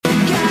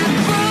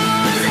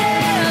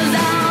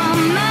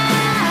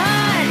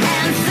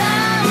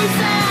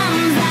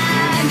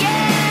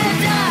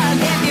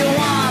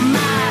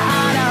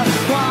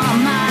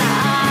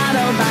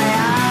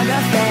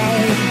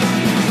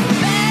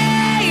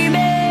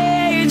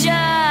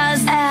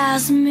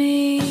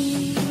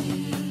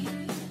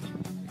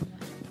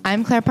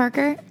I'm Claire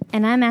Parker.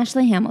 And I'm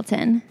Ashley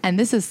Hamilton. And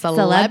this is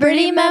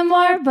Celebrity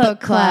Memoir Book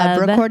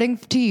Club. Recording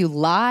to you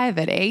live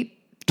at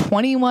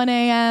 8:21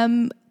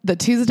 a.m. the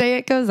Tuesday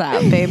it goes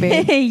out,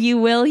 baby. You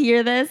will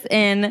hear this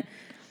in,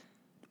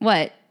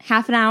 what,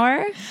 half an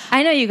hour?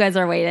 I know you guys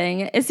are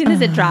waiting. As soon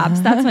as it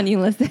drops, that's when you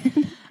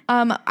listen.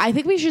 I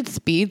think we should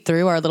speed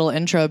through our little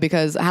intro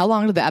because how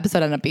long did the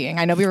episode end up being?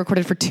 I know we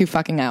recorded for 2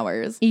 fucking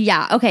hours.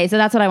 Yeah. Okay. So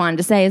that's what I wanted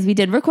to say is we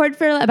did record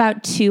for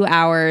about 2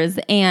 hours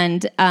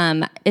and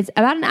it's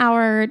about an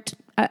hour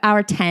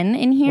 10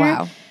 in here.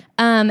 Wow.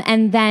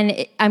 And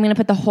then I'm going to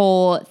put the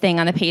whole thing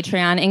on the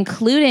Patreon,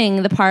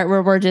 including the part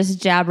where we're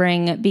just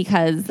jabbering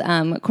because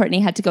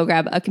Courtney had to go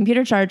grab a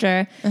computer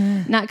charger,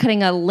 not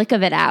cutting a lick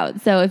of it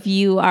out. So if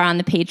you are on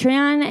the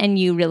Patreon and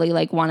you really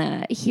want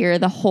to hear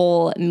the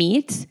whole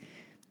meat,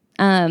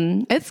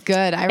 it's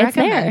good. I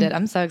recommend it.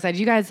 I'm so excited.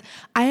 You guys,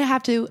 I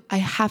have to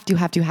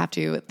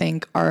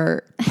thank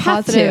our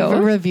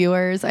positive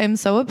reviewers. I'm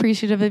so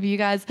appreciative of you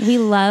guys. We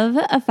love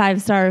a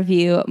 5-star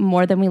review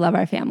more than we love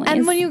our families.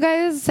 And when you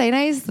guys say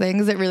nice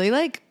things, it really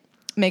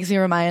makes me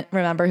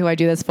remember who I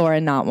do this for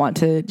and not want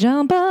to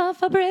jump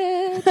off a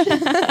bridge.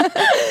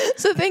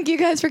 So thank you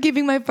guys for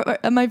keeping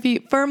my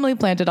feet firmly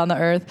planted on the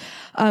earth.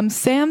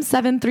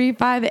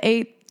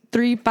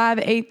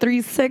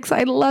 Sam735835836.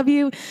 I love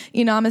you.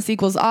 Enormous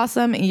equals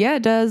awesome. Yeah,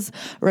 it does.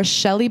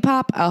 Rochelle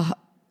Pop.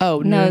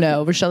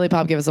 No. Rochelle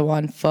Pop gave us a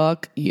 1.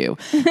 Fuck you.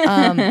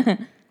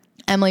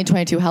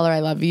 Emily22 Heller, I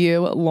love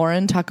you.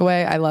 Lauren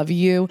Tuckaway, I love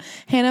you.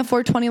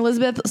 Hannah420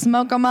 Elizabeth,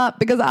 smoke 'em up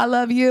because I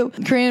love you.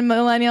 Korean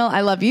Millennial, I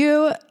love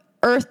you.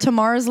 Earth to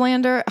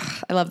Marslander.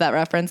 I love that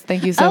reference.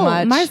 Thank you so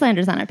much.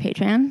 Marslander's on our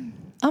Patreon.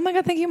 Oh my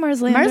God, thank you,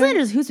 Marslander.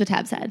 Marslander's Who's What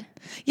Tab said.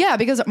 Yeah,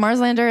 because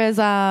Marslander is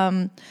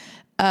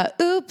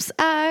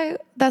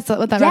that's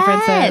what that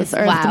reference is.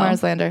 Earth to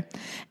Marslander.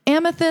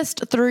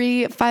 Amethyst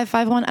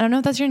 3551. I don't know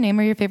if that's your name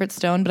or your favorite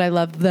stone, but I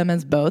love them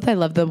as both. I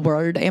love the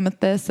word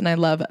amethyst and I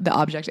love the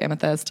object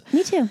amethyst.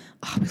 Me too.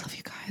 Oh, we love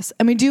you guys.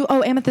 And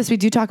amethyst, we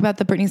do talk about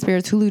the Britney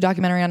Spears Hulu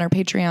documentary on our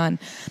Patreon.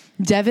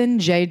 Devin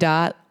J.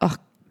 Dot. Oh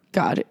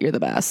God, you're the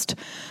best.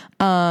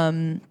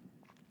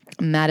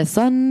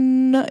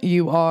 Madison,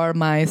 you are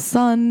my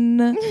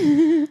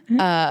son.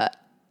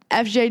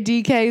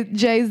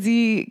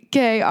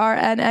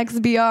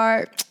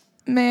 FJDKJZKRNXBR.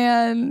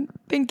 Man,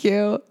 thank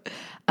you.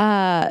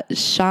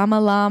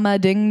 Shamalama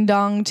ding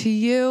dong to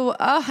you.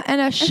 And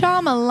a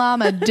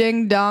shamalama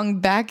ding dong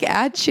back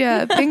at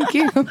you. Thank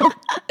you.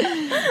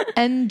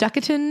 And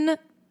Duckerton,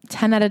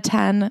 10 out of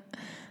 10.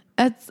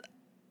 That's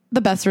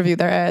the best review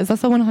there is.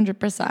 That's a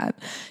 100%.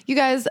 You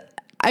guys,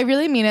 I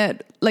really mean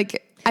it.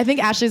 I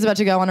think Ashley's about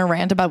to go on a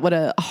rant about what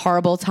a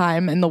horrible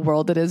time in the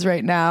world it is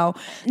right now.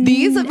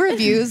 These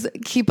reviews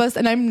keep us,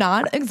 and I'm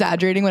not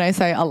exaggerating when I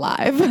say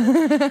alive.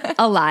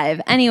 Alive.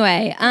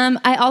 Anyway,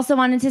 I also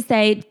wanted to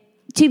say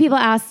 2 people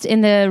asked in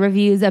the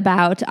reviews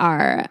about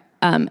our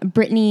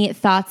Britney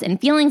thoughts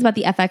and feelings about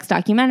the FX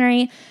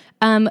documentary.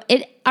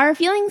 Our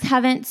feelings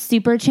haven't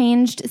super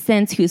changed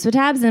since Who's What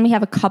Tabs, and we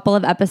have a couple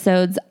of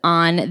episodes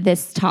on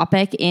this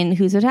topic in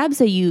Who's What Tabs,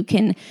 so you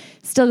can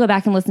still go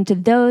back and listen to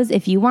those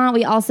if you want.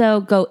 We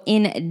also go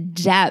in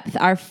depth,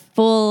 our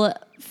full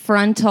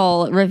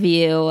frontal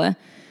review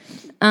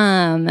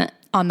on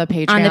the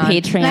Patreon. And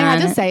I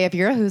have to say, if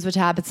you're a Who's What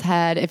Tabs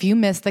head, if you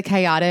miss the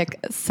chaotic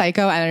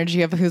psycho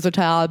energy of Who's What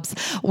Tabs,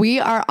 we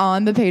are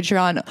on the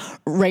Patreon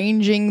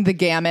ranging the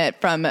gamut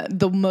from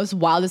the most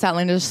wildest,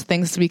 outlandish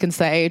things we can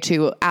say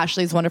to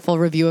Ashley's wonderful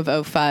review of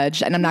O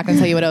Fudge. And I'm not going to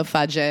tell you what O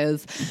Fudge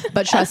is,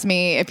 but trust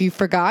me, if you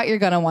forgot, you're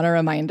going to want a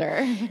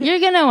reminder.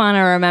 You're going to want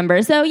to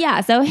remember. So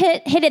yeah, so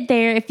hit it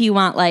there if you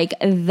want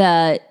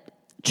the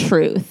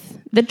truth.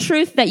 The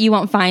truth that you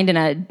won't find in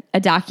a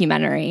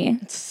documentary.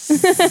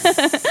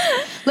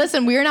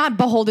 Listen, we're not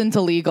beholden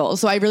to legal,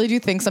 so I really do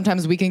think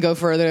sometimes we can go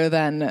further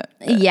than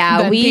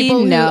we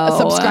people know. Who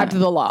subscribe to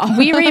the law.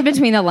 We read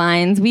between the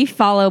lines. We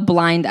follow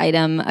blind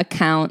item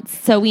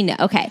accounts, so we know.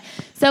 Okay,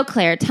 so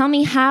Claire, tell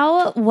me,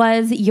 how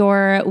was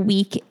your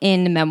week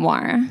in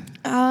memoir?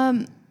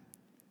 I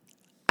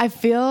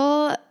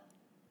feel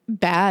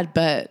bad,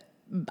 but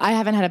I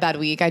haven't had a bad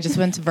week. I just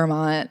went to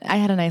Vermont. I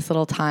had a nice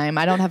little time.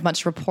 I don't have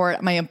much to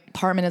report. My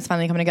apartment is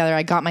finally coming together.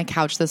 I got my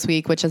couch this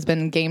week, which has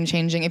been game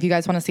changing. If you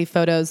guys want to see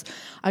photos,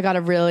 I got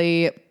a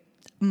really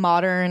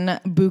modern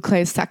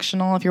boucle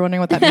sectional. If you're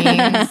wondering what that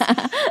means,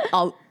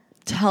 I'll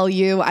tell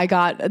you. I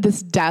got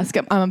this desk.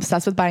 I'm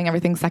obsessed with buying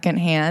everything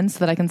secondhand so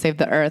that I can save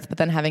the earth, but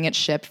then having it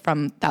shipped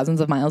from thousands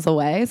of miles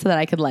away so that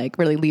I could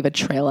really leave a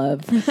trail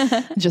of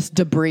just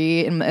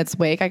debris in its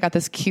wake. I got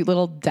this cute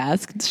little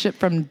desk shipped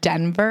from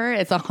Denver.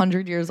 It's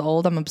 100 years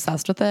old. I'm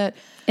obsessed with it.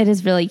 It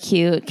is really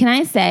cute. Can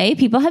I say,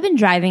 people have been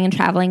driving and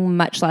traveling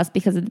much less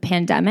because of the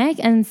pandemic.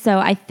 And so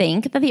I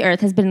think that the earth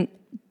has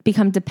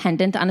become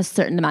dependent on a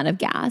certain amount of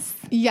gas.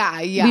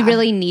 Yeah. We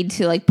really need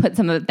to put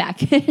some of it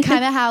back in.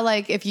 Kind of how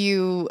if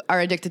you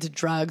are addicted to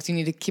drugs, you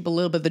need to keep a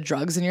little bit of the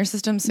drugs in your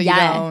system so you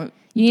don't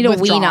You need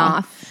to wean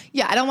off.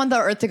 Yeah, I don't want the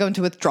earth to go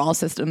into withdrawal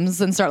systems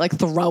and start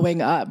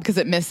throwing up because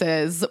it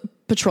misses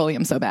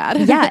petroleum so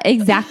bad. Yeah,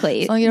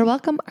 exactly. So you're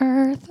welcome,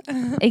 Earth.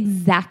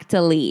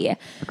 Exactly.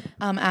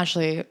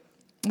 Ashley,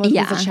 what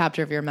was the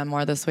chapter of your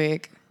memoir this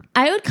week?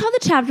 I would call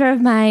the chapter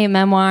of my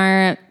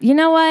memoir, you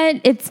know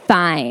what? It's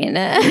fine.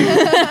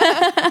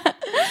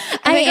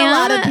 I think a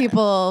lot of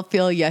people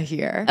feel you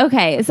here.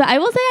 Okay, so I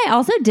will say I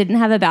also didn't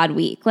have a bad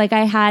week. Like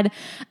I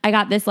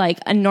got this like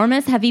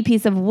enormous heavy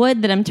piece of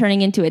wood that I'm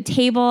turning into a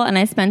table, and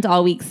I spent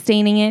all week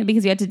staining it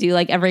because you had to do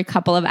like every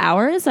couple of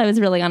hours. So I was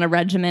really on a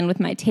regimen with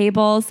my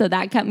table, so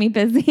that kept me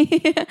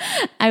busy.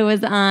 I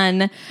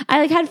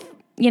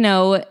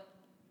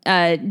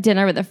had,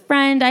 dinner with a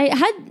friend. I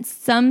had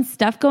some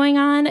stuff going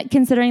on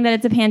considering that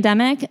it's a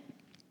pandemic.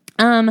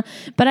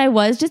 But I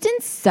was just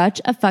in such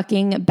a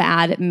fucking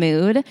bad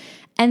mood.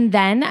 And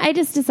then I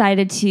just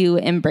decided to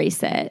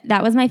embrace it.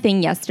 That was my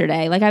thing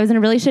yesterday. Like I was in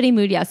a really shitty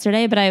mood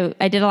yesterday, but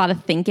I did a lot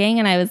of thinking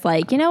and I was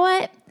like, you know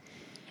what?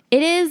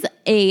 It is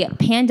a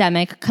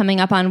pandemic coming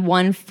up on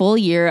 1 full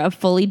year of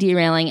fully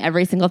derailing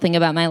every single thing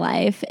about my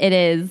life. It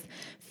is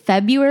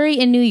February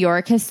in New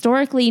York,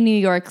 historically New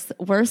York's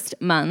worst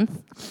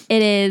month.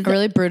 It is a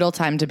really brutal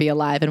time to be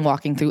alive and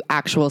walking through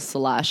actual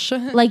slush.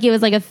 Like it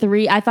was like I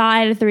thought I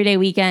had a 3-day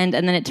weekend,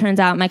 and then it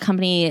turns out my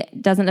company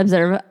doesn't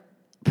observe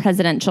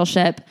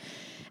presidentialship.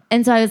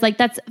 And so I was like,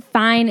 that's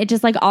fine. It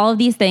just like all of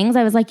these things.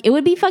 I was like, it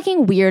would be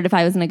fucking weird if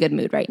I was in a good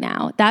mood right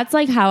now. That's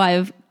like how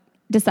I've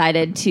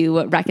decided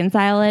to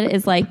reconcile it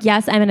is like,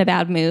 yes, I'm in a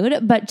bad mood,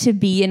 but to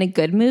be in a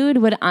good mood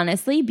would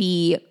honestly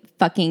be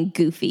fucking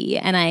goofy.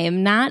 And I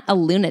am not a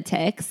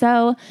lunatic.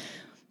 So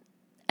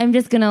I'm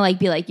just going to like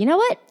be like, you know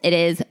what? It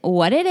is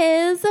what it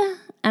is.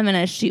 I'm going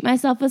to shoot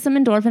myself with some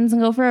endorphins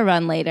and go for a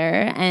run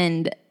later.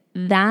 And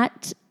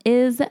that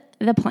is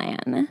the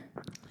plan.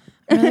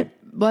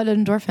 What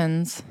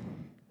endorphins?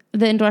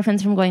 The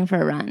endorphins from going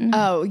for a run.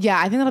 Oh, yeah.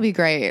 I think that'll be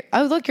great.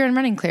 Oh, look, you're in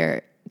running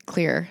clear.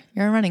 You're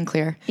in running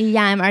clear.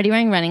 Yeah, I'm already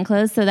wearing running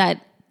clothes so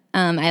that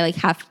I like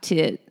have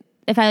to,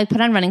 if I like put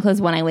on running clothes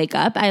when I wake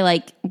up, I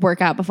like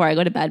work out before I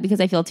go to bed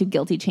because I feel too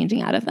guilty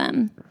changing out of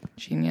them.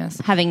 Genius.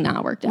 Having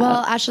not worked out.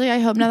 Well, Ashley, I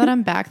hope now that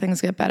I'm back, things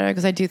get better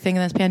because I do think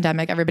in this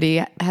pandemic,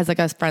 everybody has like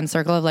a friend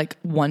circle of like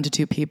 1 to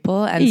 2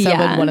 people. And so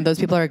when one of those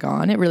people are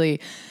gone, it really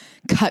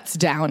cuts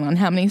down on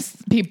how many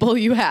people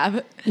you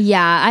have.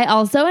 Yeah, I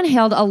also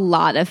inhaled a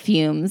lot of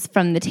fumes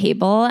from the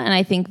table, and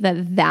I think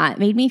that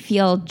made me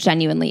feel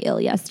genuinely ill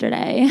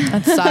yesterday.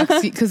 That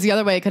sucks, because the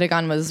other way it could have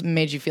gone was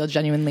made you feel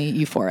genuinely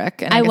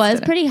euphoric. And I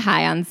was pretty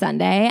high on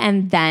Sunday,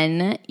 and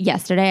then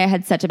yesterday I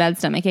had such a bad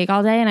stomachache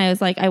all day, and I was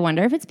like, I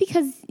wonder if it's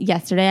because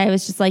yesterday I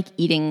was just like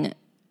eating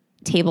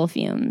table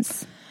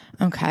fumes.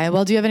 Okay.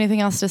 Well, do you have anything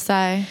else to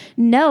say?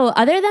 No,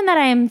 other than that,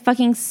 I am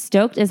fucking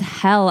stoked as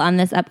hell on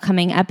this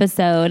upcoming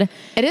episode.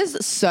 It is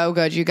so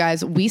good, you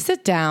guys. We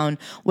sit down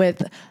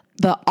with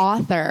the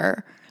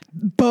author,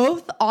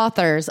 both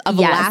authors of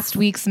last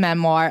week's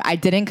memoir, I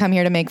Didn't Come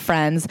Here to Make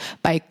Friends,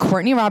 by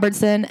Courtney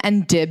Robertson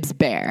and Dibs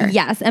Baer.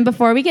 Yes. And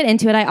before we get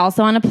into it, I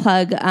also want to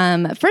plug,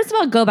 first of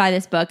all, go buy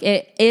this book.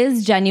 It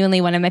is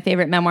genuinely one of my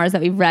favorite memoirs that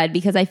we've read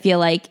because I feel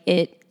like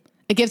it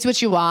gives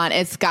what you want.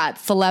 It's got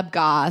celeb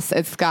goss.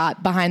 It's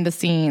got behind the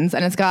scenes,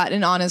 and it's got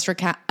an honest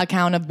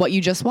account of what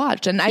you just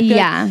watched. And I feel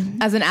like,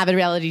 as an avid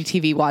reality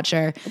TV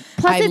watcher,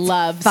 I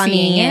love funny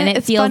seeing it. And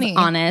it feels funny.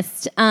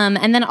 Honest.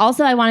 And then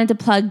also I wanted to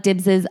plug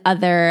Dibs's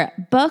other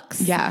books.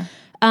 Yeah.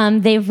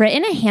 They've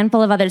written a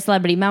handful of other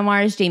celebrity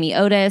memoirs, Jamie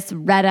Otis,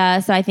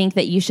 Retta. So I think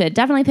that you should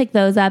definitely pick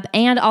those up.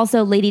 And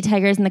also Lady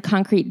Tigers in the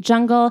Concrete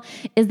Jungle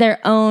is their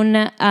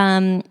own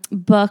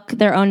book,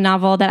 their own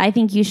novel that I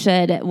think you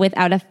should,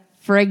 without a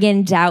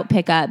friggin' doubt,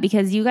 pick up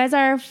because you guys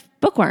are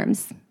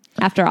bookworms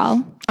after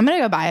all. I'm going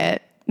to go buy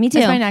it. Me too.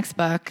 It's my next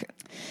book.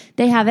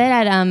 They have it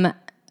at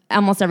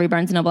almost every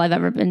Barnes & Noble I've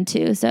ever been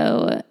to.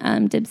 So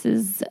Dibs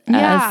is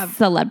a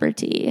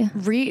celebrity.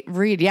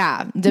 Read.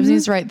 Yeah. Dibs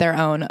needs to write their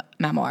own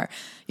memoir.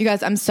 You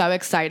guys, I'm so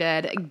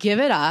excited. Give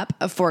it up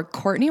for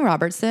Courtney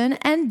Robertson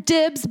and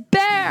Dibs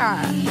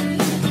Baer.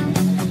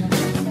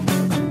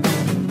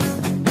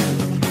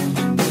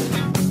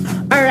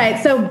 All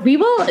right, so we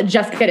will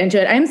just get into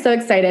it. I'm so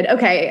excited.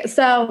 Okay,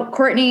 so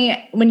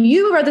Courtney, when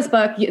you wrote this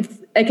book, it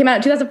came out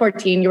in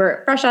 2014. You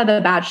were fresh out of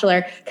The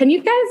Bachelor. Can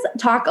you guys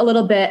talk a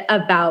little bit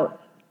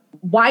about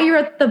why you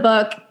wrote the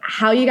book,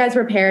 how you guys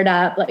were paired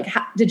up? Like,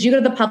 did you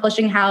go to the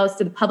publishing house?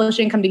 Did the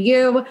publishing come to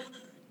you?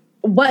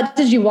 What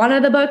did you want out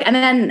of the book? And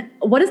then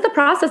what is the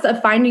process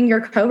of finding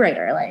your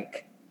co-writer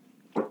like?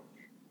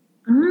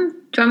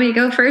 Do you want me to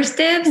go first,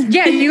 Dibs?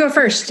 Yeah, you go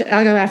first.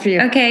 I'll go after you.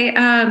 Okay.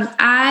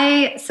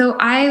 I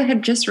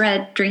had just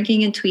read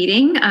Drinking and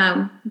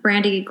Tweeting,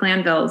 Brandy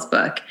Glanville's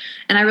book,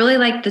 and I really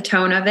liked the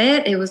tone of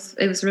it. It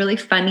was really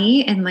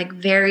funny and like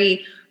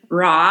very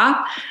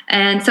raw.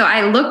 And so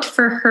I looked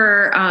for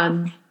her.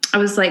 I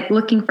was like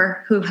looking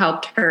for who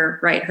helped her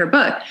write her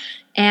book,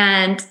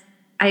 and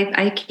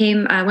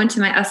I went to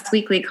my Us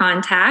Weekly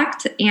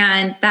contact,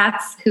 and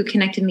that's who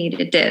connected me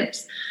to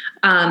Dibs.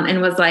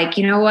 And was like,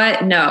 you know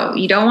what? No,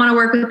 you don't want to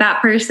work with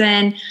that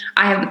person.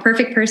 I have the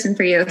perfect person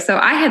for you. So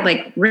I had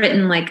like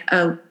written like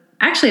a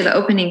actually the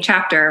opening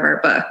chapter of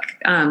our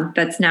book.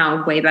 That's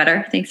now way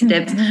better, thanks to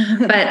Dibs.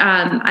 But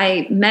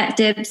I met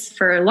Dibs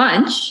for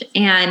lunch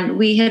and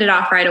we hit it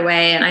off right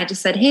away. And I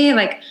just said, hey,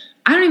 like,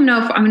 I don't even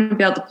know if I'm going to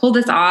be able to pull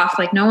this off.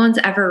 Like, no one's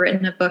ever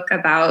written a book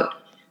about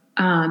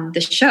the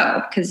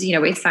show, because, you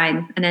know, we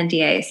signed an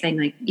NDA saying,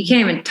 like, you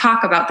can't even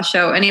talk about the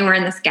show anywhere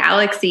in this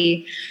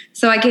galaxy.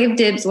 So I gave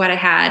Dibs what I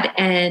had,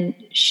 and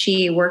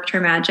she worked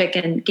her magic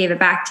and gave it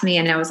back to me.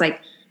 And I was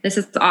like, this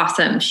is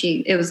awesome.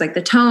 It was like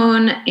the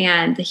tone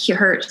and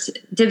Dibs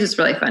is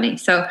really funny.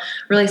 So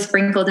really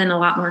sprinkled in a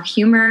lot more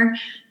humor.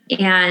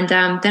 And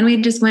then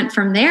we just went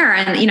from there.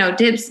 And, you know,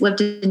 Dibs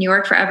lived in New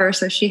York forever,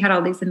 so she had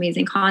all these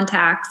amazing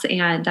contacts.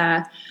 And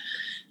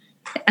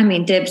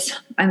Dibs,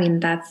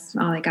 that's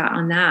all I got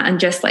on that. And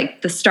just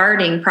like the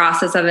starting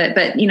process of it.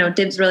 But, you know,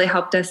 Dibs really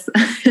helped us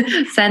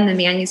send the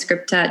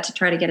manuscript to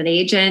try to get an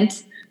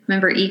agent.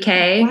 Remember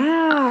EK?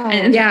 Wow.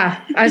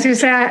 Yeah. I was going to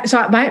say,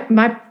 so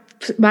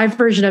my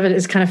version of it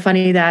is kind of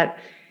funny that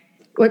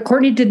what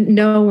Courtney didn't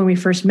know when we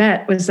first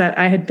met was that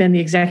I had been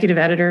the executive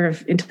editor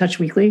of In Touch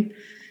Weekly.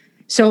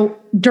 So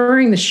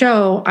during the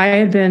show, I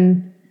had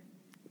been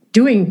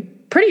doing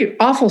pretty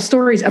awful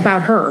stories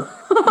about her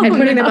and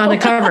putting them on the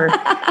cover.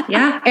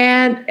 Yeah.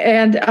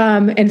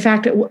 And in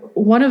fact,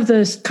 one of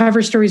the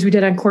cover stories we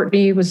did on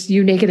Courtney was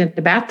you naked in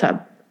the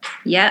bathtub.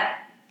 Yep.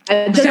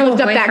 Just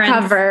looked up that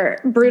cover.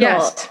 Brutal.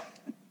 Yes.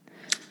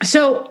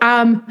 So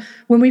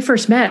when we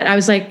first met, I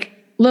was like,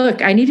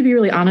 look, I need to be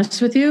really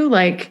honest with you.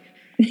 Like,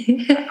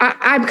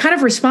 I'm kind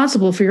of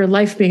responsible for your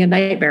life being a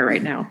nightmare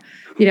right now,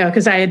 you know,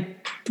 because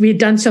we had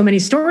done so many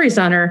stories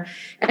on her.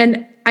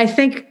 And I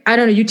think, I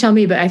don't know, you tell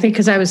me, but I think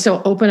because I was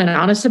so open and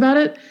honest about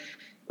it,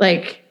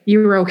 like, you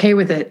were okay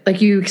with it.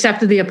 Like, you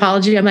accepted the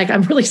apology. I'm like,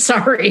 I'm really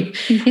sorry.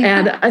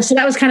 Yeah. And so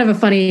that was kind of a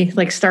funny,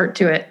 like, start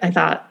to it, I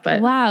thought.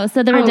 But wow.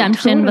 So the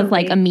redemption was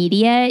like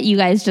immediate. You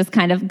guys just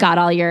kind of got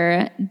all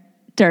your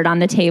dirt on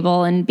the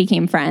table and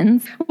became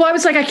friends. Well, I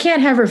was like, I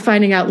can't have her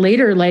finding out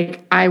later,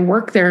 like, I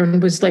worked there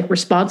and was like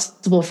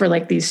responsible for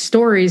like these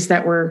stories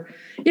that were,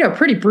 you know,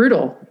 pretty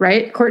brutal,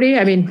 right, Courtney?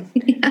 I mean,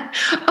 yeah.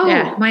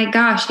 Oh my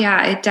gosh.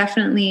 Yeah, it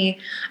definitely,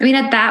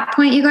 at that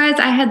point, you guys,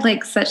 I had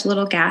like such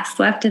little gas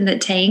left in the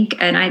tank,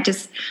 and I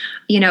just,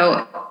 you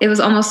know, it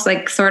was almost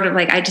like sort of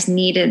like I just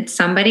needed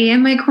somebody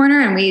in my corner,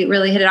 and we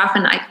really hit it off.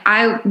 And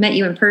I met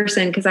you in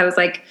person because I was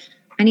like,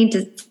 I need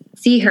to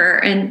see her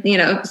and, you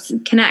know,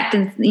 connect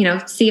and, you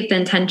know, see if the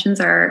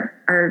intentions are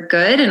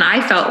good. And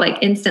I felt like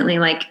instantly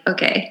like,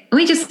 okay,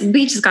 we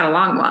just got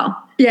along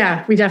well.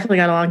 Yeah, we definitely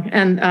got along.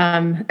 And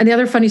the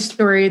other funny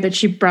story that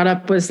she brought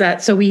up was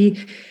that, so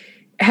we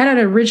had an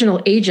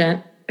original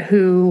agent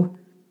who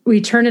we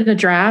turned in a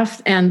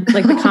draft, and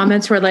like the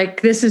comments were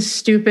like, this is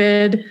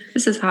stupid.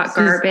 This is hot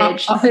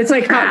garbage. It's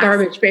like crass. Hot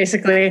garbage,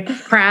 basically.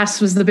 Crass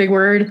was the big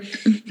word.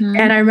 Mm-hmm.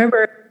 And I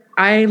remember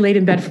I laid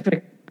in bed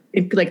for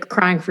like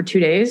crying for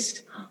 2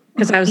 days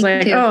because I was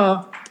like,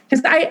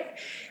 because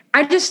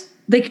I just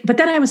like, but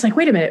then I was like,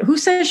 wait a minute, who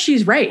says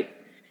she's right?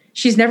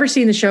 She's never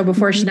seen the show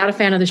before. She's not a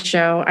fan of the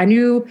show. I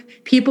knew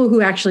people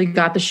who actually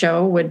got the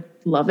show would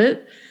love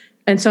it.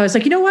 And so I was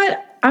like, you know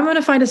what? I'm going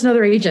to find us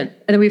another agent.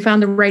 And then we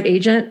found the right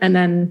agent, and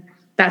then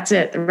that's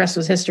it. The rest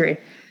was history.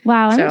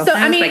 Wow. So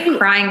I was like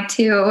crying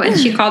too. And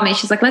she called me.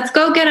 She's like, let's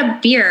go get a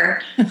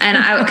beer.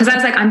 And because I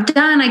was like, I'm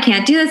done. I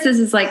can't do this. This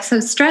is like so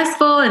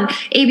stressful. And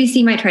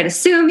ABC might try to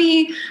sue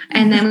me.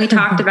 And then we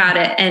talked about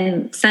it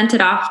and sent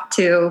it off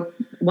to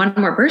one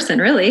more person,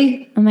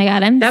 really. Oh my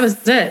God. That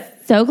was it.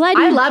 So glad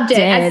I loved it.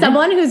 As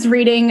someone who's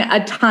reading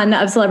a ton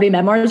of celebrity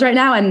memoirs right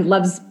now and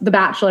loves The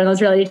Bachelor and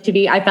loves reality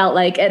TV, I felt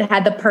like it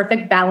had the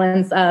perfect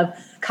balance of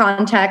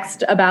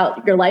context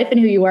about your life and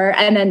who you were,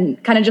 and then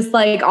kind of just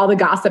like all the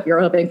gossip you're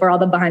hoping for, all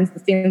the behind the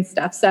scenes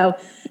stuff. So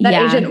that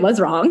agent was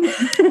wrong.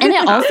 And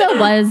it also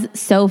was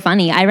so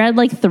funny. I read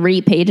like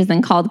 3 pages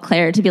and called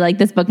Claire to be like,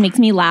 this book makes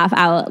me laugh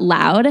out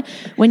loud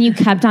when you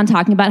kept on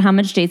talking about how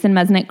much Jason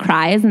Mesnick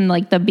cries in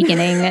like the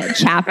beginning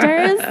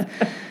chapters.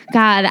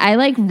 God, I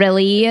like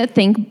really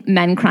think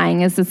men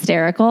crying is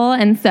hysterical.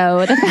 And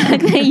so the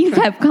fact that you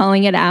kept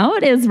calling it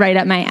out is right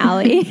up my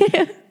alley.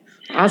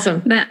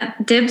 Awesome.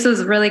 Dibs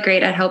was really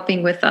great at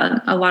helping with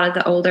a lot of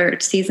the older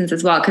seasons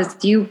as well,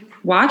 because you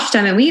watched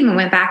them, and we even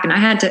went back, and I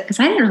had to, because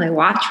I didn't really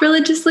watch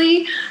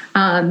religiously. So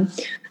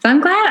I'm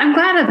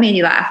glad it made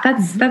you laugh.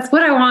 That's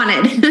what I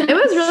wanted. It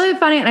was really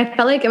funny, and I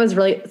felt like it was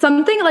really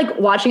something like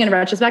watching in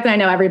retrospect. And I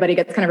know everybody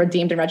gets kind of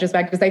redeemed in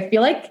retrospect because I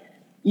feel like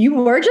you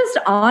were just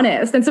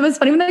honest. And so it was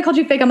funny when they called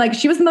you fake. I'm like,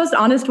 she was the most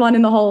honest one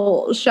in the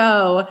whole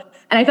show.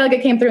 And I feel like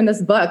it came through in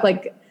this book.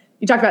 Like,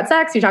 you talked about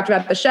sex, you talked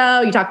about the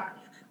show,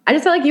 I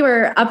just feel like you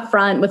were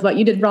upfront with what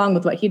you did wrong,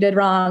 with what he did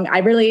wrong. I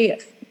really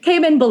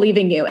came in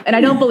believing you. And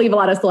I don't believe a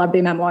lot of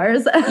celebrity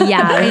memoirs.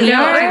 Yeah.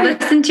 I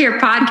listened to your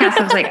podcast.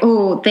 I was like,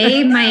 oh,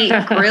 they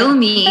might grill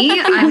me.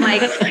 I'm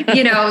like,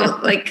 you know,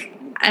 like,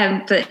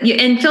 and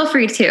feel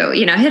free to,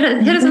 you know, hit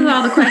us with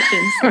all the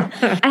questions.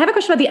 I have a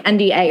question about the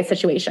NDA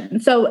situation.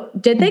 So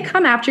did they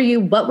come after you?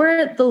 What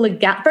were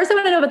the first I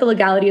want to know about the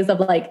legalities of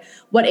like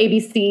what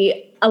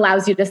ABC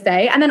allows you to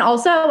say. And then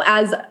also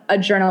as a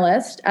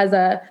journalist, as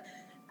a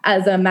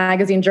as a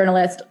magazine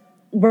journalist,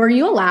 were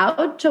you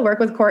allowed to work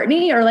with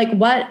Courtney, or like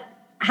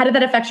how did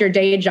that affect your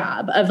day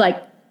job of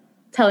like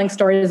telling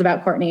stories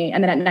about Courtney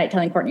and then at night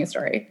telling Courtney's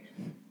story?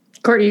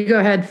 Courtney, you go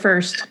ahead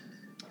first.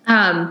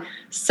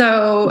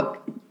 So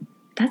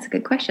that's a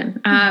good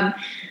question.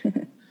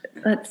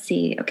 Let's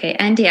see. Okay.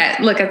 And yeah,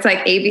 look, it's like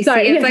ABC.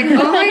 Sorry. It's like,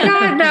 oh my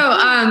God,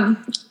 no.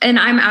 And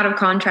I'm out of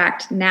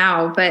contract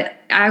now, but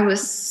I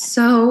was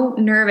so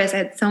nervous. I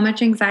had so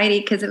much anxiety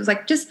because it was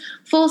like just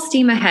full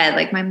steam ahead.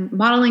 Like my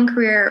modeling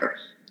career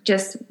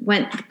just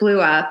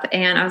blew up.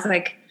 And I was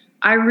like,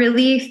 I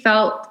really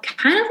felt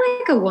kind of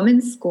like a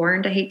woman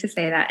scorned. I hate to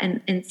say that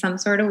in some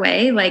sort of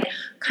way, like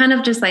kind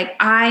of just like,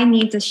 I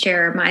need to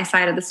share my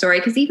side of the story.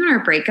 Cause even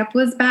our breakup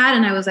was bad.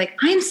 And I was like,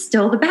 I'm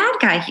still the bad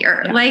guy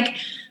here. Yeah. Like,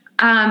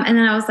 and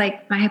then I was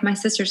like, my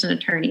sister's an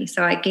attorney.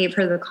 So I gave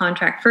her the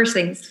contract first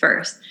things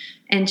first.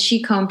 And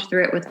she combed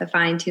through it with a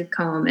fine tooth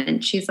comb.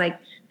 And she's like,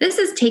 this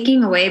is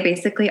taking away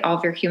basically all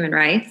of your human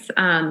rights.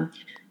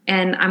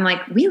 And I'm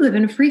like, we live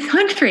in a free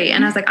country.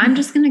 And I was like, I'm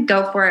just going to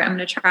go for it. I'm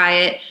going to try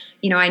it.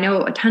 You know, I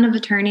know a ton of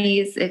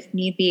attorneys if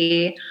need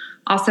be.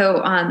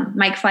 Also,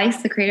 Mike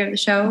Fleiss, the creator of the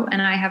show,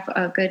 and I have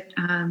a good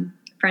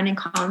friend in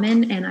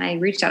common. And I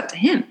reached out to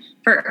him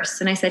first.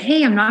 And I said,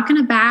 hey, I'm not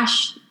going to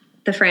bash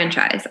the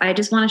franchise. I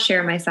just want to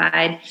share my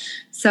side.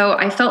 So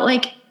I felt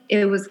like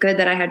it was good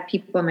that I had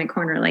people in my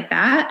corner like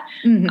that.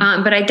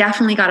 Mm-hmm. But I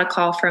definitely got a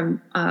call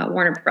from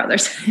Warner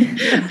Brothers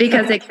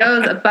because it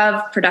goes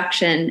above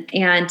production.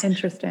 And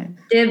interesting.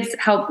 Dibs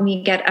helped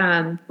me get,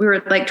 we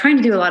were like trying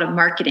to do a lot of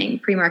marketing,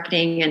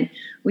 pre-marketing, and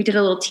we did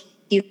a little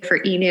teaser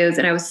for E! News.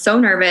 And I was so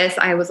nervous.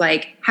 I was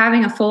like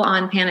having a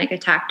full-on panic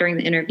attack during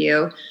the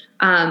interview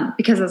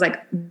because I was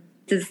like,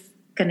 this is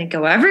going to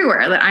go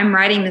everywhere. Like, I'm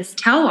writing this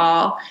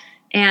tell-all.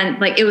 And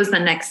like, it was the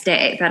next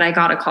day that I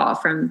got a call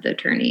from the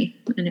attorney,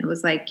 and it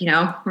was like, you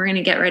know, we're going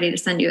to get ready to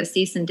send you a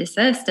cease and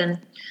desist. And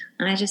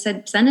I just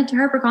said, send it to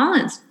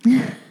HarperCollins.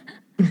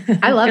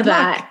 I love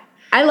that.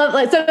 I love,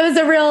 like, so it was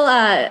a real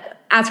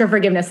ask for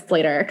forgiveness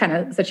later kind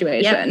of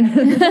situation.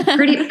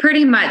 Yep.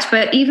 pretty much.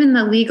 But even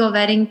the legal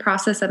vetting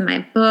process of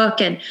my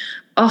book, and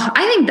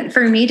I think that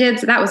for me,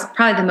 Dibs, that was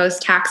probably the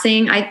most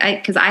taxing.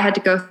 Because I had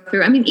to go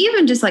through, I mean,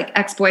 even just like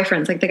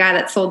ex-boyfriends, like the guy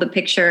that sold the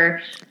picture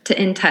to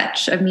In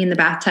Touch of me in the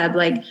bathtub,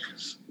 like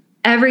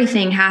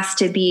everything has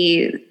to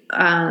be,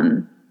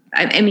 I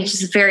mean,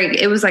 just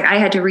it was like I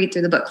had to read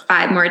through the book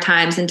 5 more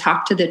times and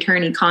talk to the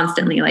attorney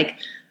constantly. Like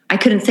I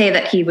couldn't say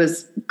that he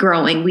was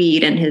growing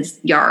weed in his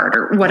yard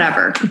or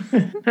whatever.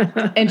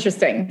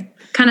 Interesting.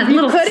 Kind of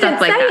little stuff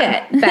like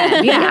that.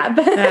 Then, yeah.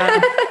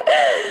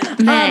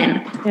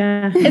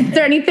 Is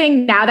there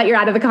anything now that you're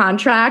out of the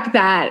contract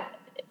that,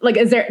 like,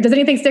 does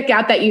anything stick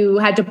out that you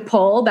had to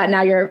pull that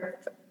now you're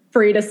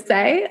free to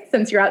say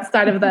since you're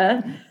outside of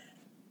the...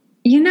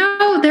 You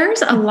know,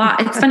 there's a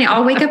lot. It's funny.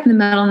 I'll wake up in the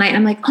middle of the night and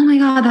I'm like, oh my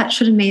God, that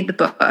should have made the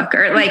book.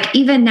 Or like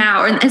even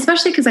now, and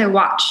especially because I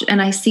watch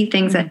and I see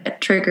things that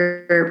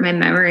trigger my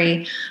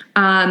memory.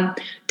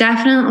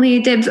 Definitely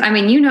Dibs. I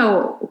mean, you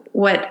know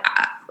what,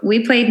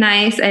 we played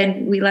nice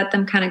and we let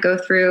them kind of go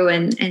through.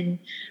 And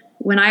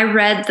when I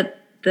read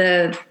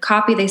the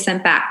copy they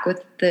sent back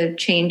with the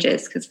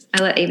changes, because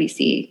I let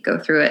ABC go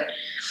through it,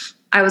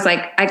 I was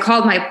like, I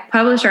called my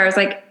publisher. I was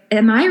like,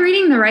 am I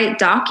reading the right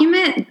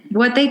document?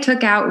 What they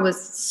took out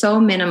was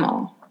so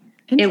minimal.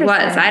 It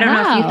was. I don't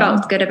know if you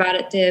felt good about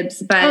it,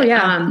 Dibs, but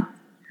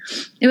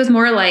it was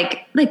more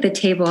like the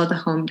table of the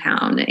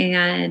hometown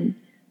and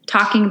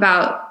talking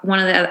about one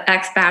of the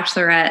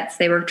ex-bachelorettes.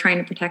 They were trying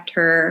to protect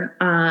her.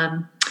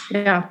 And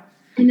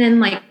then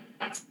like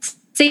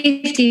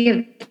safety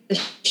of the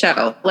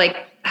show, like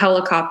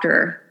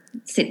helicopter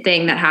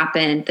thing that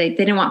happened. They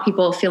didn't want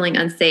people feeling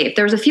unsafe.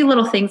 There was a few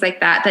little things like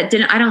that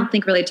I don't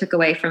think really took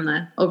away from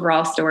the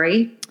overall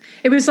story.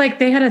 It was like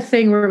they had a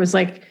thing where it was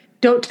like,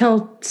 don't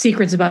tell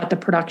secrets about the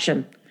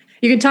production.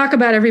 You can talk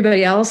about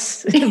everybody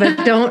else,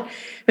 but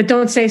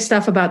don't say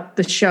stuff about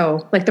the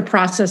show, like the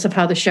process of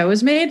how the show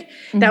is made.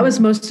 Mm-hmm. That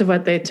was most of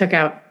what they took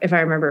out, if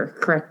I remember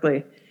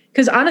correctly.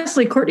 Because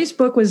honestly, Courtney's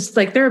book was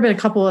like, there have been a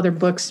couple other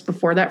books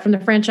before that from the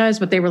franchise,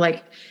 but they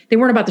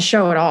weren't about the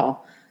show at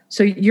all.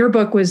 So your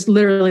book was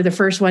literally the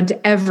first one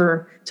to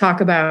ever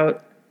talk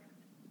about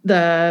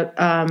the,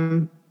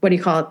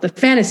 the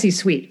fantasy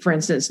suite, for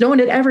instance. No one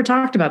had ever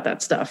talked about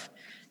that stuff,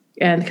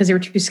 and because they were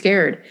too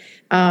scared.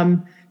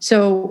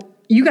 So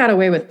you got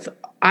away with,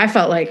 I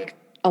felt like,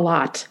 a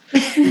lot,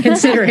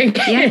 considering.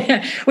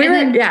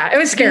 It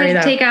was scary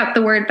though. Take out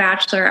the word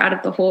bachelor out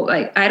of the whole,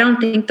 like, I don't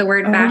think the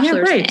word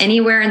bachelor is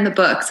anywhere in the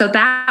book. So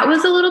that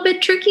was a little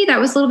bit tricky. That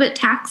was a little bit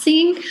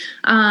taxing.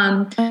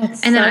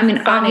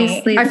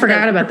 Obviously I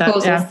forgot about that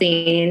proposal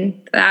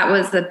scene. That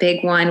was the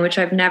big one, which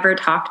I've never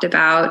talked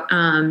about.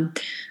 I'm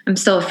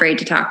still afraid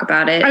to talk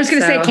about it. I was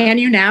going to say, can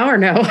you now or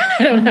no?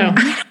 I don't know.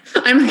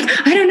 I'm like,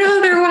 I don't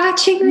know, they're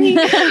watching me.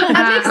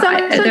 That makes so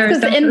much sense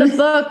because in the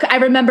book, I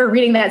remember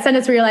reading that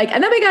sentence where you're like,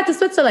 and then we got to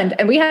Switzerland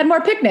and we had more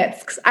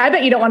picnics. I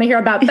bet you don't want to hear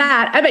about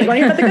that. I bet you want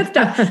to hear about the good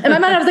stuff. And my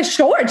mind, I was like,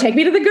 sure, take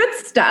me to the good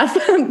stuff.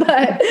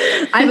 But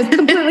I was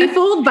completely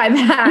fooled by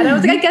that. And I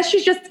was like, I guess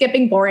she's just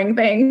skipping boring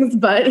things,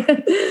 but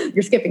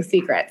you're skipping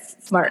secrets.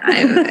 Smart.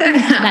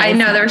 I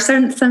know there were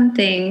some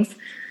things.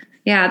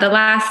 Yeah, the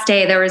last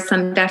day there was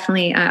some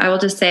definitely, I will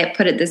just say,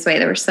 put it this way,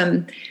 there were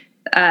some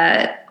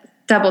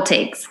double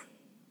takes.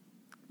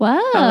 Whoa.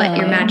 I'll let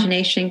your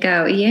imagination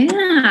go.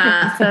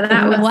 Yeah. So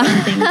that was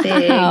something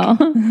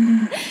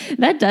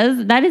big.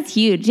 That is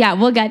huge. Yeah.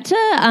 We'll get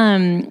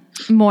to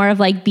more of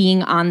like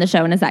being on the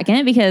show in a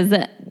second because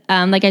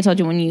like I told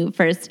you when you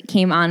first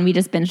came on, we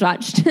just binge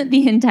watched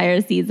the entire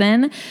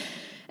season.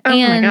 Oh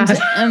and my God.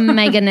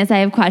 My goodness, I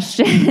have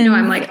questions. No,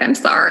 I'm like, I'm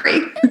sorry.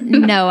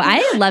 No,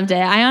 I loved it.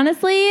 I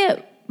honestly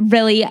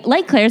really,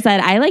 like Claire said,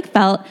 I like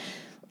felt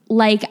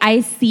like I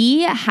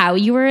see how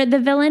you were the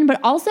villain, but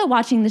also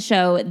watching the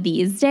show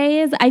these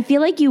days, I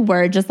feel like you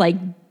were just like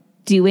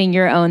doing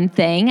your own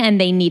thing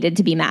and they needed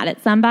to be mad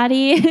at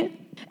somebody.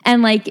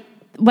 And like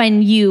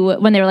when they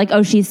were like,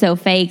 oh, she's so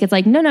fake. It's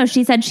like, no,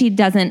 she said she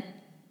doesn't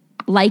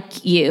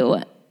like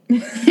you.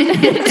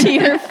 To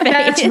your face.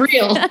 That's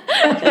real.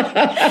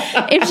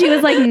 If she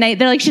was like,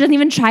 they're like, she doesn't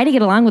even try to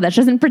get along with us. She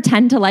doesn't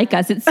pretend to like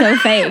us. It's so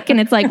fake. And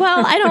it's like,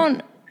 well, I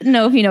don't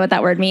know if you know what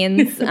that word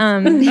means. But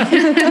okay.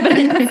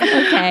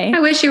 I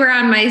wish you were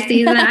on my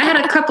season. I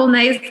had a couple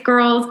nice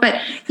girls, but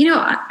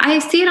I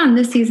see it on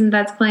this season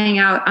that's playing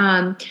out.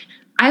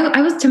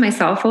 I was to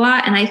myself a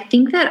lot, and I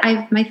think that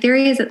my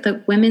theory is that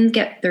the women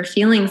their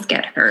feelings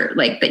get hurt,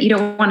 like that you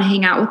don't want to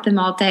hang out with them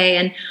all day.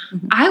 And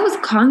I was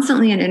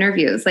constantly in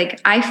interviews. Like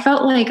I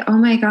felt like, oh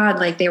my God,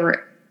 like they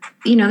were,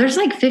 there's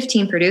like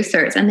 15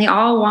 producers and they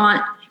all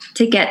want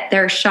to get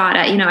their shot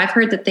at, I've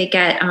heard that they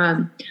get, I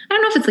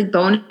don't know if it's like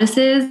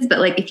bonuses, but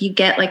like if you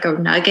get like a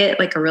nugget,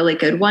 like a really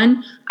good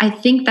one, I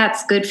think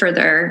that's good for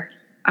their,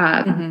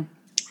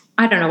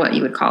 I don't know what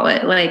you would call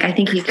it. Like, I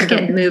think you could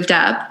get moved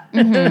up.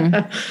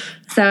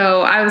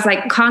 So I was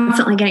like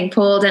constantly getting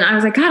pulled and I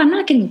was like, God, I'm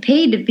not getting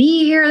paid to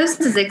be here. This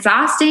is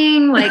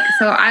exhausting. Like,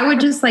 so I would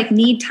just like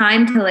need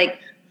time to like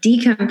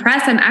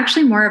decompress. I'm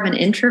actually more of an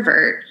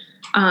introvert.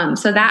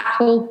 So that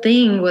whole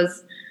thing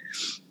was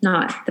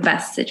not the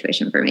best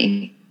situation for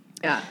me.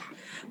 Yeah.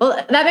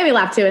 Well, that made me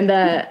laugh too in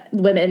the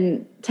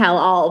women tell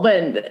all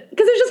because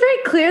it's just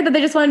very clear that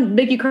they just want to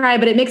make you cry,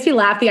 but it makes me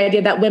laugh the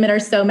idea that women are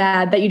so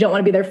mad that you don't want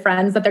to be their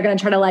friends, that they're going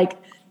to try to like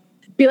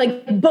be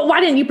like, but why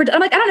didn't you I'm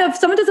like, I don't know, if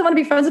someone doesn't want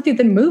to be friends with you,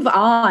 then move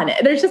on.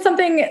 There's just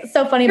something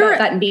so funny about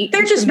that.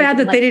 They're just mad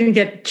that they didn't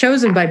get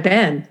chosen by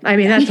Ben. I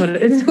mean, that's what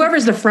it is.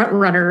 Whoever's the front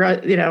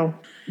runner,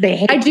 they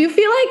hate. I do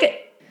feel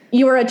like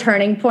you were a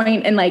turning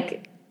point in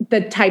like the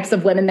types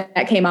of women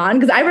that came on.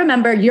 Because I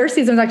remember your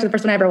season was actually the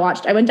first one I ever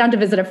watched. I went down to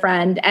visit a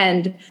friend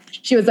and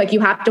she was like, you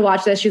have to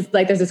watch this. She's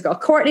like, there's this girl,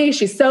 Courtney.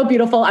 She's so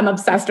beautiful. I'm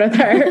obsessed with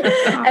her.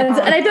 and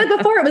I feel like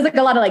before it was like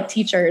a lot of like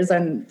teachers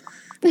and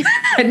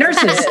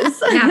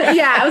nurses.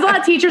 Yeah, it was a lot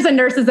of teachers and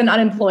nurses and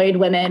unemployed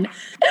women.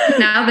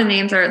 Now the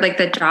names are like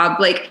the job,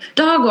 like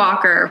dog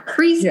walker,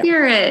 free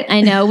spirit.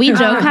 I know. We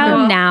joke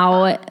how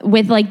now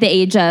with like the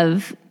age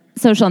of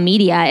social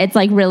media, it's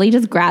like really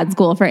just grad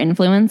school for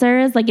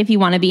influencers. Like if you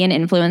want to be an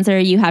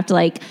influencer, you have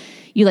to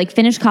you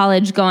finish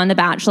college, go on The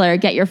Bachelor,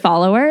 get your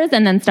followers,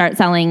 and then start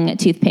selling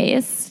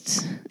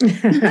toothpaste.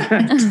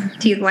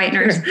 Teeth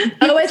whiteners.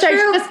 Oh, sorry,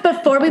 just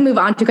before we move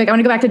on too quick, I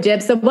want to go back to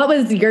Dibs. So what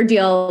was your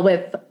deal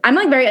with, I'm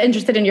like very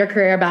interested in your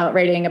career about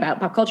writing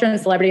about pop culture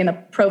and celebrity and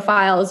the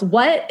profiles.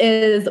 What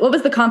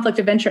was the conflict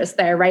of interest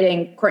there,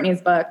 writing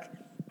Courtney's book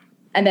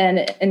and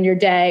then in your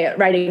day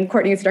writing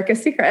Courtney's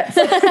Darkest Secrets?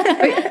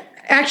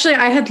 Actually,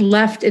 I had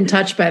left In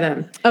Touch by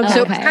then. Okay.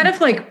 So it's kind of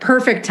like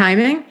perfect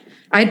timing.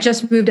 I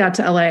just moved out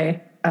to LA.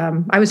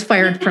 I was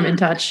fired from In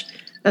Touch.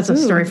 That's a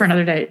story for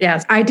another day.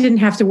 Yes, I didn't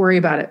have to worry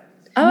about it.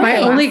 Oh,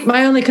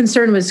 my only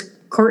concern was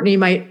Courtney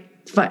might,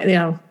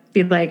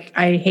 be like,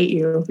 I hate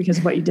you because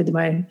of what you did to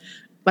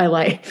my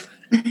life.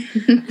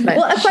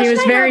 But she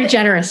was very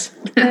generous.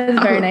 That was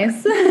very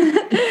nice.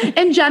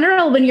 In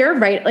general, when you're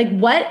like,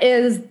 what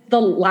is the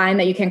line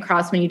that you can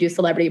cross when you do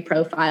celebrity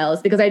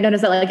profiles? Because I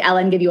noticed that like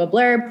Ellen gave you a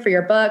blurb for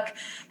your book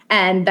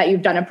and that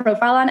you've done a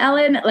profile on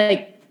Ellen.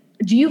 Like,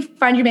 do you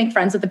find you make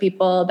friends with the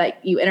people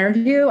that you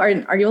interview?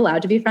 Are you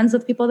allowed to be friends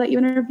with people that you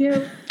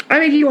interview? I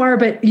mean, you are,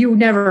 but you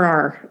never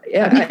are.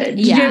 Yeah.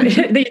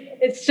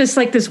 It's just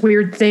like this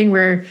weird thing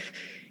where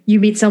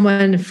you meet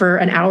someone for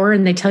an hour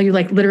and they tell you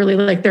like literally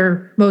like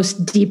their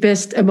most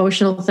deepest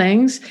emotional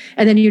things.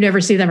 And then you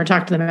never see them or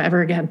talk to them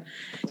ever again.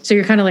 So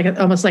you're kind of like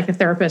almost like a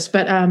therapist,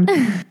 but,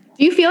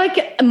 do you feel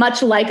like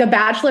much like a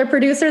Bachelor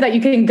producer that you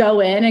can go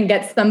in and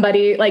get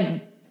somebody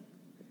like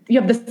you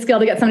have the skill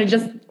to get somebody to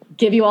just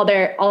give you all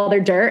their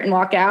dirt and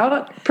walk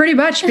out? Pretty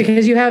much,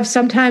 because you have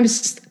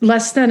sometimes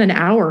less than an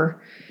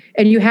hour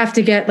and you have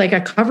to get like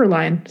a cover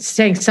line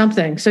saying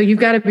something. So you've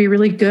got to be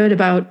really good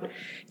about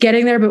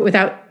getting there, but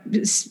without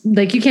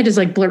like, you can't just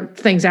like blurt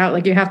things out.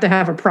 Like you have to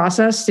have a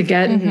process to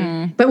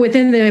get, but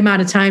within the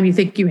amount of time you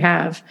think you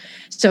have.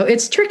 So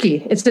it's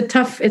tricky. It's a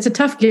tough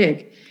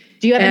gig.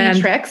 Do you have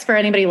any tricks for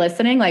anybody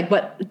listening? Like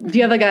do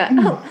you have like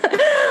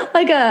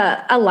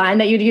a line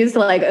that you'd use to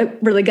like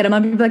really get them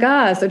up? You'd be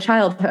like, so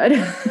childhood.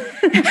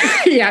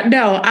 Yeah,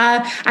 no,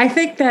 I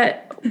think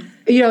that,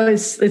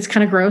 it's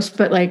kind of gross,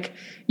 but like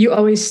you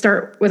always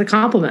start with a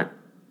compliment.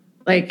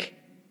 Like,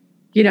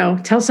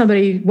 tell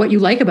somebody what you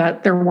like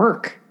about their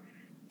work.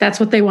 That's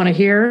what they want to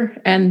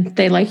hear, and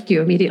they like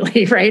you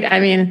immediately, right? I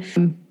mean,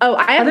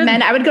 I have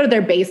men. I would go to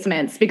their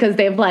basements because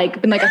they've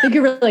like been like, I think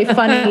you're really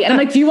funny, and I'm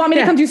like, do you want me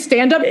to come do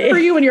stand up for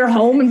you when you're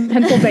home in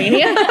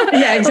Pennsylvania?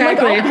 Yeah,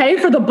 exactly. I'm like, I'll pay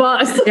for the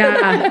bus.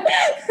 Yeah,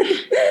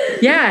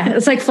 yeah.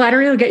 It's like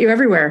flattery will get you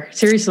everywhere.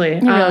 Seriously,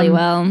 it really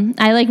will.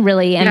 I like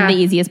really am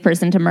the easiest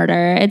person to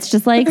murder. It's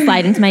just like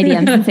slide into my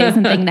DMs and say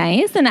something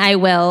nice, and I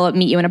will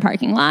meet you in a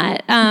parking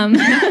lot.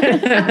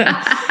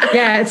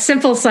 Yeah, it's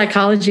simple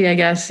psychology, I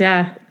guess.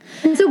 Yeah.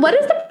 So what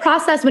is the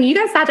process when you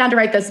guys sat down to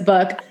write this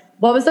book?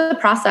 What was the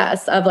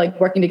process of like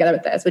working together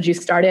with this? Would you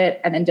start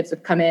it and then Dibs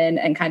would come in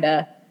and kind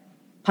of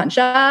punch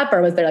up,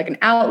 or was there like an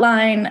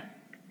outline?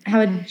 How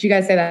would you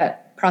guys say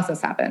that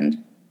process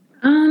happened?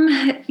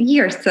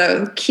 You're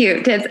so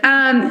cute, Dibs.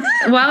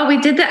 Well, we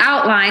did the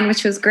outline,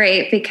 which was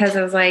great because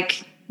I was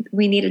like,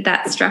 we needed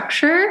that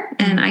structure,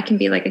 and I can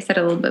be, like I said,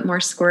 a little bit more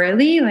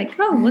squirrely, like,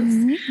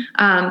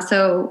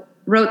 so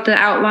wrote the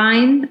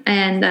outline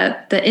and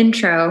the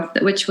intro,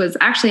 which was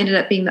actually ended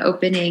up being the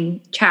opening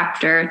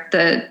chapter,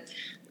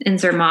 in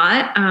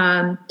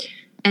Zermatt.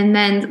 And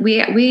then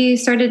we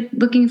started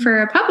looking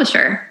for a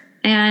publisher,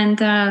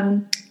 and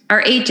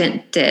our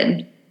agent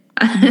did.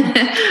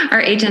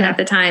 Our agent at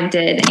the time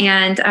did.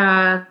 And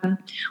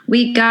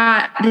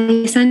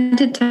they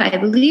sent it to, I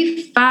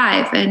believe,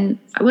 5. And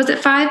was it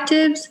 5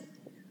 Dibs?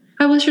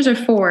 Publishers or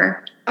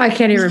 4? I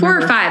can't even remember.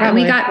 4 or 5.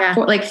 Probably.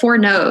 And we got 4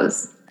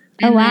 no's.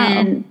 And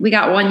then we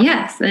got 1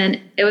 yes,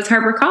 and it was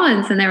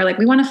HarperCollins, and they were like,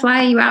 "We want to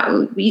fly you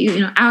out,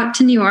 out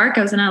to New York."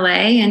 I was in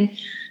LA, and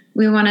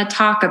we want to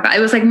talk about. It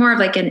was like more of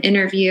like an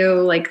interview,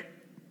 like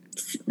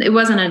it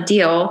wasn't a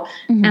deal.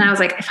 And I was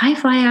like, "If I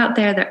fly out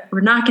there, we're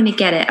not going to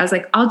get it." I was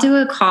like, "I'll do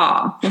a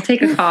call. We'll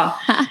take a call,"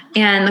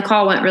 and the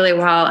call went really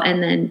well.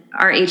 And then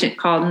our agent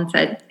called and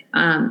said,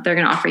 "They're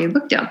going to offer you a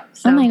book deal."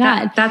 So oh my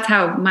God, that's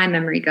how my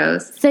memory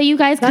goes. So you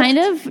guys kind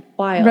of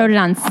wrote it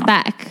on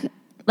spec.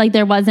 Like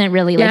there wasn't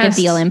really like a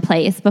deal in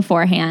place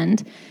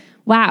beforehand.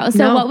 Wow.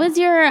 So what was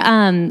your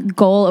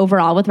goal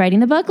overall with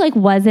writing the book? Like,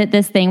 was it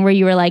this thing where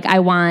you were like, I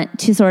want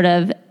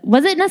to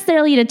was it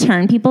necessarily to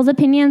turn people's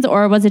opinions,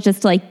 or was it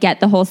just to like get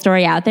the whole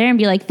story out there and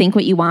be like, think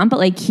what you want, but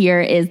like, here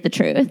is the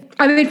truth?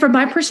 I mean, from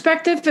my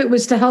perspective, it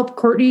was to help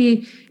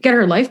Courtney get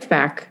her life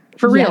back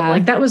for real.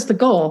 Like that was the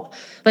goal.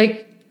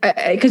 Like,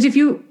 because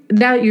now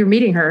that you're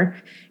meeting her,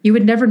 you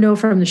would never know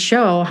from the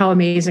show how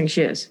amazing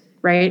she is.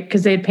 Right?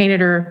 Because they had painted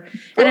her.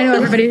 And I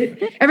know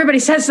everybody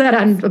says that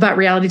about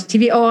reality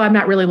TV. Oh, I'm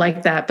not really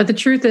like that. But the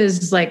truth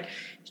is like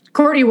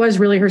Courtney was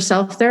really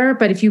herself there.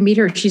 But if you meet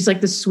her, she's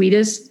like the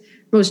sweetest,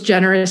 most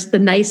generous, the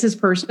nicest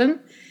person.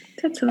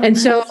 That's so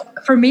nice. So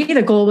for me,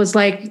 the goal was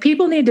like,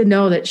 people need to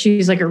know that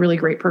she's like a really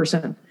great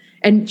person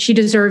and she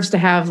deserves to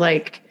have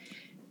like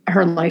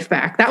her life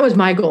back. That was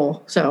my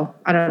goal. So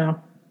I don't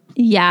know.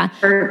 Yeah.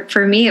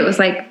 For me, it was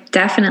like,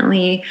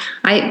 definitely,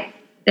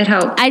 it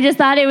helped. I just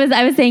thought I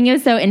was saying it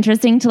was so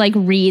interesting to like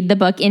read the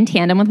book in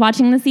tandem with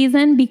watching the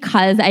season,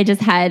 because I just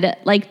had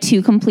like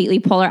 2 completely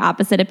polar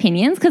opposite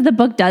opinions, because the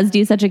book does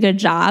do such a good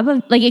job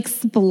of like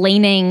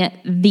explaining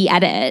the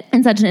edit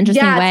in such an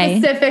interesting way.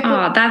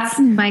 That's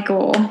my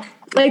goal.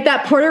 Like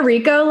that Puerto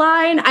Rico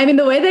line. I mean,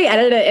 the way they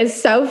edit it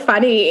is so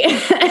funny.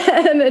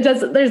 And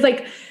there's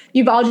like,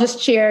 you've all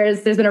just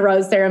cheers. There's been a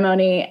rose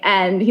ceremony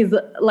and he's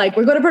like,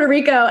 we're going to Puerto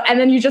Rico. And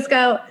then you just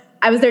go,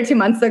 I was there 2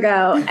 months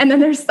ago, and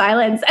then there's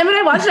silence. And when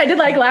I watched it, I did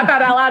like laugh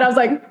out loud. I was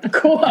like,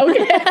 cool, okay.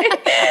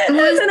 It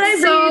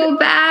was so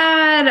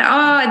bad.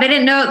 Oh, they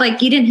didn't know,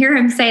 like, you didn't hear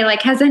him say,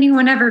 like, has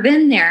anyone ever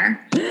been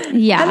there?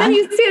 Yeah. And then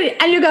you see it,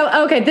 and you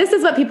go, okay, this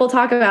is what people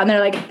talk about. And they're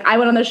like, I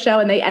went on the show,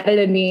 and they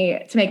edited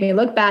me to make me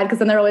look bad, because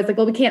then they're always like,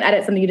 well, we can't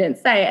edit something you didn't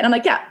say. And I'm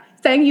like, yeah,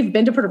 saying you've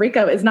been to Puerto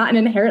Rico is not an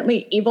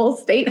inherently evil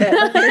statement.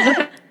 Like,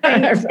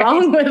 there's nothing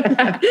wrong with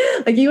that.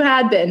 Like, you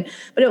had been.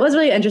 But it was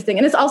really interesting.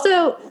 And it's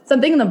also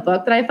something in the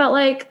book that I felt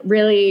like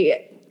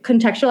really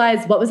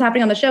contextualized what was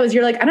happening on the show. Is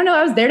you're like, I don't know,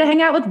 I was there to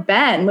hang out with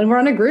Ben. When we're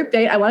on a group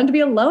date, I wanted to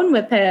be alone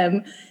with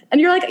him. And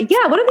you're like,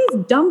 yeah, what are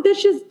these dumb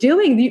bitches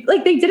doing?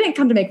 Like, they didn't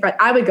come to make friends.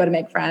 I would go to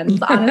make friends,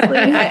 honestly.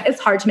 It's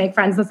hard to make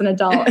friends as an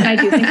adult. And I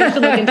do think you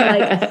should look into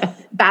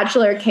like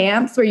bachelor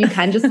camps where you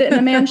can just sit in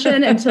a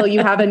mansion until you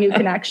have a new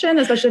connection,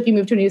 especially if you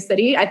move to a new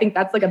city. I think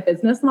that's like a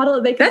business model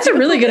that they can. That's a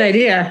really good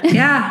idea.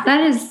 Yeah,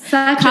 that is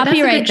such a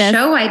good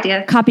show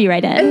idea.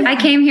 Copyright it. I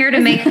came here to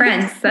make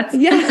friends. That's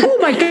Oh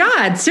my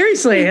God.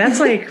 Seriously. That's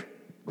like,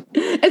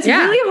 it's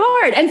really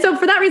hard. And so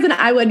for that reason,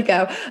 I would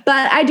go.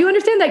 But I do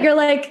understand that you're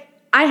like,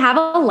 I have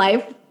a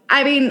life.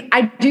 I mean,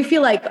 I do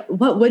feel like,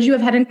 what would you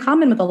have had in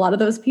common with a lot of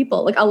those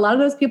people? Like, a lot of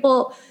those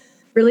people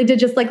really did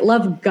just like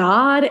love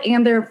God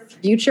and their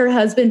future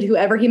husband,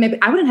 whoever he may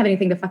be. I wouldn't have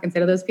anything to fucking say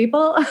to those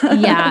people.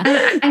 Yeah.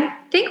 I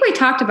think we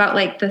talked about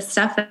like the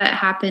stuff that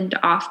happened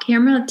off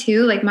camera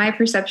too. Like my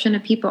perception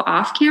of people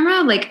off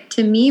camera, like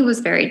to me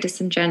was very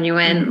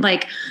disingenuous.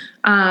 Like,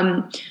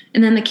 and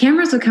then the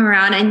cameras would come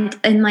around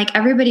and like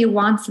everybody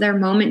wants their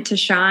moment to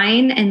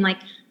shine. And like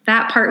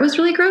that part was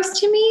really gross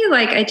to me.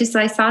 Like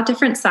I saw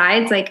different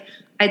sides. Like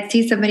I'd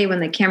see somebody when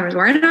the cameras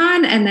weren't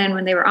on, and then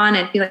when they were on,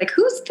 I'd be like,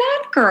 who's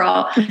that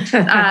girl?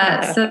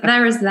 So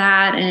there was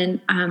that.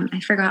 And I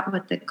forgot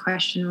what the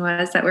question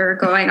was that we were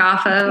going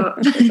off of.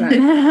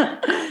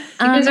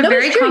 It's a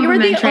very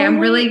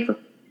complimentary.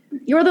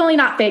 You were the only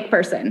not fake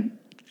person.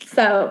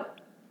 So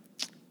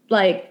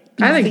like,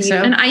 I think so.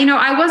 And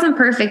I wasn't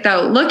perfect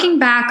though. Looking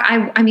back,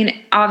 I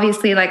mean,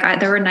 obviously like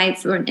there were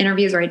nights or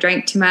interviews where I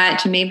drank too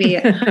much and maybe,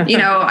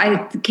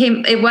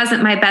 it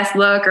wasn't my best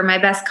look or my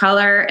best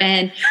color.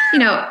 And,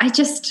 I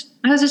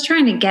was just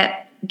trying to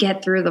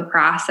get through the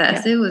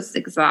process. Yeah. It was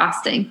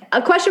exhausting.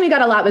 A question we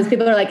got a lot was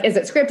people are like, is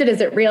it scripted?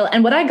 Is it real?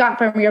 And what I got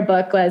from your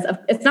book was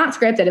it's not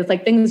scripted. It's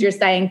like things you're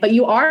saying, but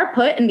you are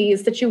put in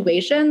these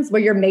situations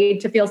where you're made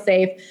to feel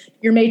safe.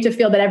 You're made to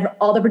feel that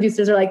all the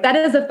producers are like, that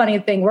is a funny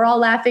thing. We're all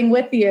laughing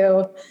with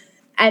you.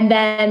 And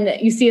then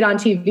you see it on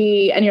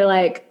TV and you're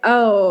like,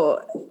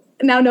 oh,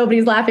 now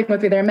nobody's laughing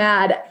with me. They're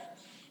mad.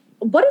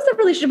 What is the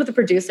relationship with the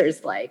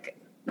producers like?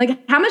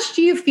 Like, how much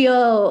do you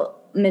feel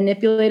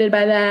manipulated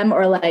by them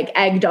or like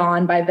egged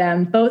on by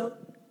them, both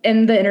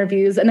in the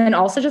interviews and then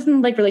also just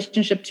in like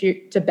relationship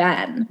to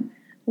Ben?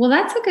 Well,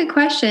 that's a good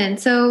question.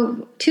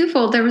 So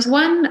twofold. There was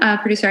one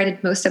producer I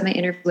did most of my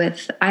interview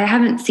with. I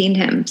haven't seen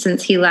him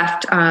since he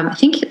left. I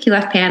think he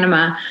left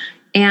Panama.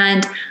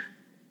 And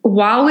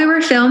while we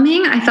were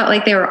filming, I felt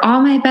like they were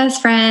all my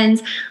best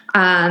friends.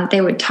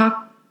 They would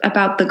talk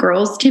about the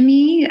girls to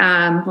me,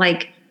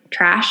 like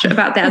trash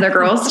about the other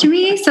girls to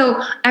me.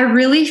 So I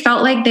really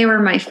felt like they were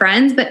my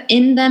friends, but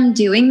in them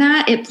doing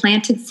that, it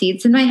planted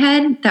seeds in my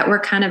head that were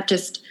kind of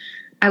just,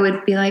 I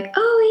would be like,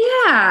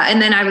 oh yeah. And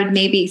then I would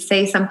maybe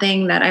say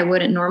something that I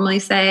wouldn't normally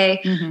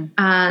say.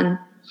 Mm-hmm.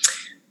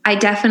 I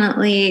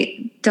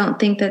definitely don't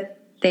think that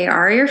they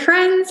are your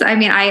friends. I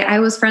mean, I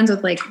was friends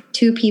with like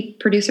two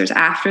producers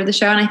after the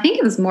show. And I think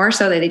it was more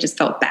so that they just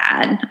felt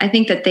bad. I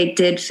think that they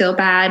did feel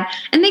bad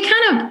and they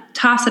kind of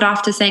toss it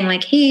off to saying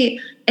like, hey,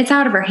 it's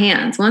out of our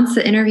hands. Once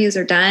the interviews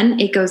are done,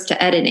 it goes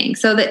to editing.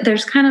 So that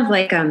there's kind of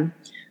like,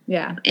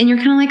 yeah. And you're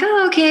kind of like,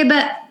 oh, okay.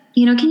 But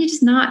can you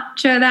just not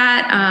show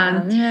that?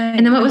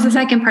 And then what was the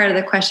second part of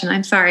the question?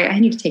 I'm sorry. I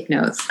need to take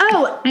notes.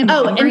 In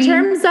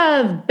terms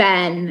of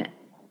Ben,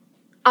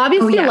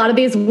 obviously a lot of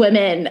these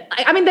women,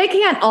 I mean, they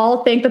can't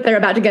all think that they're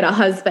about to get a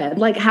husband.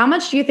 Like, how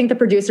much do you think the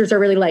producers are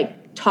really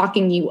like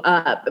talking you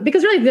up?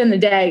 Because really at the end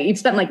of the day, you've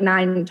spent like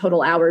 9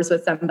 total hours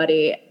with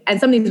somebody and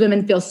some of these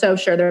women feel so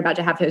sure they're about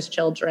to have his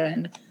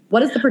children.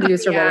 What is the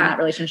producer role in that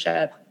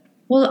relationship?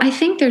 Well, I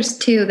think there's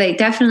two. They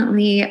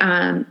definitely,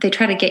 they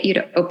try to get you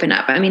to open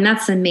up. I mean,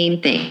 that's the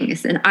main thing.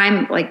 And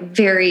I'm like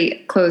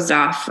very closed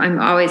off. I've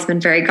always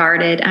been very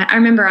guarded. I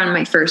remember on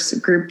my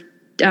first group,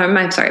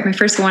 my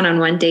first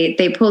one-on-one date,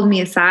 they pulled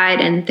me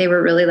aside and they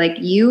were really like,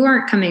 you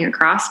aren't coming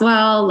across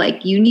well.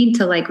 Like you need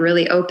to like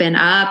really open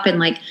up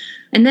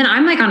and then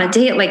I'm like on a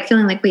date, like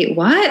feeling like, wait,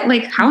 what?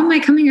 Like, how am I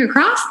coming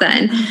across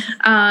then?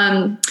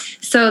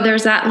 So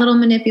there's that little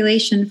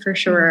manipulation for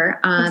sure.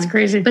 That's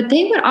crazy. But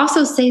they would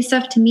also say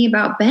stuff to me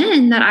about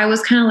Ben that I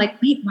was kind of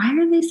like, wait, why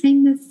are they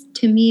saying this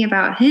to me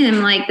about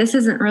him? Like, this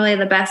isn't really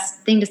the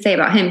best thing to say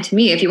about him to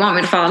me if you want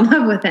me to fall in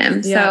love with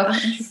him. Yeah.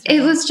 So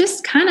it was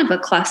just kind of a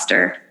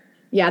cluster.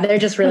 Yeah, they're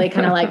just really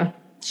kind of like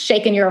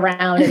shaking you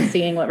around and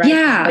seeing what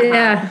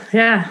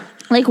Yeah.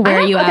 Like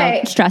wear you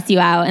out, stress you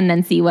out, and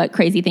then see what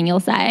crazy thing you'll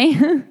say.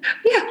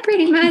 Yeah,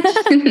 pretty much.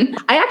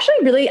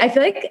 I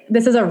feel like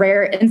this is a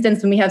rare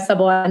instance when we have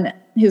someone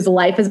whose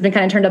life has been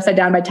kind of turned upside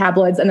down by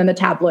tabloids and then the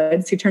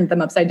tabloids who turned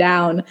them upside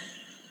down.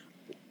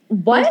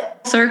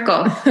 What?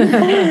 Circle.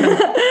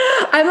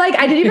 I'm like,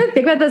 I didn't even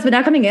think about this, but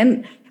now coming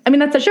in, I mean,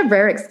 that's such a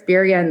rare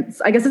experience.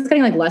 I guess it's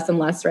getting like less and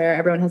less rare.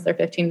 Everyone has their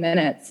 15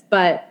 minutes.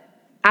 But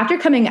after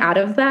coming out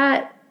of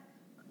that,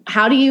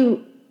 how do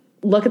you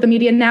look at the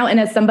media now? And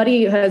as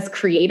somebody who has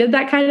created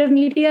that kind of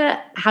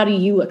media, how do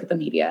you look at the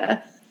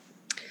media?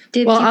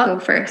 Did you go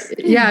first?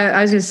 Yeah,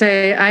 I was going to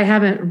say, I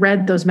haven't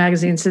read those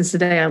magazines since the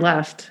day I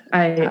left.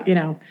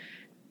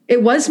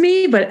 It was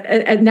me,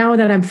 but now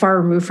that I'm far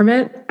removed from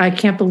it, I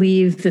can't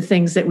believe the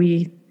things that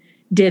we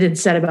did and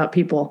said about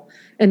people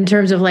in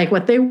terms of like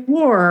what they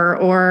wore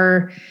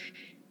or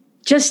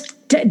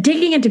just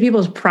digging into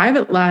people's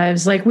private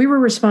lives. Like we were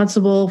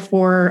responsible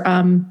for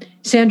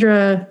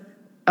Sandra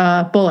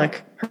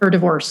Bullock, her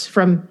divorce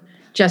from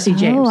Jesse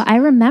James. Oh, I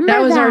remember that.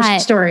 That was our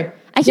story.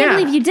 I can't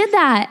believe you did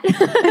that.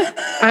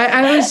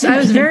 I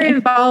was very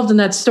involved in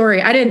that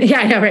story. I didn't. Yeah,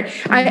 I know, right.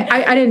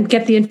 I didn't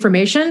get the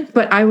information,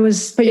 but I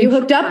was. But you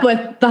hooked up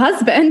with the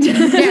husband.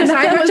 Yes,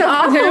 I hooked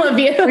up with him. Of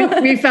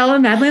you. We fell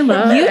in madly in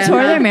love. You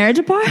tore their marriage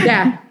apart.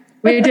 Yeah,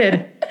 we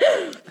did.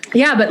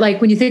 Yeah, but like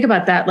when you think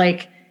about that,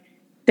 like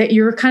that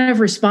you're kind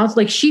of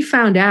responsible. Like she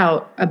found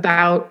out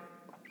about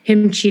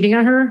him cheating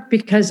on her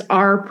because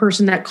our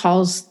person that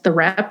calls the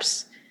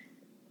reps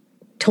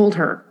told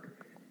her,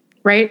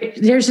 right?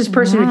 There's this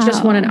person who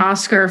just won an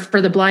Oscar for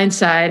The Blind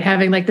Side,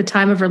 having like the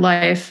time of her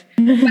life.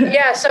 But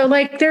yeah. So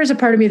like, there's a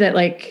part of me that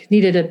like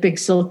needed a big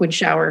Silkwood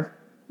shower.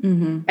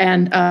 Mm-hmm.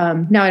 And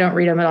now I don't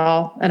read them at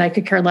all. And I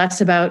could care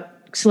less about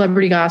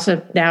celebrity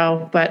gossip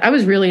now, but I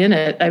was really in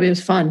it. I mean, it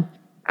was fun.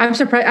 I'm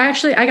surprised.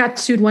 I got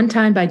sued one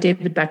time by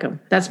David Beckham.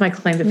 That's my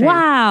claim to fame.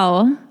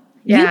 Wow.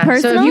 Yeah. You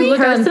personally? So if you look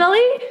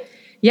Personally?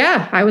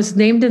 Yeah, I was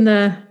named in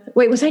the...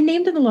 Wait, was I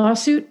named in the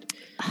lawsuit?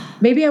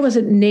 Maybe I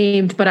wasn't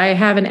named, but I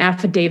have an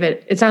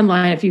affidavit. It's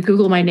online. If you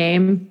Google my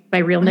name, my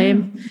real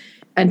name,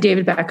 and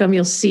David Beckham,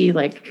 you'll see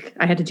like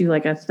I had to do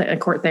like a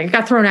court thing. It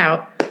got thrown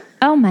out.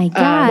 Oh my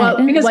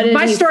God. Because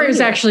my story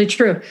was actually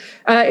true.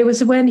 It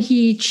was when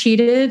he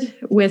cheated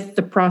with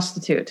the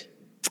prostitute.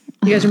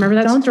 You guys remember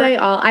that Don't story? they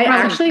all? I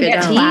actually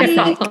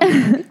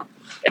don't.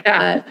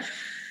 Yeah.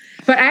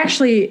 But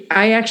actually,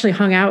 I actually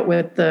hung out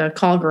with the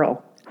call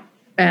girl.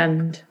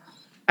 And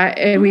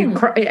we,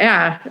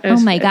 yeah.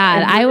 Oh my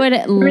God. I would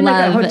love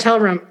like a hotel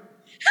room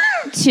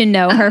to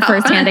know her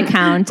firsthand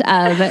account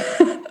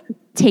of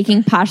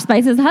taking Posh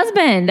Spice's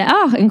husband.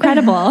 Oh,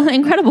 incredible.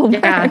 Incredible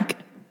work. Yeah.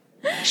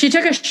 She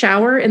took a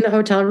shower in the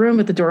hotel room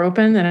with the door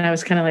open. And I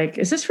was kind of like,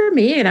 is this for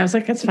me? And I was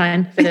like, that's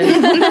fine. If it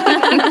is.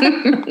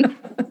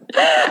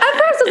 At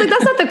first, I was like,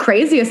 that's not the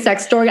craziest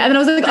sex story. And then I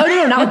was like, oh,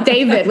 no, not with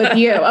David, with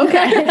you.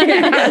 Okay.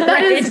 Yeah,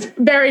 that is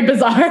very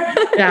bizarre.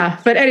 Yeah.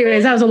 But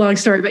anyways, that was a long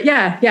story. But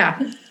yeah.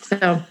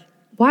 So,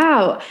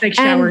 wow. big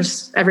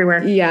showers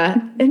everywhere.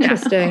 Yeah.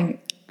 Interesting.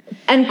 Yeah.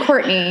 And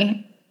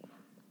Courtney,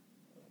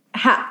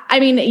 I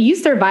mean, you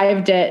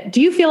survived it.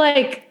 Do you feel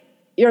like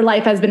your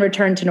life has been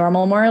returned to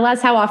normal, more or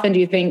less? How often do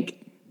you think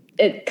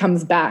it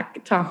comes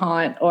back to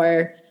haunt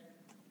or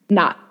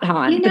not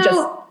haunt? You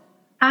know,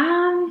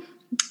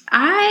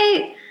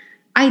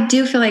 I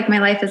do feel like my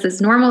life is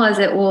as normal as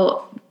it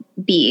will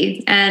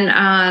be. And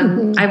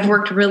I've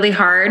worked really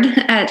hard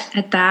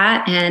at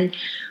that. And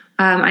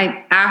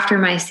after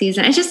my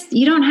season,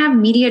 you don't have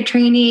media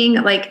training,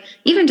 like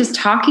even just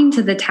talking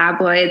to the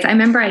tabloids. I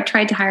remember I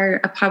tried to hire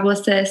a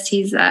publicist.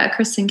 He's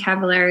Kristen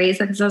Cavallari.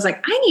 Because I was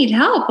like, I need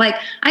help. Like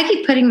I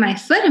keep putting my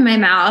foot in my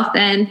mouth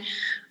and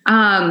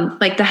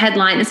like the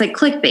headline is like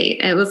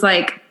clickbait. It was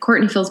like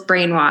Courtney feels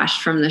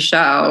brainwashed from the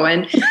show.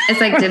 And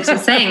it's like Dibs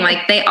was saying,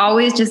 like they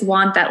always just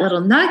want that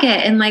little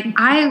nugget. And like,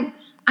 I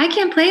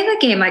can't play the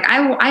game. Like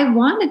I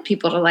wanted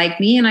people to like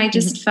me. And I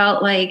just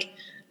felt like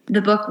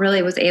the book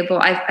really was able,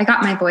 I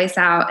got my voice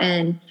out.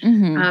 And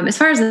as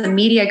far as the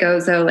media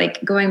goes though,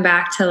 like going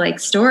back to like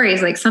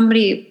stories, like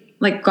somebody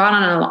like got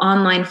on an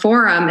online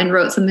forum and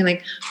wrote something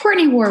like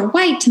Courtney wore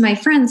white to my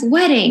friend's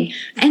wedding.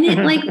 And it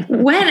like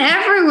went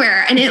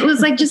everywhere and it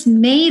was like just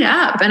made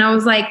up. And I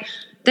was like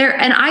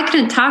and I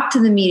couldn't talk to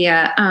the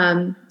media.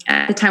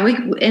 At the time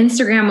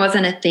Instagram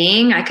wasn't a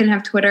thing. I couldn't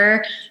have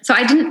Twitter. So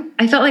I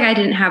felt like I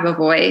didn't have a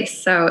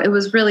voice. So it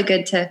was really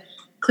good to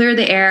clear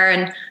the air.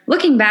 And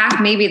looking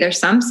back, maybe there's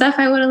some stuff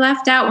I would have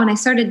left out when I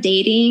started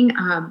dating.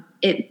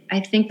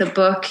 I think the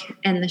book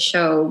and the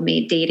show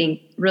made dating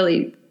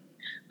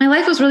my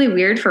life was really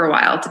weird for a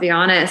while, to be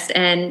honest.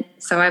 And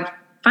so I've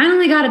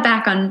finally got it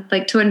back on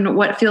like to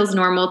what feels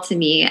normal to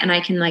me. And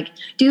I can like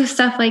do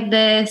stuff like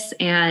this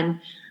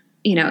and,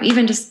 you know,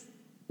 even just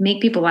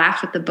make people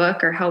laugh with the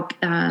book or help.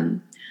 I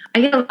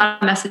get a lot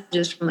of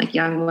messages from like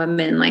young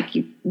women, like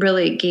you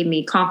really gave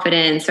me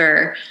confidence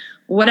or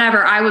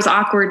whatever. I was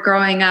awkward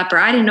growing up or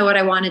I didn't know what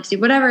I wanted to do.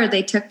 Whatever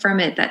they took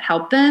from it that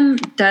helped them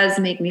does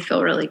make me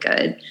feel really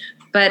good.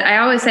 But I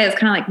always say it's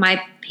kind of like my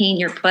pain,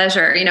 your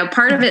pleasure. You know,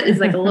 part of it is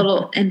like a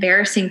little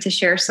embarrassing to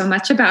share so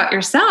much about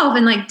yourself.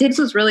 And like Dibs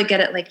was really good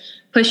at like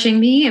pushing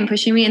me. And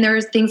there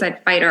was things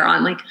I'd fight her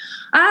on. Like,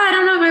 I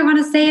don't know if I want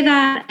to say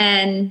that.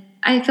 And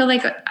I feel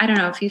like, I don't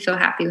know if you feel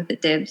happy with the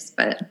Dibs,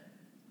 but.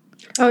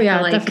 Oh yeah,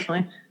 like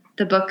definitely.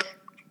 The book,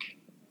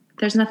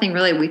 there's nothing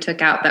really we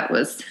took out that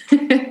was.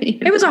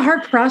 It was a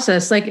hard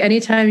process. Like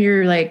anytime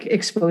you're like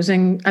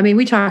exposing, I mean,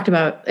 we talked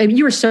about,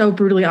 you were so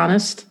brutally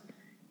honest.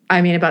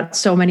 I mean, about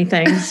so many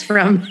things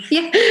from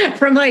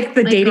like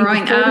the like dating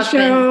growing up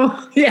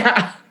show.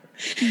 Yeah.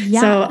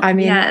 So, I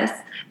mean, yes,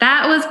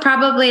 that was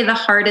probably the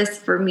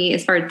hardest for me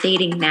as far as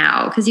dating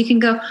now. Cause you can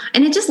go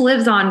and it just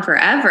lives on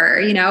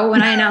forever. You know,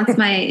 when I announced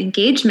my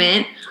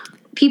engagement,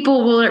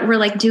 people were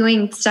like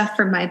doing stuff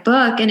from my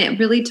book and it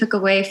really took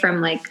away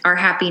from like our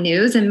happy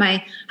news. And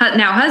my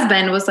now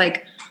husband was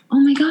like, oh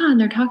my God,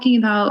 they're talking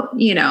about,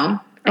 you know,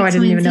 oh, I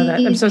didn't even know that.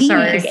 I'm so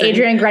sorry. Like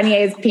Adrienne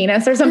Grenier's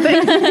penis or something.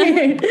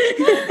 If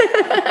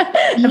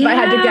I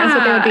had to guess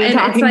what they would be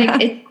talking about.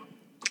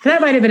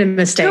 That might have been a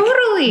mistake.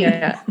 Totally.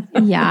 Yeah.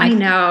 I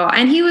know.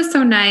 And he was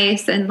so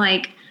nice. And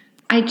like,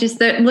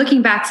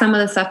 looking back, some of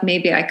the stuff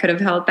maybe I could have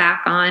held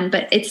back on,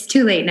 but it's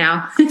too late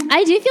now.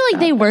 I do feel like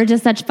they were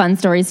just such fun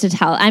stories to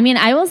tell. I mean,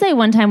 I will say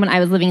one time when I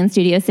was living in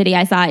Studio City,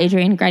 I saw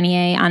Adrienne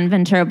Grenier on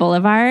Ventura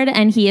Boulevard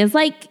and he is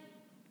like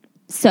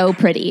so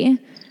pretty.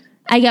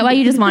 I get why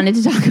you just wanted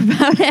to talk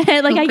about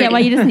it. Like, I get why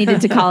you just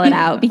needed to call it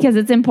out, because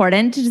it's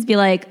important to just be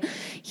like,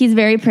 he's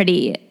very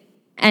pretty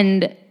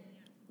and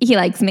he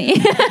likes me.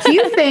 Do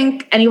you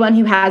think anyone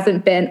who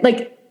hasn't been,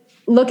 like,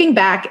 looking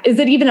back, is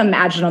it even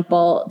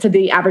imaginable to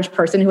the average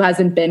person who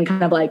hasn't been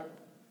kind of like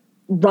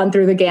run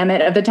through the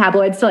gamut of the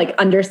tabloids to like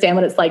understand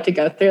what it's like to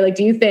go through? Like,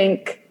 do you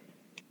think,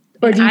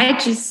 or do you I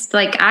just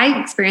like, I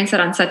experienced it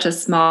on such a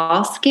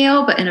small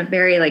scale, but in a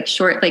very like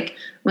short, like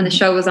when the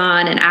show was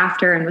on and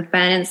after and with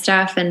Ben and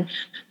stuff. And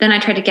then I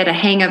tried to get a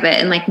hang of it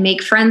and like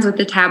make friends with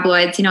the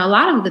tabloids. You know, a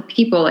lot of the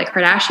people like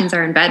Kardashians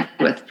are in bed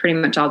with pretty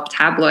much all the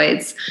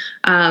tabloids,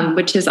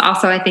 which is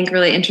also, I think,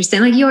 really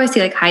interesting. Like you always see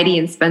like Heidi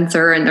and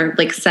Spencer and they're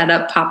like set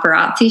up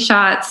paparazzi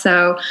shots.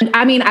 So,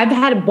 I mean, I've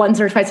had once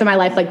or twice in my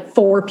life, like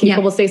 4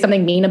 people will say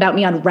something mean about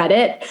me on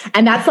Reddit,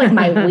 and that's like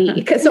my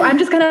week. So I'm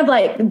just kind of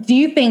like, do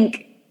you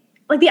think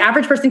like the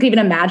average person can even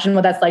imagine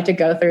what that's like to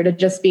go through, to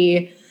just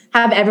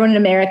have everyone in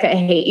America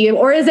hate you?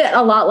 Or is it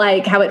a lot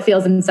like how it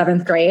feels in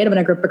 7th grade when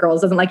a group of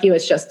girls doesn't like you?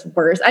 It's just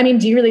worse. I mean,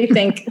 do you really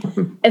think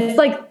it's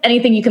like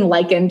anything you can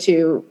liken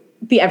to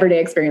the everyday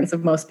experience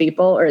of most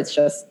people, or it's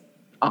just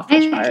off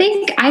the charts?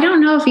 I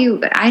don't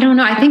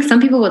know. I think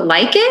some people would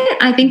like it.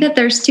 I think that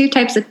there's 2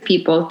 types of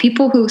people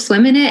who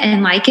swim in it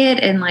and like it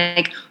and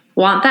like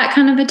want that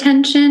kind of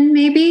attention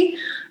maybe.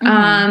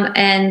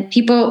 And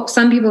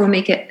some people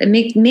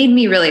made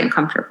me really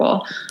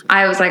uncomfortable.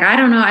 I was like, I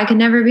don't know, I could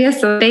never be a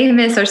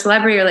famous or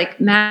celebrity or like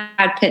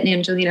Matt Pitt and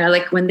Angelina,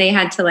 like when they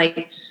had to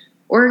like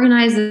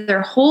organize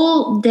their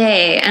whole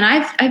day. And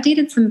I've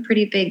dated some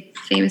pretty big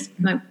famous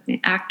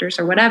actors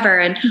or whatever.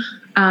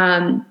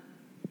 And,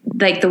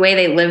 like the way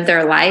they live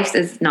their lives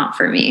is not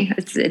for me.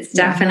 It's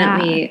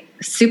definitely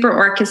super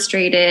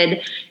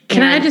orchestrated.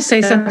 Can I just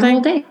say something?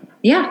 Whole day.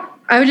 Yeah.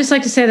 I would just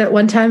like to say that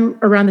one time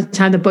around the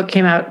time the book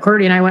came out,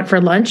 Courtney and I went for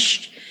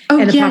lunch,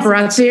 and the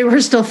paparazzi were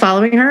still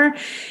following her.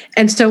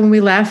 And so when we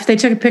left, they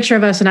took a picture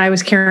of us and I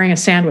was carrying a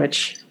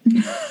sandwich.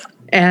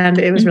 And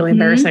it was really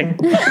embarrassing.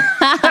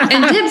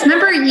 And Dibs,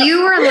 remember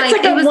you were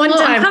like it was a little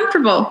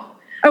uncomfortable.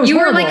 You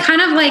were like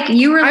kind of like,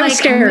 I was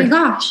scared. Oh my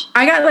gosh.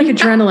 I got like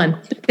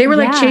adrenaline. They were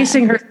like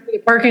chasing her through the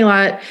parking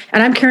lot,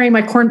 and I'm carrying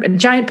my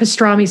giant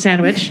pastrami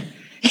sandwich.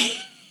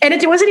 And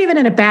it wasn't even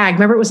in a bag.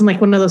 Remember, it was in like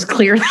one of those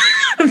clear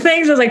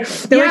things. I was like,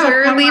 we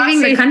were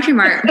leaving the Country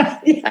Mart.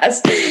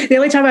 Yes. The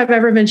only time I've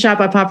ever been shot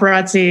by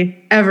paparazzi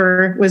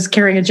ever was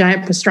carrying a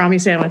giant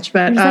pastrami sandwich.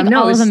 But like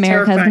all of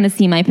America is going to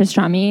see my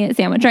pastrami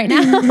sandwich right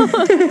now.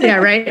 Yeah,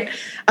 right.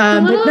 A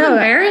little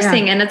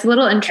embarrassing, and it's a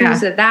little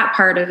intrusive, that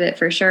part of it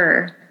for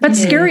sure. But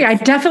scary. I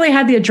definitely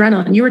had the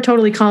adrenaline. You were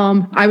totally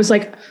calm. I was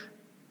like,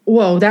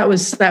 whoa, that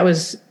was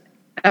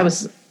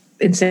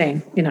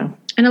insane, you know.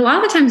 And a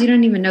lot of the times you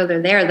don't even know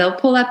they're there. They'll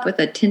pull up with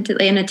a tinted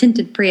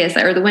Prius,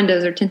 or the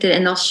windows are tinted,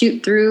 and they'll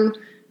shoot through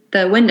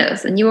the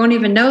windows and you won't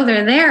even know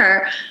they're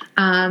there.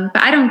 But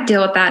I don't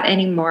deal with that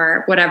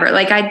anymore, whatever.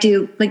 Like I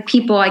do, like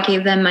people, I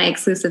gave them my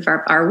exclusive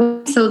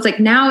our so it's like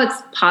now it's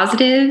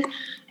positive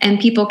and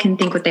people can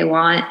think what they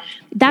want.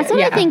 That's what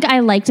I think I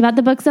liked about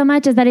the book so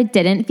much, is that it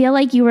didn't feel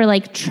like you were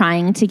like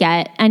trying to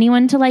get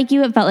anyone to like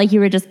you. It felt like you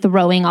were just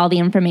throwing all the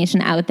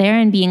information out there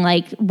and being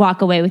like,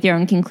 walk away with your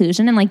own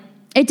conclusion. And like,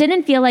 it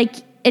didn't feel like,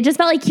 it just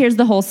felt like, here's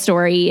the whole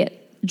story,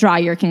 draw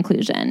your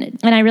conclusion.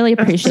 And I really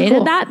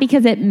appreciated that,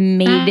 because it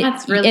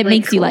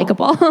makes you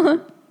likable.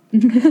 Oh,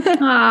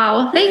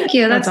 well, thank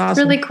you. That's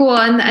awesome. Really cool.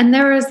 And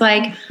there was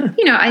like,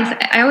 you know,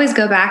 I always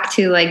go back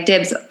to like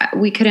Dibs.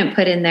 We couldn't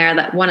put in there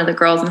that one of the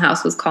girls in the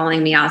house was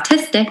calling me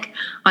autistic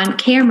on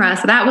camera.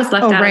 So that was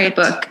left out of the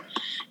book.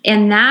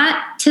 And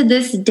that to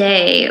this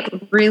day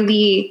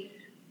really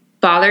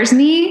bothers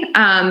me,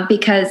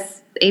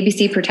 because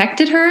ABC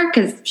protected her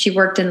because she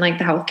worked in like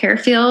the healthcare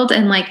field.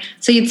 And like,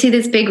 so you'd see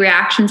this big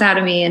reactions out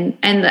of me,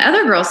 and the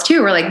other girls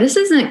too were like, this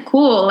isn't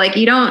cool. Like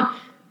you don't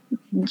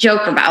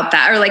joke about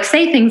that or like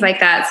say things like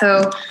that.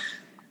 So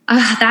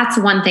that's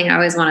one thing I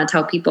always want to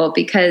tell people,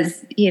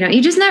 because, you know,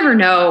 you just never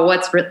know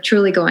what's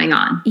truly going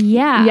on.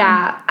 Yeah.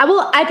 Yeah.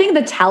 Well, I think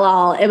the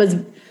tell-all, it was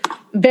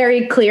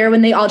very clear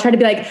when they all tried to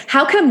be like,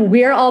 how come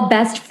we're all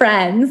best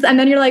friends? And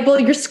then you're like, well,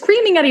 you're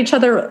screaming at each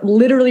other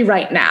literally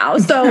right now.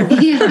 So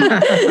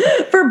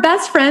for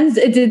best friends,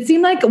 it did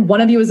seem like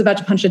one of you was about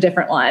to punch a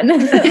different one.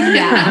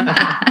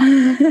 Yeah.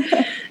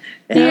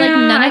 Like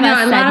none of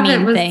us said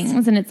mean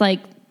things. And it's like,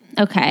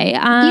 okay.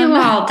 You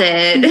all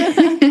did.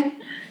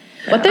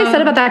 What they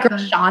said about that girl,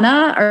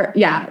 Shauna,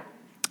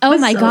 oh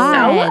my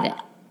God.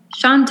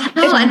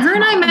 Chantel, and her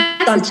and I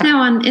messaged now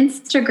on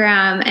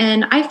Instagram,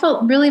 and I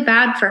felt really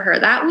bad for her.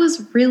 That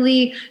was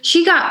really,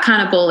 she got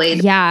kind of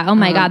bullied. Yeah. Oh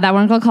my God. That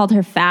one girl called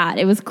her fat.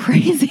 It was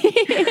crazy.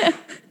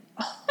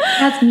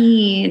 That's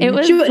mean. It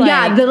was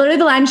literally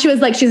the line, she was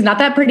like, she's not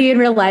that pretty in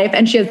real life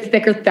and she has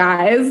thicker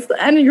thighs.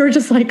 And you were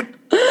just like,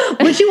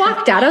 when she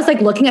walked out, I was like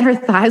looking at her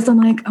thighs. I'm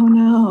like, oh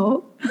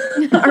no.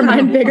 Are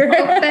mine bigger?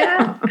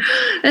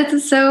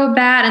 That's so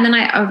bad. And then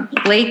I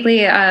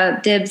lately,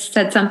 Dibs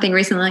said something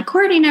recently like,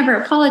 Courtney never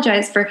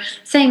apologized for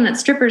saying that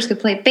strippers could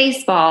play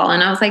baseball.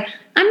 And I was like,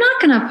 I'm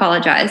not going to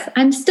apologize.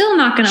 I'm still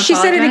not going to apologize. She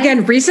said it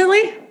again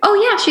recently? Oh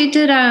yeah, she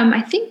did.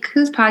 I think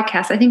whose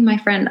podcast? I think my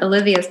friend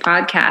Olivia's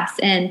podcast.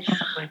 And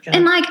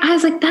like I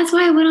was like, that's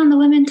why I went on the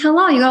Women Tell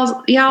All.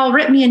 Y'all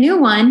ripped me a new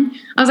one.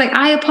 I was like,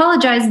 I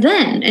apologized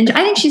then, and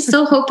I think she's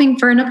still hoping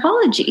for an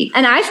apology.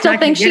 And I still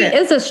think she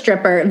is a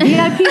stripper,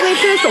 VIP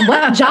waitress.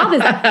 What job is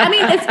that? I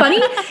mean, it's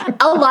funny.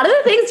 A lot of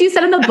the things you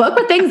said in the book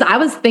were things I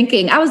was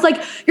thinking. I was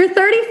like, you're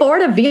 34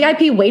 to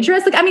VIP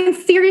waitress. Like, I mean,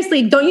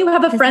 seriously, don't you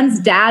have a friend's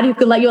dad who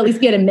could let you at least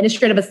be an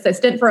administrative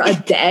assistant for a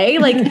day?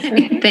 Like,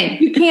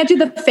 you can't do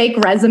the fake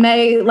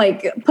resume,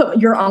 like put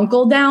your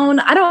uncle down.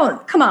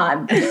 Come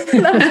on.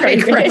 That was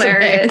crazy.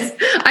 Hilarious.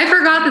 I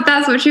forgot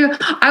that's what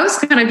I was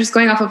kind of just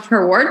going off of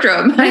her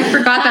wardrobe. I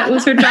forgot that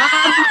was her job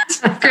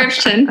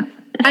description.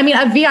 I mean,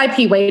 a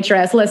VIP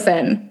waitress,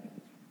 listen,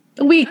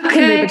 we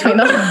can move between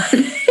those.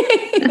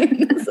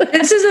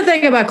 This is the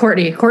thing about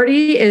Courtney.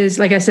 Courtney is,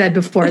 like I said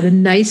before, the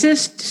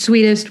nicest,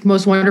 sweetest,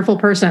 most wonderful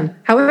person.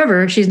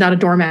 However, she's not a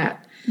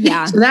doormat.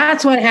 Yeah. So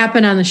that's what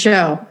happened on the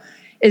show.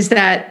 Is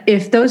that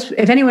if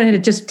anyone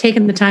had just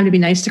taken the time to be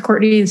nice to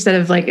Courtney instead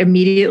of like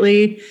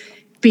immediately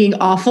being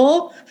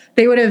awful,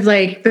 they would have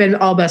like been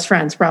all best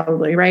friends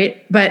probably,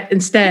 right? But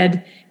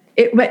instead,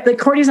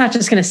 Courtney's not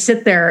just going to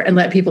sit there and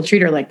let people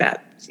treat her like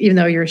that, even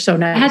though you're so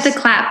nice. I had to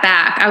clap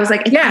back. I was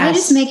like, if I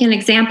just make an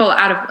example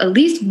out of at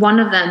least one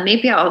of them,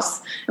 maybe it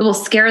will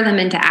scare them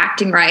into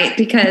acting right,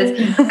 because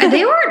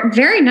they weren't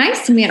very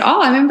nice to me at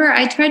all. I remember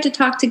I tried to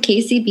talk to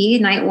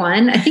KCB night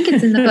one. I think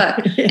it's in the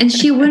book. And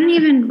she wouldn't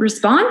even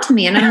respond to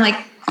me. And I'm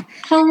like,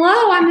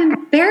 hello, I'm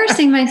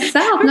embarrassing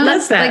myself. No,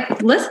 that's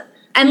like, listen.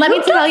 And let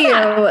me tell you,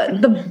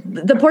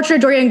 the portrait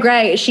of Dorian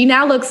Gray, she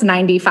now looks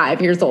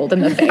 95 years old in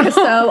the face.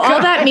 So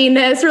all that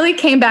meanness really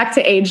came back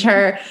to age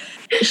her.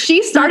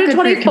 She started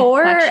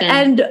 24,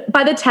 and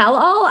by the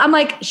tell-all, I'm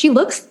like, she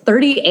looks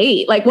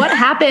 38. Like, what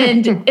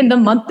happened in the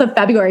month of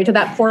February to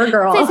that poor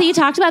girl? So you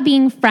talked about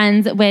being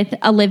friends with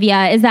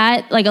Olivia. Is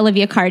that like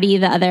Olivia Cardi,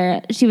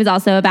 she was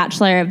also a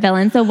Bachelor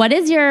villain. So what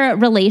is your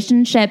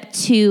relationship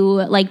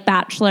to like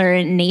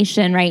Bachelor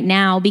Nation right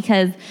now?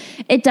 Because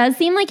it does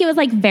seem like it was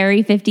like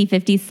very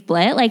 50-50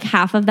 split. Like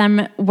half of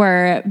them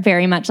were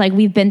very much like,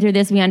 we've been through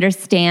this, we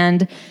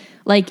understand,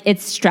 like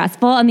it's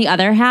stressful. And the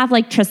other half,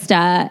 like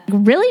Trista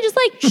really just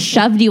like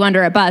shoved you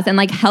under a bus and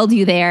like held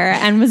you there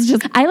and was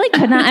just, I like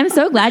could not, I'm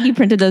so glad you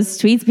printed those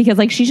tweets, because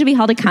like she should be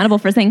held accountable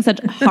for saying such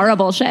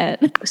horrible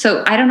shit.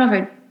 So I don't know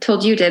if I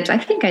told you, Dibs. I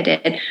think I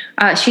did.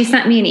 She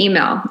sent me an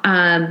email.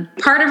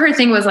 Part of her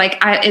thing was like,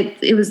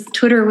 it was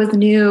Twitter was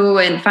new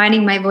and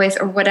finding my voice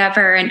or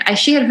whatever. And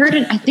she had heard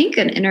an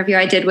interview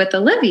I did with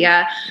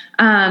Olivia.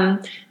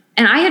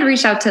 And I had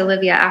reached out to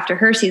Olivia after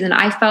her season.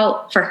 I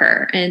felt for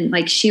her, and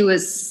like she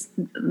was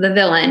the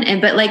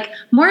villain, but like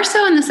more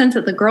so in the sense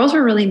that the girls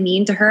were really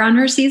mean to her on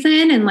her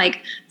season, and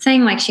like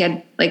saying like she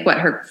had like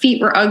her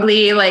feet were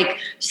ugly, like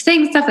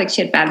saying stuff like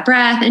she had bad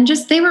breath, and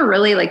just they were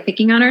really like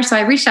picking on her. So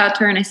I reached out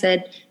to her and I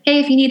said, hey,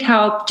 if you need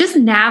help just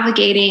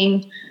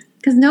navigating,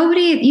 because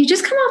you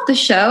just come off the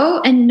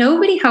show and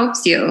nobody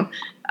helps you,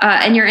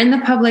 and you're in the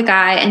public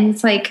eye, and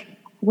it's like,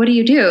 what do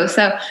you do?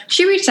 So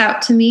she reached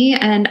out to me,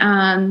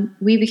 and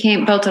we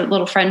built a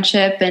little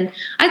friendship. And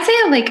I'd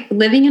say like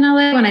living in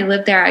LA, when I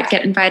lived there, I'd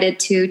get invited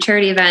to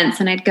charity events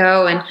and I'd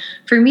go. And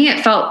for me, it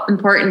felt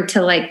important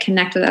to like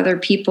connect with other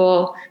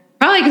people,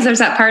 probably because there's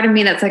that part of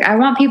me that's like, I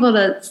want people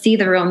to see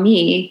the real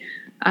me.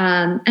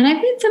 And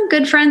I've made some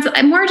good friends.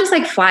 I'm more just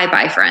like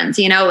flyby friends,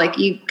 like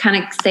you kind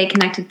of stay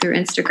connected through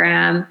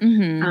Instagram.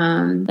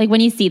 Mm-hmm. Like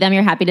when you see them,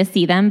 you're happy to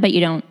see them, but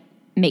you don't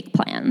make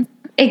plans.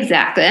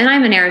 Exactly. And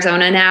I'm in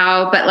Arizona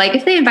now, but like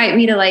if they invite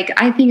me to like,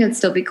 I think it'd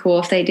still be cool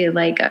if they did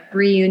like a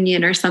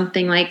reunion or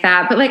something like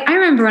that. But like, I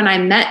remember when I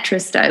met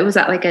Trista, it was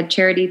at like a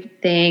charity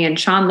thing, and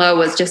Sean Lowe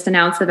was just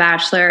announced The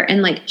Bachelor,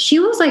 and like, she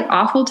was like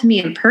awful to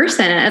me in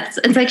person. And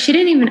it's like, she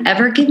didn't even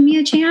ever give me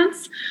a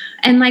chance.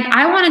 And like,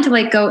 I wanted to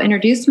like go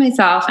introduce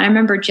myself. And I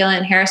remember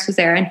Jillian Harris was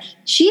there, and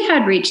she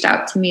had reached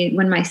out to me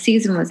when my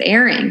season was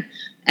airing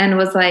and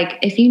was like,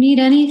 if you need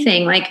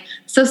anything, like,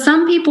 so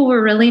some people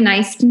were really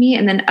nice to me,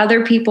 and then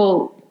other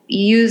people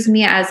use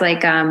me as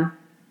like,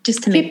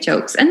 just to make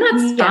jokes, and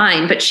that's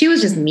fine. But she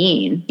was just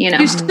mean, Do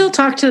you still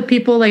talk to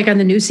people like on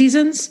the new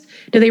seasons?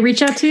 Do they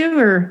reach out to you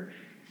or?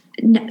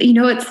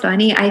 No, it's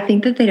funny. I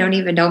think that they don't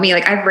even know me.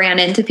 Like I've ran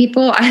into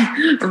people.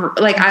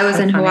 I was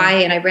in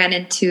Hawaii and I ran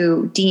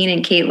into Dean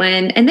and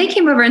Caitlin, and they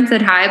came over and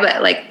said hi.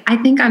 But like, I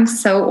think I'm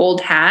so old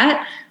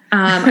hat.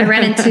 I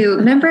ran into,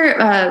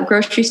 remember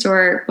grocery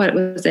store, what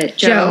was it?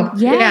 Joe.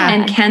 Yeah.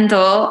 And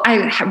Kendall.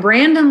 I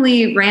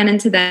randomly ran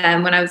into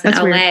them when I was in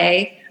LA.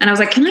 Weird. And I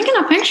was like, can I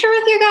get a picture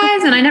with you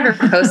guys? And I never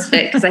posted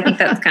it because I think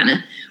that's kind of,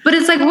 but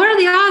it's like, what are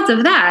the odds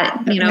of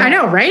that? I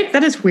know, right?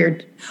 That is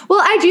weird. Well,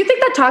 I do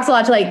think that talks a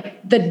lot to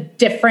like the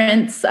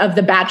difference of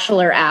the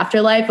Bachelor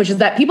afterlife, which is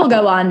that people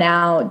go on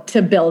now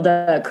to build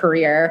a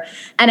career.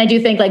 And I do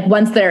think like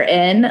once they're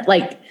in,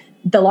 like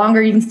the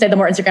longer you can stay, the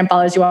more Instagram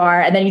followers you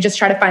are. And then you just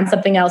try to find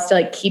something else to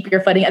like keep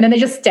your footing. And then they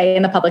just stay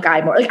in the public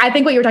eye more. Like, I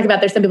think what you were talking about,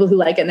 there's some people who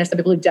like it and there's some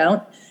people who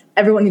don't.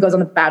 Everyone who goes on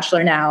The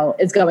Bachelor now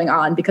is going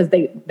on because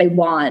they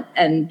want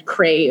and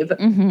crave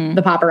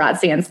the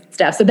paparazzi and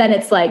stuff. So then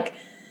it's like,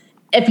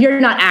 if you're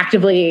not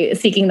actively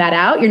seeking that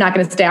out, you're not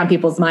going to stay on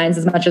people's minds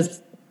as much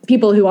as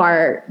people who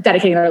are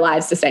dedicating their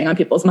lives to staying on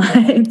people's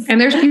minds.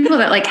 And there's people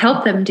that like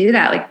help them do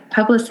that, like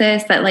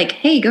publicists that like,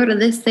 hey, go to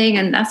this thing.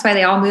 And that's why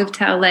they all moved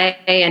to LA.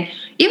 And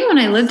even when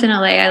I lived in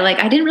LA,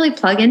 I didn't really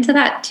plug into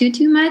that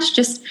too much.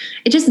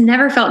 It just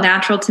never felt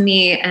natural to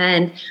me.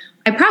 And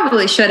I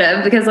probably should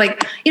have, because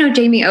like, you know,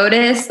 Jamie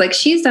Otis, like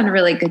she's done a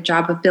really good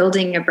job of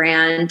building a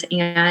brand,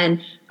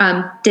 and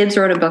Dibs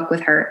wrote a book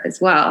with her as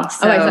well.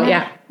 So,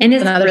 and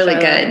it's really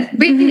good.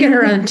 We can get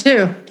her on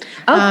too.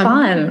 Oh,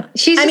 fun.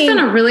 She's done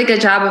a really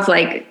good job of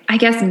like, I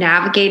guess,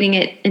 navigating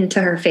it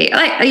into her face.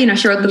 Like, you know,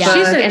 she wrote the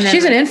book.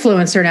 She's an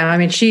influencer now. I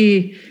mean,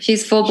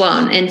 she's full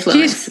blown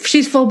influence.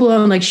 She's full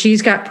blown. Like,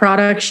 she's got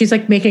products. She's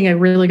like making a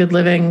really good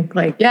living.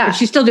 Like,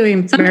 she's still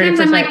doing. Sometimes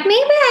I'm like, maybe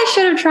I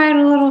should have tried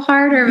a little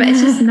harder, but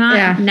it's just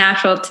not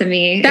natural to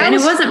me. It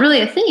wasn't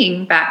really a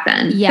thing back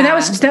then. Yeah, and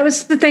that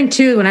was the thing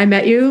too. When I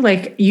met you,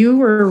 like you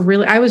were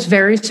really. I was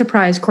very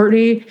surprised.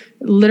 Courtney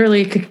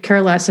literally could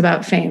care less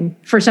about fame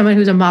for someone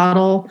who's a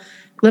model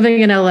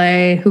living in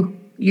LA, who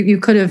you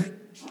could have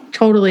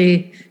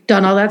totally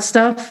done all that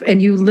stuff,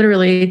 and you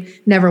literally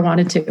never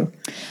wanted to.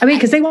 I mean,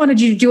 because they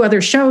wanted you to do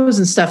other shows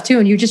and stuff too,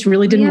 and you just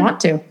really didn't want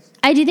to.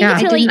 I do think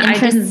it's really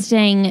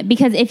interesting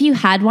because if you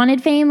had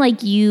wanted fame,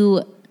 like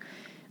you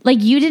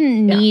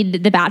didn't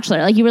need The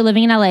Bachelor. Like, you were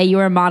living in LA, you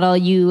were a model,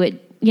 you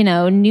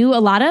know, knew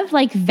a lot of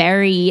like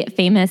very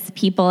famous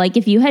people. Like,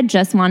 if you had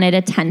just wanted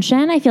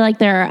attention, I feel like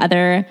there are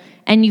other,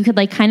 and you could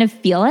like kind of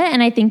feel it.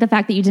 And I think the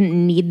fact that you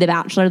didn't need The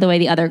Bachelor the way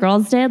the other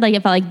girls did, like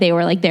it felt like they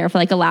were like there for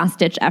like a last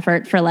ditch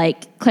effort for,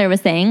 like Claire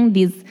was saying,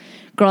 these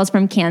girls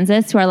from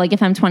Kansas who are like,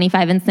 if I'm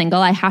 25 and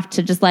single, I have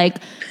to just like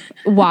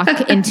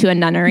walk into a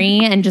nunnery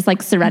and just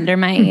like surrender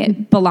my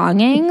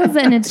belongings.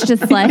 And it's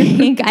just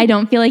like, I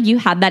don't feel like you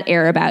had that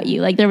air about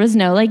you. Like, there was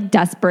no like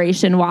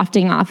desperation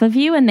wafting off of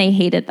you, and they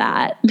hated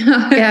that.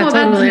 Yeah, well,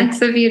 totally.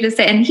 That's nice of you to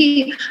say. And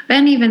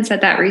Ben even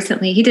said that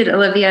recently. He did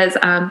Olivia's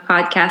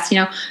podcast. You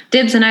know,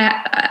 Dibs and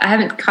I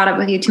haven't caught up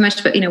with you too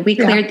much, but you know, we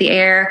cleared the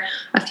air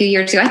a few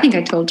years ago. I think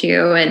I told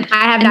you. And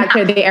I have not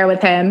cleared the air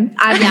with him.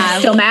 I'm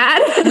still mad.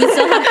 We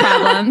still have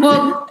problems.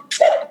 Well,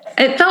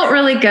 it felt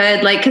really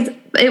good. Like, cause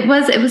it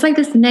was like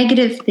this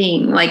negative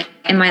thing, like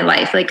in my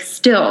life, like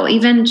still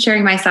even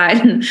sharing my side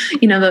and,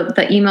 you know,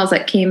 the emails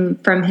that came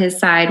from his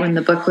side when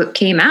the book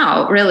came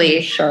out,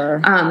 really,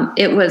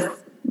 it was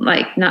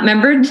like not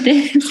remembered.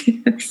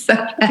 So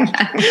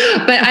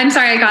but I'm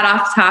sorry I got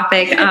off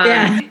topic.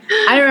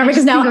 I remember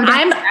because now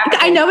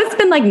I know it's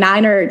been like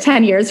 9 or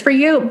 10 years for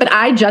you, but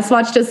I just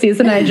watched a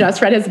season and I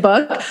just read his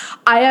book.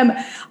 I am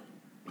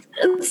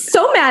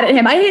so mad at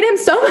him. I hate him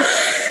so much.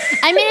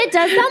 I mean, it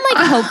does sound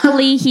like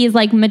hopefully he's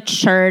like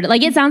matured.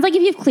 Like, it sounds like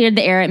if you've cleared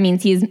the air, it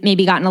means he's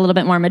maybe gotten a little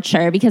bit more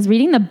mature, because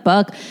reading the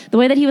book, the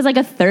way that he was like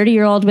a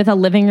 30-year-old with a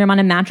living room on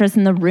a mattress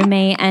and the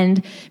roommate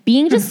and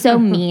being just so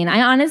mean.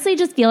 I honestly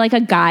just feel like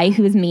a guy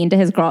who's mean to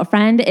his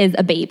girlfriend is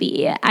a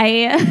baby.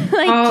 I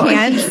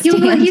can't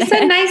stand he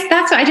said nice.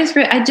 That's what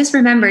I just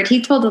remembered.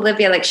 He told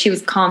Olivia like she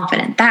was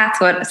confident. That's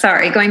what,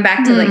 going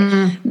back to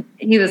like,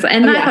 he was,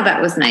 and I thought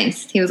that was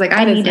nice. He was like,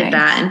 I needed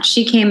that. And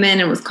she came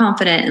in and was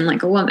confident and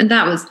like a woman.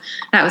 That was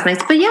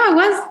nice. But yeah, it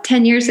was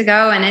 10 years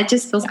ago, and it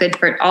just feels good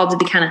for it all to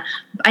be kind of,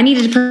 I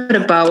needed to put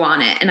a bow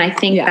on it. And I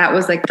think that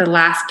was like the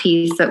last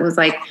piece that was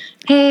like,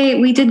 hey,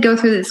 we did go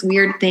through this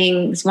weird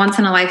thing, this once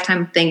in a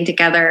lifetime thing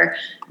together.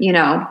 You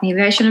know,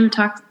 maybe I shouldn't have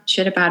talked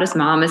shit about his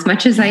mom as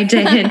much as I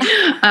did.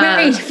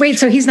 Wait,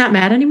 so he's not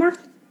mad anymore?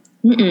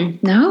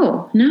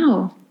 No.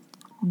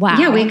 Wow.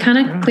 Yeah, we kind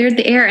of cleared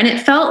the air, and it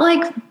felt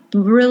like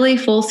really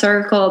full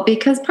circle,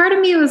 because part of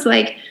me was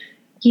like,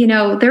 you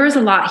know, there was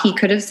a lot he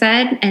could have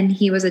said, and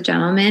he was a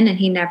gentleman and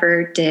he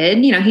never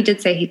did. You know, he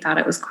did say he thought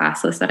it was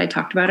classless that I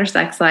talked about her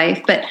sex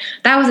life, but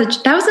that was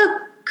a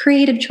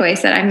creative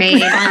choice that I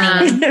made.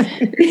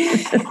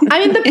 I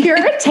mean, the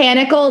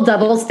puritanical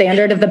double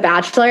standard of The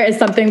Bachelor is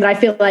something that I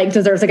feel like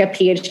deserves like a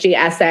PhD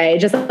essay.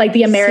 Just like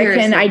the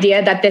American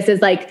idea that this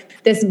is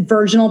like this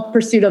virginal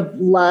pursuit of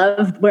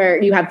love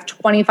where you have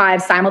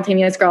 25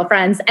 simultaneous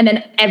girlfriends, and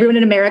then everyone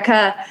in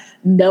America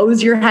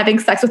knows you're having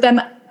sex with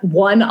them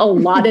one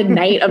allotted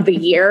night of the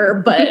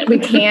year, but we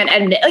can't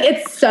admit, like,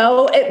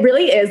 it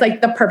really is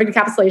like the perfect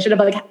encapsulation of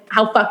like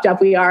how fucked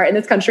up we are in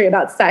this country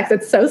about sex.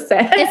 It's so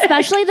sad.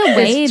 Especially the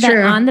way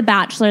that on The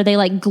Bachelor, they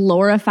like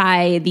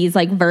glorify these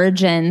like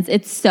virgins.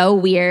 It's so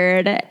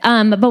weird.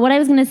 But what I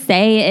was going to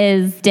say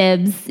is,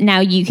 Dibs,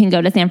 now you can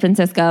go to San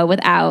Francisco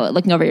without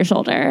looking over your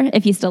shoulder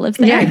if you still live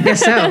there. Yeah, I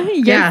guess so.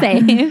 You're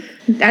safe.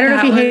 I don't know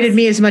if he hated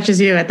me as much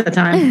as you at the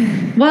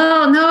time.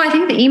 Well, no, I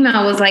think the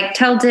email was like,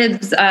 tell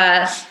Dibs,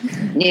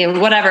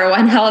 whatever,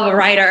 one hell of a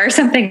writer or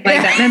something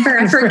like that. Remember,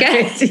 I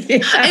forget.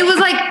 It was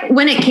like,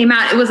 when it came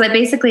out, it was like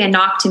basically a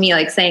knock to me,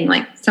 like saying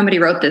like, somebody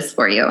wrote this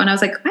for you. And I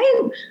was like,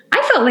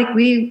 I felt like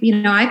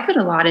I put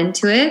a lot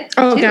into it.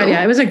 Oh too. God.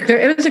 Yeah. It was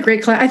a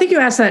great class. I think you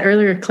asked that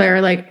earlier,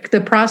 Claire, like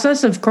the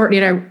process of Courtney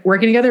and I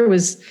working together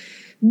was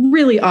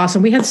really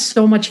awesome. We had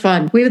so much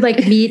fun. We would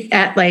like meet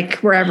at like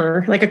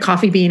wherever, like a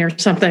Coffee Bean or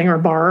something or a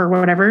bar or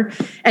whatever,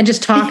 and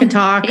just talk and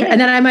talk. Yeah. And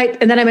then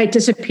I might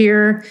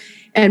disappear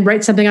and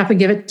write something up and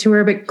give it to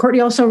her. But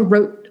Courtney also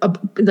wrote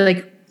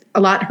a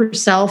lot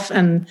herself,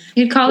 and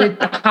you'd call it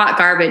hot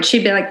garbage.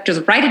 She'd be like,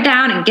 just write it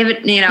down and give it,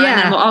 and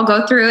then we'll all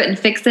go through it and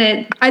fix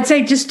it. I'd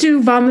say just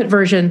do vomit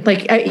version.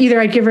 Like either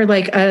I'd give her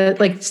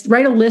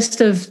write a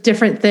list of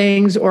different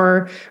things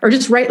or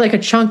just write like a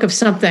chunk of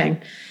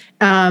something.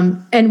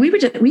 And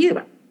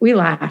we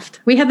laughed.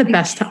 We had the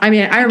best time. I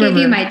mean, I remember. I gave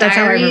you my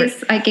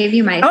diaries. I gave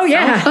you my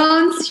cell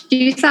phones.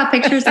 You saw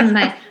pictures of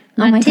my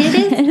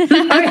titties.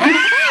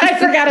 I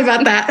forgot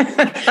about that.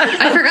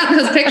 I forgot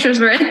those pictures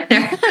were in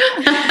there.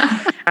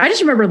 I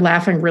just remember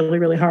laughing really,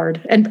 really hard.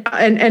 And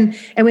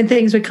when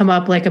things would come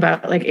up like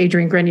about like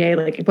Adrienne Grenier,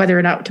 like whether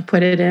or not to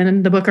put it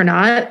in the book or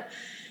not,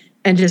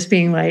 and just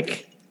being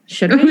like,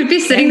 should we? We'd be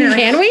sitting there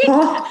can we?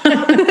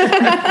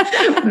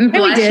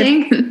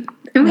 Blushing.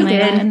 We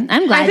did.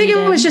 I'm glad. I think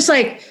it was just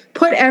like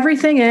put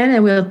everything in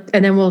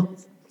and then we'll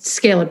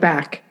scale it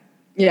back.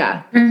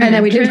 Yeah. And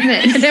then we trim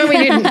it. And then we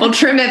didn't. We'll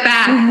trim it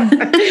back.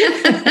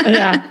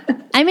 Yeah.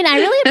 I mean, I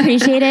really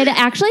appreciated,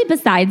 actually,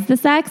 besides the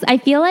sex, I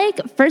feel like,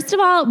 first of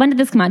all, when did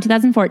this come out?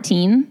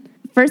 2014?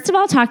 First of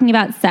all, talking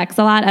about sex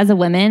a lot as a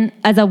woman,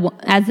 I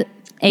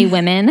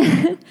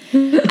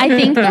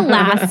think the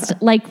last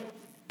like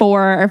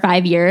 4 or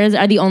 5 years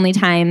are the only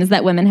times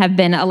that women have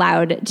been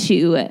allowed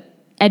to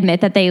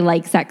admit that they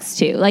like sex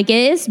too. Like,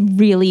 it is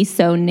really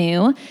so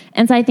new.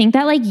 And so I think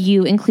that like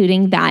you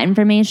including that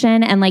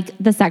information and like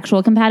the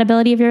sexual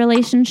compatibility of your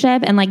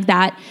relationship and like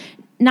that,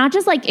 not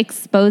just like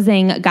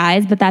exposing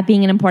guys, but that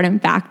being an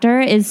important factor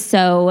is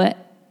so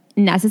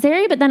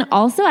necessary. But then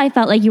also I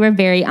felt like you were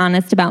very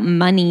honest about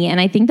money.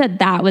 And I think that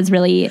that was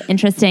really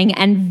interesting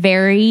and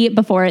very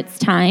before its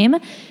time.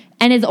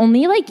 And is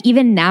only like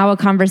even now a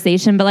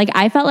conversation. But like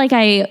I felt like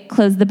I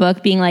closed the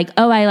book being like,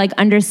 oh, I like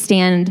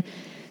understand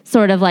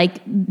sort of like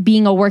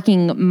being a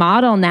working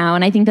model now.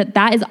 And I think that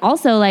that is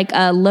also like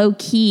a low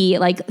key,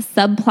 like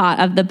subplot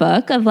of the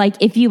book of like,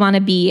 if you want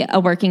to be a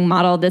working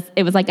model,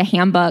 it was like a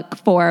handbook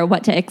for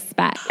what to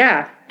expect.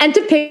 Yeah. And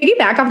to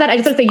piggyback off that, I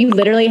just want to say you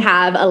literally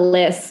have a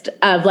list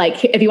of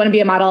like, if you want to be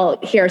a model,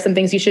 here are some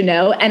things you should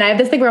know. And I have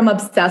this thing where I'm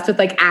obsessed with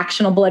like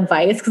actionable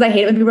advice because I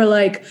hate it when people are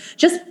like,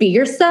 just be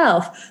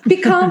yourself, be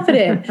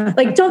confident,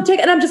 like don't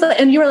take. And I'm just like,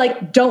 and you were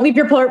like, don't leave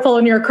your portfolio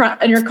in your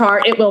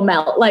car, it will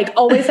melt. Like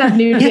always have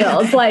new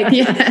deals. Like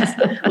yes.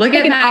 Look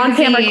at an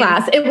on-camera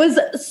class. It was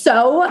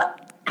so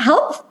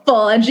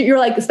helpful, and you're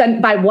like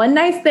buy one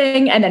nice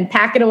thing and then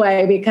pack it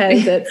away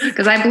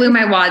because I blew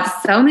my wads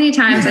so many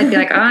times. I'd be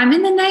like, oh, I'm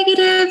in the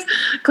negatives.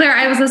 Claire,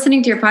 I was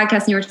listening to your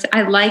podcast and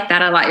I like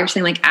that a lot. You're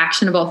saying like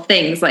actionable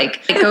things,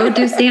 like go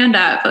do stand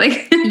up,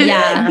 like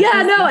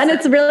and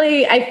it's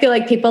really, I feel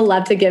like people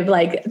love to give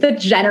like the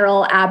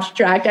general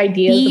abstract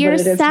ideas be of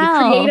what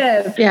yourself. It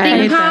is to be creative,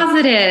 think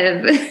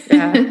positive.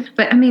 Yeah.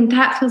 But I mean,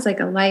 that feels like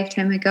a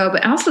lifetime ago.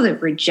 But also the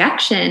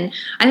rejection.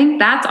 I think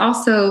that's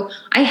also,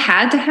 I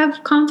had to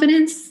have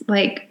confidence,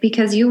 like,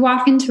 because you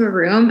walk into a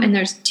room and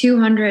there's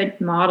 200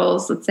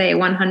 models, let's say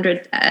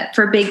 100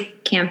 for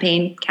big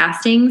campaign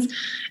castings.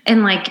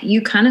 And like,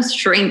 you kind of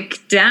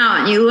shrink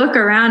down, you look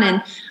around.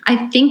 And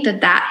I think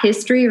that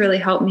history really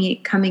helped me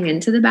coming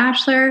into The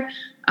Bachelor,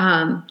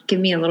 give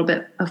me a little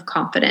bit of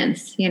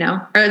confidence,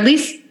 or at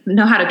least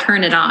know how to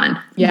turn it on.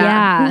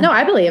 Yeah. No,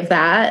 I believe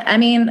that. I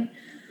mean,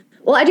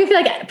 well, I do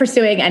feel like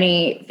pursuing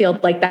any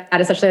field like that,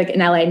 especially like in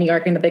LA, New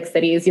York, in the big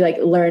cities, you like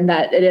learn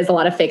that it is a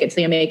lot of fake it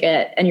till you make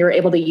it. And you're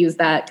able to use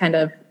that kind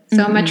of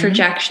so much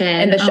rejection.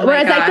 In the show.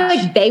 Whereas I feel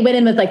like they went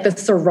in with like the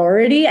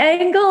sorority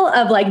angle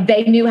of like,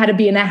 they knew how to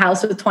be in a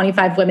house with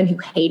 25 women who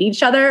hate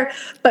each other,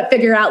 but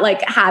figure out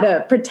like how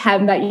to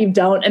pretend that you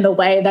don't in the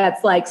way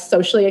that's like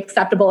socially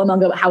acceptable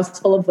among a house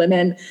full of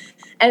women.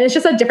 And it's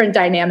just a different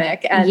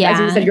dynamic. And as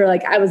you said, you're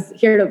like, I was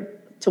here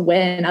to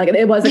win. Like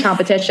it was a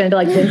competition to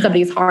like win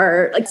somebody's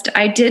heart. Like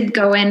I did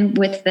go in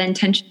with the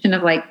intention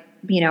of like,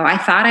 I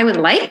thought I would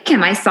like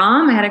him. I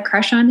saw him, I had a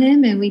crush on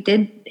him, and we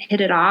did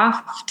hit it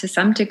off to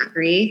some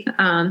degree.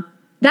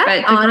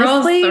 That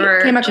honestly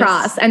came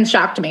across and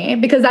shocked me,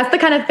 because that's the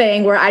kind of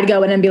thing where I'd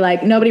go in and be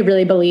like, nobody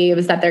really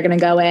believes that they're going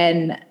to go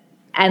in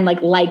and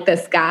like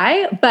this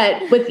guy.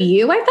 But with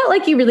you, I felt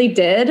like you really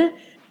did.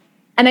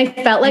 And I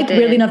felt like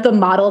really enough the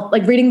model,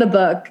 like reading the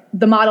book,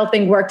 the model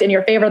thing worked in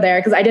your favor there.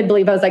 Because I did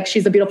believe, I was like,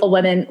 she's a beautiful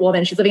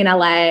woman. She's living in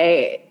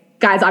LA.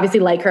 Guys obviously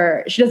like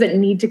her. She doesn't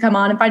need to come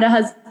on and find a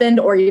husband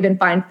or even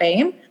find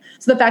fame.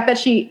 So the fact that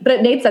but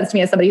it made sense to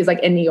me as somebody who's like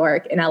in New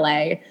York, in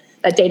LA,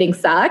 that dating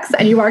sucks.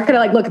 And you are kind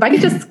of like, look, if I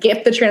could just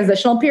skip the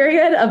transitional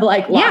period of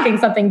like locking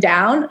something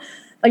down,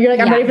 Like you're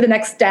like, I'm ready for the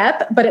next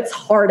step, but it's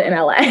hard in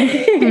LA.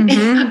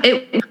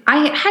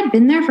 I had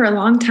been there for a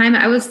long time.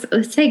 I was,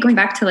 let's say, going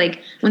back to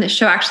like when the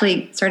show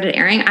actually started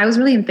airing, I was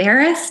really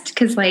embarrassed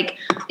because like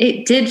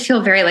it did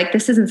feel very like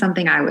this isn't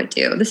something I would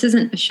do. This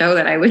isn't a show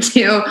that I would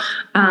do.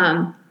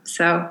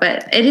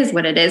 But it is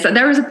what it is.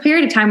 There was a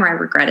period of time where I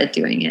regretted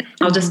doing it.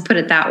 I'll just put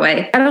it that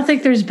way. I don't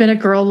think there's been a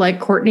girl like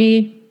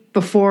Courtney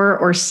before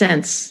or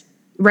since,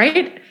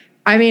 right?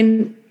 I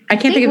mean, I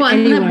can't think of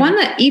anyone. One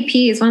that EP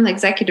is one of the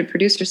executive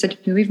producers said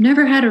to me, we've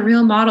never had a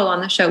real model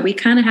on the show. We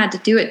kind of had to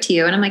do it to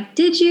you. And I'm like,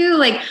 did you?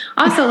 Like,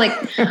 also like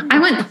I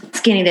went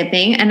skinny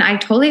dipping and I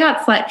totally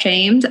got slut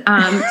shamed.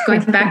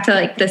 Going back to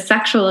like the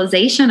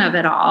sexualization of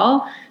it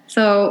all.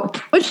 So,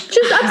 which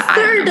is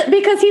absurd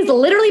because he's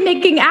literally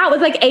making out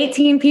with like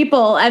 18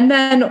 people. And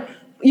then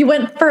you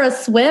went for a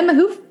swim.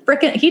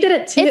 He did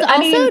it too. It's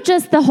also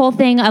just the whole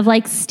thing of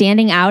like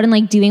standing out and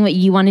like doing what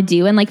you want to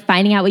do and like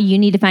finding out what you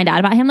need to find out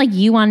about him. Like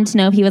you wanted to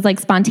know if he was like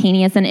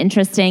spontaneous and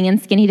interesting,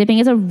 and skinny dipping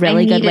is a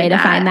really good way to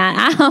find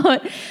that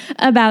out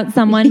about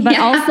someone. But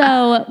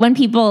also when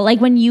people, like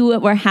when you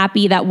were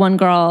happy that one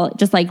girl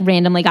just like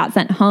randomly got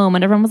sent home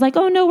and everyone was like,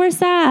 oh no, we're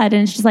sad.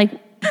 And it's just like,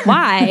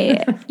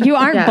 why? You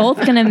aren't both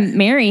going to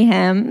marry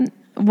him.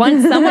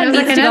 Someone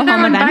needs to go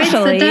home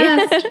eventually.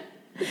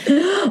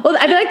 Well,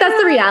 I feel like that's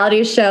the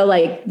reality show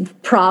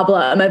like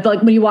problem. I feel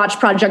like when you watch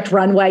Project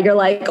Runway, you're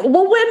like,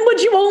 well, when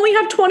would you only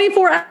have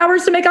 24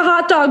 hours to make a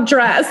hot dog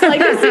dress? Like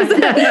this is,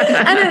 and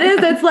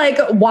it's like,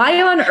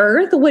 why on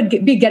earth would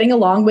be getting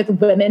along with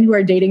women who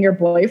are dating your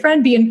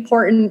boyfriend be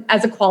important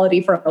as a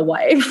quality for a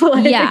wife?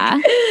 Like,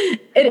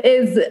 it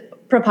is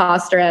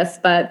preposterous,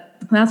 but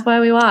that's why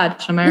we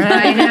watch. Am I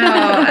right? I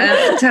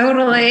know.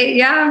 Totally.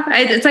 Yeah.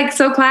 It's like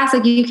so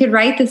classic. You could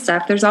write this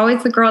stuff. There's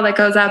always the girl that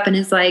goes up and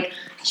is like,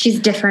 she's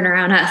different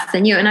around us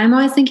than you. And I'm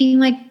always thinking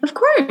like, of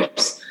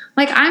course,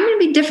 like I'm going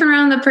to be different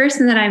around the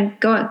person that I'm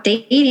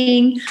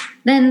dating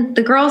than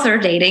the girls that are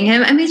dating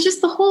him. I mean, it's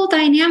just the whole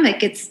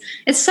dynamic. It's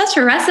such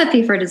a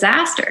recipe for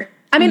disaster.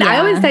 I mean, I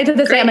always say to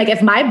this day, I'm like,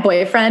 if my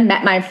boyfriend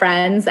met my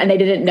friends and they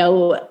didn't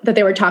know that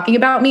they were talking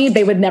about me,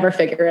 they would never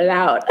figure it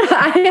out.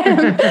 I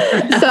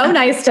am so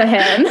nice to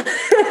him.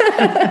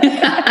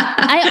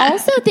 I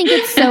also think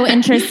it's so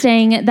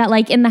interesting that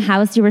like in the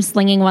house you were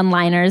slinging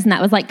one-liners and that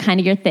was like kind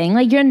of your thing.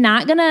 Like you're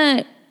not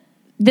gonna,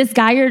 this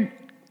guy you're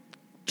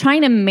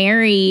trying to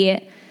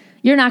marry,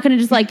 you're not going to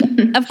just like,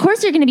 of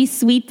course you're going to be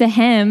sweet to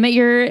him.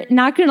 You're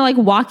not going to like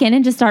walk in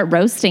and just start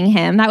roasting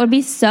him. That would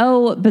be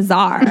so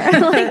bizarre.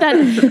 Like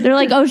that. They're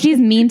like, oh, she's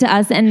mean to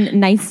us and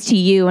nice to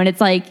you. And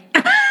it's like,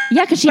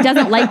 yeah, because she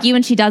doesn't like you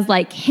and she does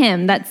like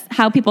him. That's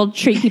how people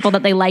treat people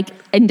that they like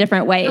in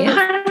different ways.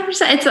 100%.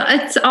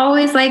 It's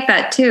always like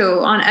that too.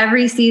 On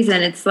every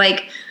season, it's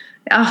like,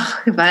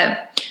 oh,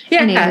 but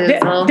yeah.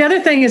 The other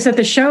thing is that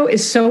the show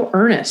is so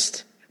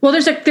earnest. Well,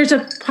 there's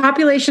a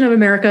population of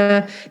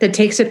America that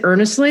takes it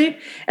earnestly,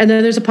 and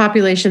then there's a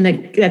population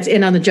that's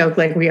in on the joke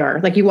like we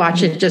are. Like you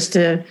watch it just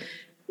to,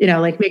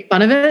 like make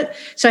fun of it.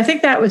 So I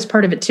think that was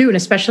part of it too, and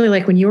especially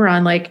like when you were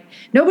on, like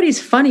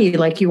nobody's funny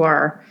like you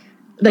are.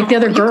 Like the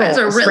other girls, you guys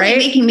are really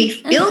making me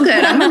feel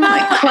good. I'm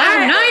like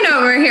cloud nine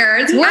over here.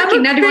 It's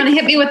working. Now do you want to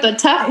hit me with the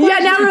tough one? Yeah,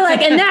 now we're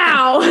like, and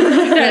now.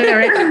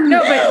 No,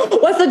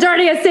 but what's the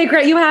dirtiest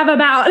secret you have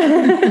about?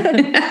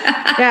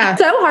 Yeah.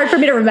 So hard for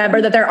me to remember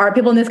that there are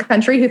people in this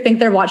country who think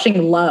they're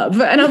watching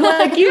Love. And I'm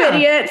like, you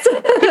idiots.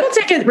 People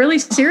take it really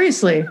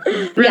seriously.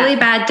 Really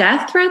bad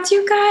death threats,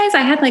 you guys.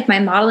 I had like my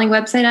modeling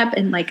website up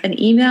and like an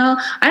email.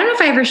 I don't know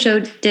if I ever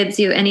showed Dibs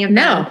you any of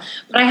them.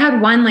 But I had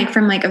one like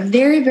from like a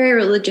very, very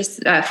religious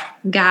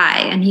guy,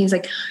 and he's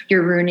like,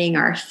 you're ruining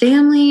our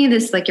family,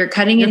 this like you're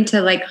cutting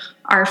into like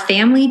our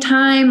family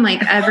time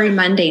like every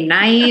Monday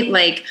night,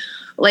 like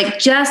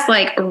just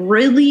like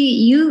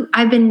really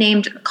I've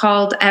been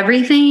called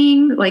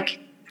everything, like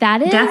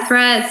that is death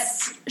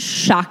threats.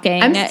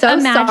 Shocking. I'm so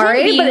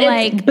sorry, but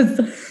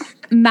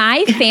like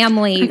my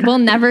family will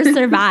never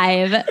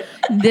survive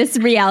this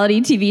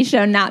reality TV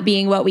show not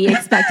being what we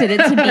expected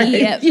it to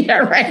be. Yeah,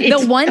 right.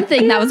 The one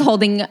thing that was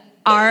holding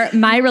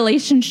my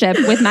relationship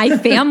with my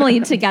family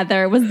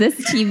together was this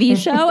TV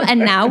show, and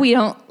now we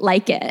don't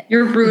like it.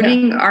 You're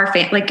ruining our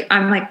family. Like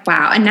I'm like,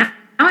 wow. And now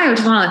I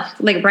just want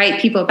to like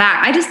write people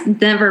back. I just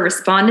never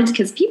responded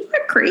because people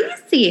are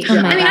crazy. Oh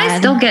I mean, I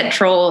still get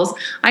trolls.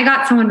 I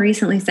got someone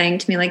recently saying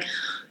to me like,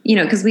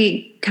 because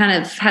we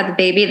kind of had the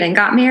baby, then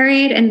got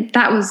married, and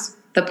that was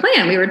the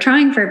plan. We were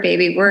trying for a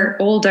baby. We're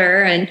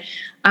older, and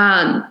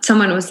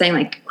someone was saying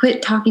like,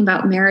 quit talking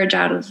about marriage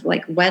out of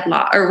like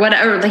wedlock or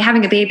whatever, like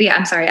having a baby,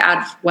 out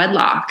of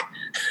wedlock.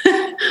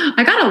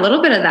 I got a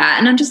little bit of that,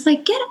 and I'm just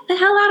like, get the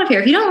hell out of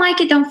here. If you don't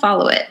like it, don't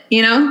follow it,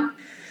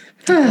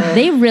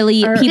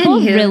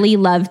 People really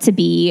love to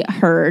be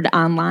heard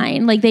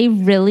online. Like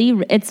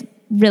it's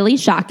really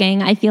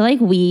shocking. I feel like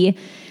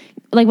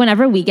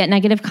whenever we get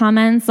negative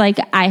comments, like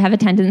I have a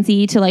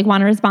tendency to like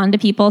want to respond to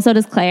people. So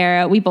does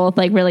Claire. We both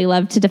like really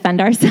love to defend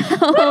ourselves.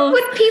 What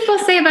would people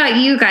say about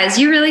you guys?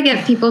 You really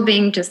get people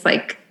being just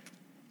like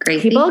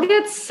crazy. People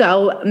get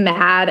so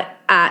mad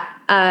at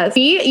us.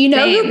 You know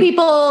Same. who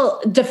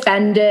people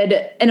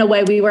defended in a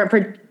way we weren't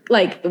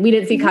we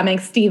didn't see coming?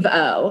 Steve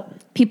O.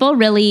 People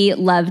really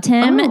loved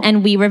him,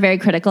 and we were very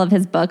critical of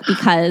his book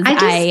because I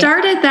just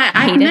started that.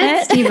 I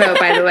met Steve-O,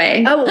 by the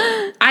way.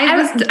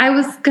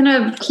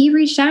 He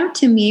reached out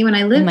to me when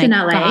I lived in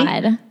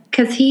LA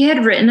because he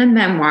had written a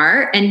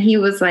memoir, and he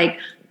was like,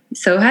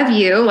 so have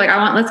you, like,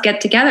 let's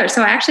get together.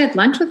 So I actually had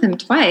lunch with him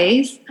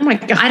twice. Oh my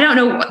God. I don't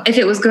know if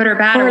it was good or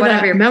bad or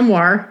whatever. Your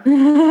memoir.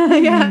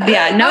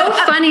 Yeah. No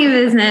funny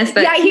business.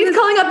 But he's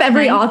calling up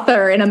every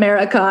author in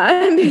America.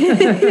 I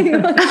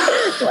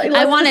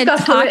want to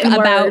talk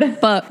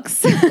about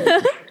books.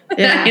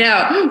 Yeah. I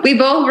know. We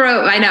both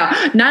wrote, I know.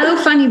 Not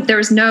so funny. There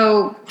was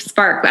no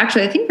spark.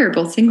 Actually, I think we were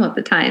both single at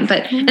the time.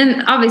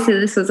 And obviously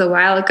this was a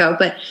while ago,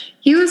 but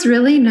he was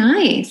really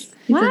nice.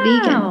 He's a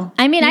vegan.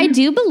 I mean, I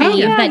do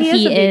believe that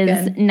he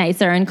is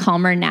nicer and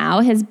calmer now.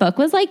 His book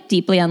was like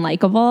deeply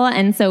unlikable.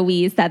 And so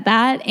we said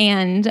that.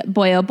 And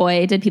boy, oh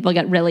boy, did people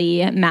get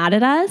really mad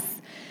at us.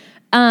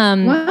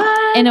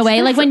 In a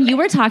way, like when you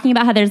were talking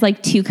about how there's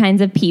like two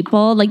kinds of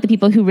people, like the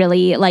people who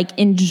really like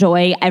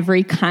enjoy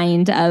every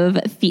kind of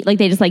like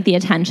they just like the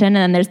attention. And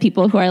then there's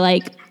people who are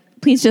like,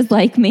 please just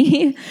like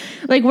me.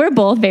 Like we're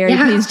both very,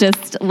 please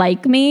just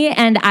like me.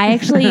 And I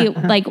actually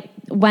like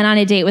went on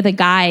a date with a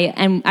guy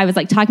and I was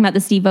like talking about the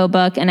Steve-O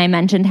book. And I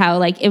mentioned how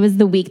like it was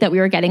the week that we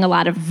were getting a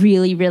lot of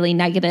really, really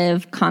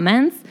negative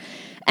comments.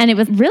 And it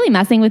was really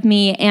messing with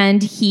me.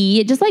 And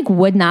he just like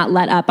would not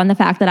let up on the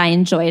fact that I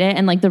enjoyed it.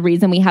 And like the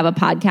reason we have a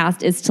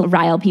podcast is to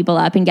rile people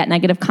up and get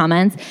negative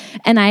comments.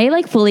 And I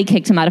like fully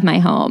kicked him out of my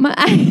home.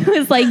 I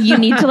was like, you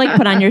need to like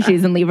put on your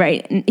shoes and leave,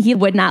 right? And he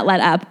would not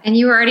let up. And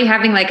you were already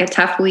having like a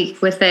tough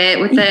week with it,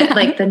 with the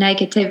like the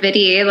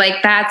negativity.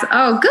 Like that's,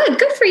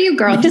 good for you,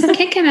 girl. Just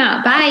kick him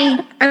out.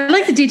 Bye. I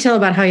like the detail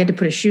about how he had to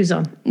put his shoes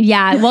on.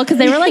 Yeah, well, because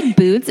they were like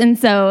boots. And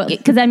so,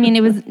 because I mean,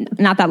 it was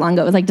not that long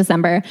ago. It was like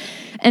December.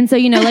 And so,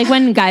 you know, like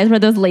when guys wear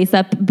those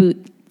lace-up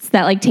boots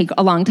that like take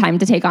a long time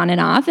to take on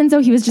and off. And so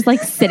he was just like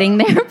sitting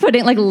there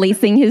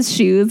lacing his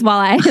shoes while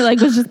I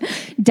like was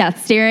just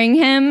death staring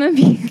him.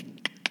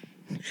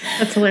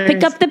 That's hilarious.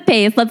 Pick up the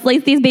pace. Let's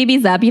lace these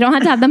babies up. You don't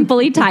have to have them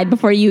fully tied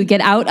before you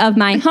get out of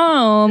my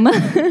home.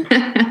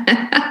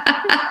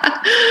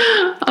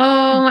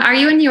 Are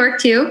you in New York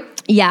too?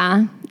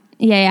 Yeah.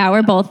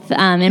 We're both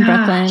in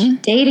Brooklyn.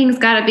 Dating's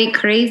got to be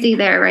crazy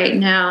there right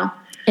now.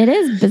 It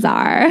is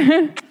bizarre.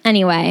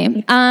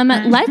 Anyway,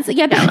 let's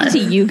get back to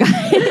you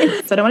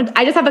guys. So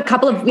I just have a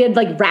couple of, we had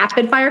like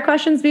rapid fire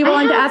questions we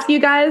wanted to ask you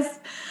guys.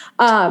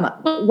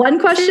 One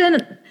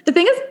question, the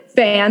thing is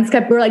fans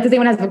were like, does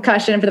anyone have a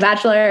question for The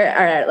Bachelor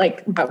or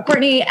like about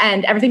Courtney?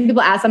 And everything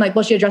people ask, I'm like,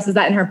 well, she addresses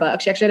that in her book.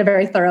 She actually had a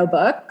very thorough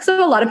book.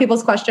 So a lot of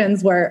people's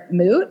questions were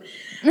moot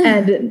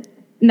and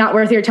not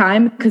worth your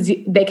time because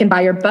they can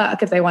buy your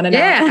book if they want to know.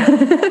 Yeah.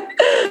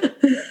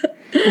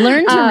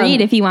 Learn to read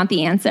if you want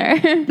the answer.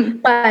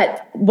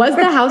 But was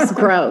the house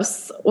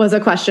gross was a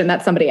question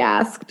that somebody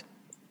asked.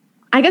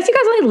 I guess you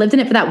guys only lived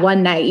in it for that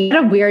one night. You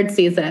had a weird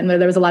season where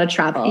there was a lot of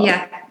travel.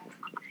 Yeah.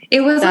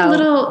 It was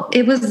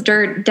it was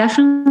dirt.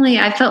 Definitely.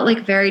 I felt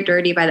like very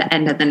dirty by the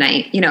end of the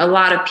night. You know, a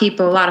lot of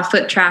people, a lot of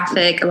foot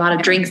traffic, a lot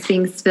of drinks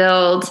being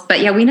spilled.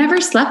 But yeah, we never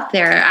slept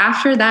there.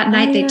 After that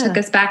night, they took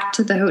us back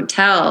to the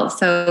hotel.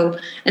 So,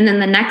 and then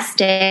the next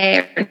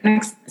day, or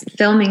next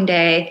filming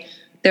day,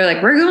 they're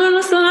like, we're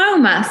going to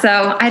Sonoma.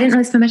 So I didn't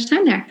really spend much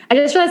time there. I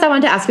just realized I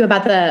wanted to ask you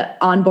about the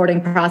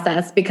onboarding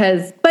process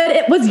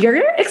was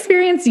your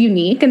experience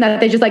unique in that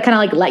they just like kind of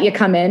like let you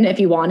come in if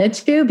you wanted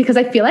to? Because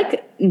I feel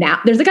like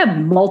now there's like a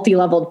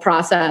multi-leveled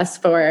process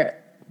for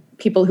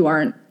people who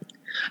aren't.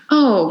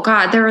 Oh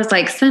God, there was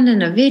like send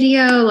in a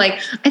video.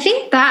 Like I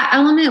think that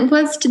element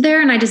was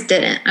there and I just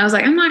didn't. I was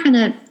like,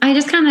 I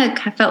just kind of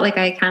felt like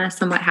I kind of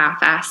somewhat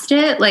half-assed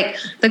it. Like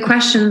the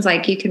questions,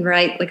 like you can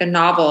write like a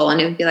novel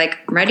and it would be like,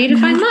 I'm ready to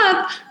find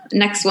love.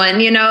 Next one,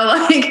 you know,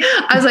 like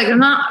I was like, I'm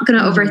not going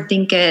to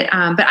overthink it.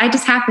 But I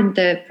just happened,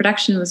 the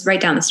production was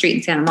right down the street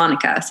in Santa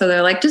Monica. So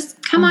they're like,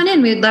 just come on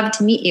in. We'd love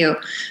to meet you.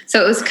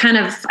 So it was kind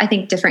of, I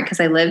think, different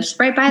because I lived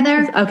right by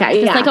there.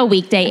 Okay. It's like a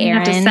weekday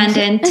errand. I didn't have to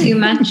send in too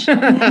much.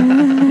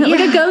 Like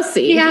a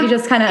go-see. Yeah. You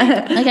just kind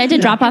of. Like I had to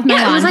drop off my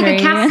laundry. It was like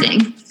a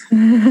casting.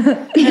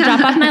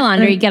 Drop off my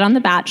laundry, get on The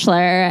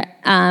Bachelor,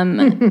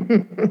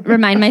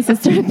 remind my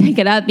sister to pick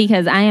it up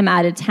because I am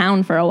out of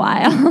town for a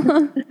while.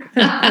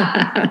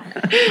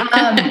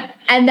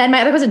 And then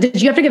my other question,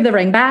 did you have to give the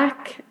ring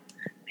back?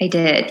 I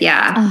did,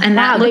 yeah. And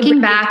that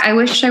looking back, I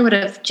wish I would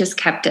have just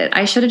kept it.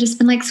 I should have just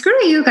been like, screw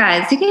you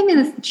guys. You gave me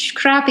this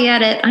crappy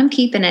edit. I'm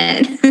keeping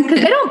it.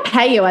 Because they don't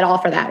pay you at all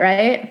for that,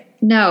 right?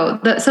 No.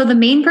 So the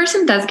main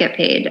person does get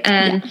paid.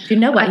 And do you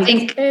know what I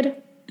think paid?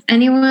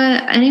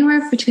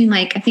 Anywhere between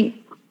like, I think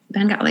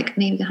Ben got like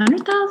maybe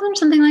 100,000 or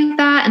something like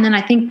that. And then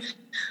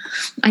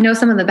I know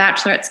some of the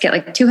bachelorettes get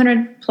like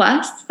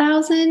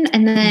 200,000+.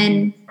 And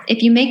then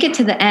if you make it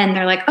to the end,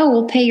 they're like, oh,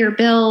 we'll pay your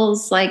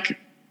bills. Like,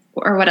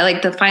 or what,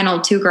 like the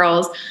final two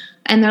girls.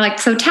 And they're like,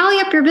 so tally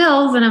up your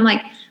bills. And I'm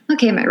like,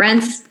 okay, my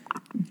rent's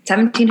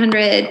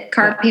 $1,700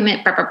 car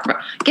payment,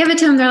 give it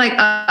to them. They're like,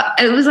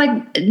 it was like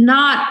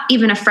not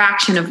even a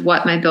fraction of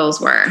what my bills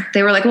were.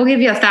 They were like, we'll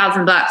give you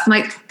 $1,000. I'm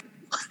like,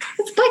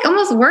 it's like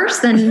almost worse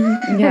than,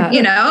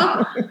 you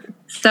know?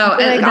 So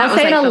like, I'll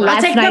stay in a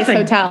less nice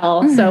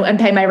hotel and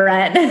pay my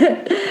rent.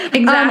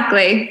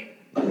 Exactly.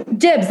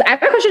 Dibs, I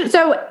have a question.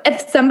 So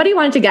if somebody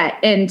wanted to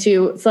get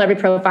into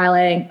celebrity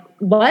profiling,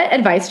 what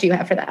advice do you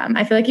have for them?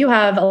 I feel like you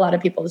have a lot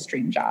of people's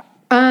dream job.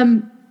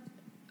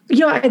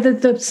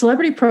 The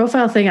celebrity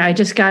profile thing, I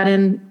just got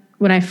in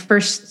when I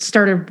first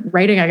started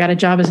writing. I got a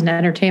job as an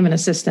entertainment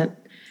assistant,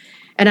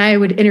 and I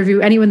would interview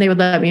anyone they would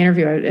let me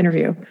interview. I would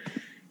interview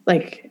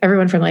like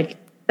everyone from like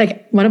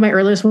one of my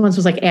earliest ones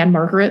was like Anne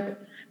Margaret,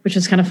 which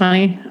is kind of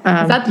funny. Is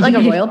that like a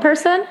royal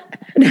person?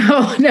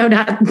 No,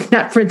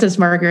 not Princess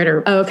Margaret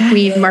or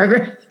Queen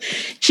Margaret.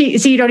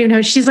 You don't even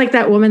know. She's like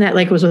that woman that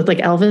like was with like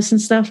Elvis and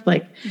stuff.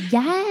 Like,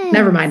 yes.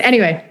 Never mind.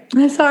 Anyway,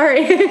 I'm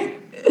sorry.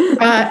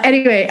 And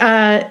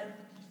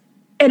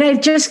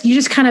you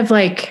just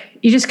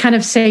kind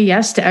of say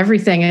yes to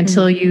everything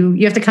until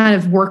you have to kind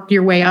of work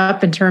your way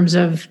up in terms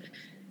of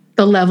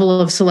the level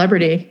of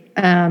celebrity.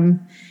 And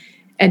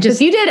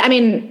just you did. I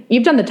mean,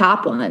 you've done the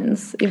top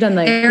ones. You've done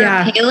like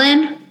Sarah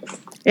Palin.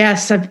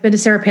 Yes, I've been to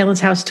Sarah Palin's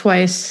house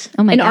twice.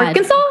 Oh my God.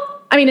 Arkansas?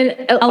 I mean,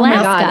 Alaska. Oh my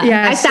God.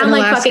 Yes, I sound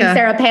like fucking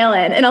Sarah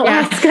Palin in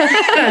Alaska.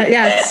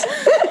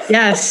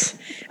 Yes.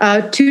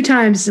 2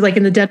 times, like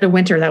in the dead of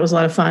winter. That was a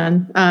lot of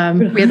fun.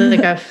 We had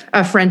like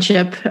a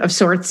friendship of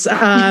sorts.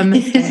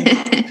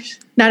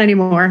 Not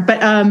anymore, but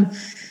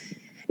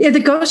the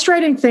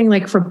ghostwriting thing,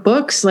 like for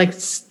books, like,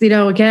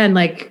 again,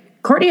 like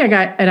Courtney, I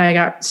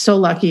got so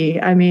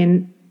lucky. I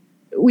mean,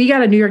 we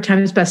got a New York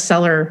Times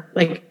bestseller.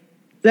 Like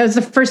that was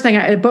the first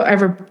thing book I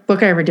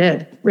ever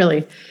did,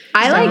 really.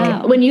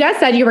 When you guys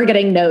said you were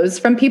getting no's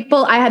from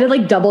people, I had to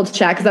like double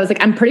check because I was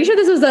like, I'm pretty sure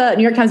this was a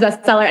New York Times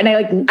bestseller,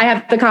 and I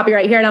have the copy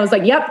right here, and I was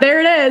like, yep, there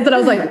it is, and I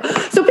was like,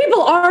 so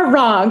people are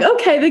wrong.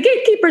 Okay, the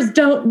gatekeepers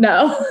don't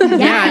know.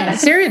 Yeah,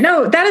 seriously,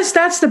 no,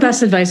 that's the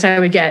best advice I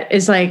would get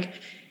is like,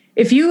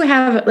 if you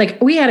have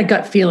like, we had a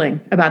gut feeling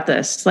about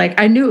this. Like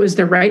I knew it was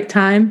the right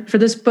time for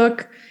this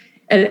book,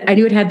 and I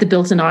knew it had the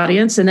built-in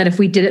audience, and that if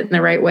we did it in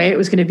the right way, it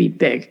was going to be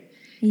big.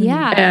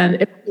 Yeah,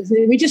 and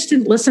we just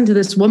didn't listen to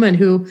this woman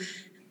who.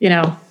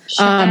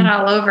 Shit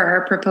all over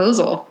our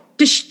proposal.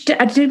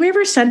 Did we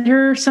ever send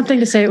her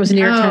something to say it was a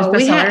New York Times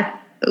bestseller?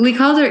 We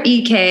called her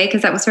EK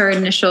because that was her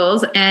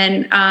initials.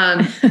 And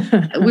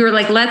we were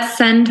like, let's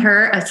send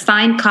her a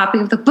signed copy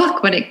of the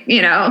book when it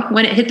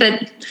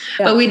hit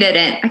but we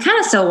didn't. I kind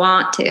of still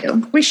want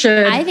to. We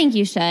should. I think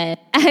you should. I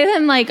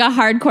am like a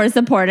hardcore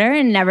supporter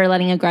and never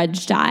letting a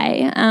grudge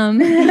die.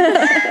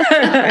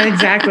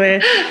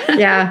 Exactly.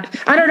 Yeah.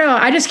 I don't know.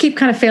 I just keep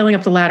kind of failing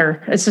up the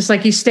ladder. It's just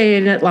like you stay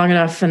in it long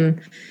enough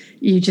and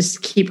you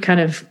just keep kind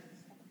of,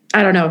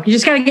 I don't know. You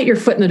just got to get your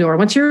foot in the door.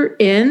 Once you're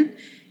in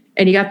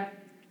and you got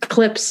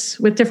clips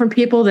with different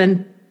people,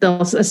 then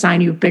they'll assign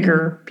you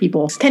bigger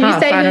people. Can you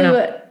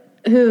say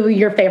who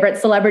your favorite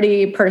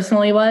celebrity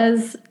personally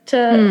was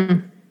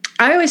to?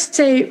 I always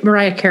say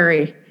Mariah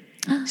Carey.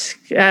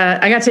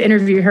 I got to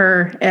interview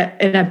her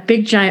in a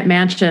big giant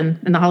mansion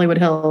in the Hollywood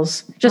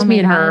Hills. Just me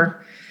and her.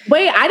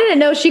 Wait, I didn't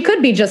know she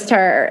could be just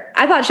her.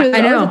 I thought she was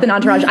always with an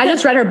entourage. I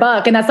just read her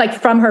book, and that's like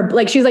from her.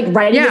 Like she's like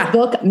writing this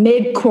book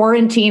mid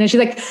quarantine, and she's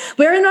like,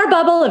 "We're in our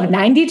bubble of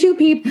 92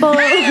 people,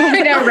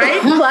 I know,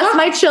 right? Plus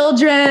my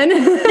children."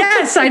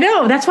 Yes, I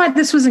know. That's why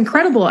this was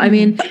incredible. I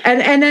mean,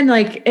 and then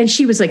like, and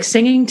she was like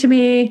singing to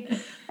me,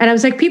 and I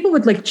was like, people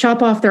would like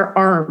chop off their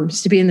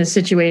arms to be in this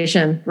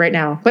situation right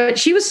now, but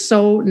she was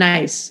so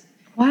nice.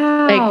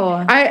 Wow.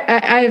 Like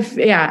I've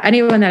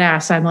anyone that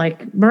asks, I'm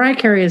like, Mariah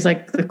Carey is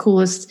like the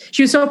coolest.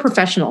 She was so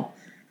professional.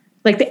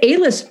 Like the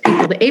A-list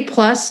people, the A+,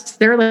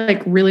 they're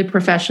like really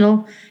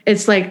professional.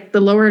 It's like the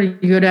lower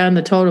you go down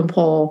the totem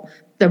pole,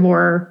 the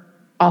more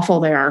awful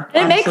they are.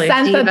 It makes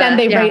sense that then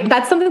they rate.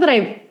 That's something that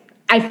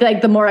I feel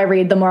like the more I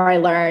read, the more I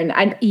learn.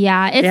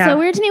 It's so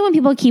weird to me when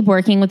people keep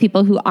working with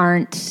people who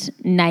aren't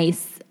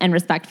nice and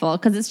respectful,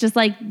 because it's just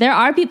like there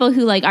are people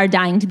who like are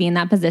dying to be in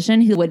that position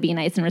who would be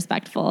nice and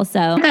respectful. So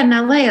I got in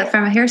LA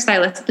from a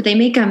hairstylist, but they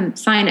make them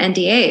sign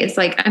NDAs.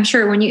 Like I'm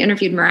sure when you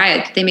interviewed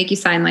Mariah, did they make you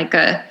sign like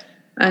a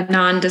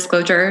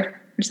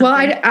non-disclosure or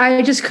something? Well,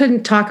 I just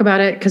couldn't talk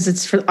about it because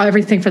it's for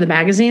everything for the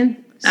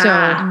magazine. So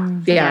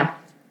yeah.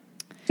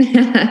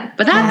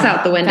 But that's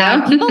out the window.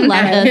 God, people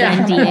love those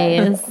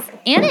NDAs,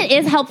 and it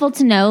is helpful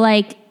to know.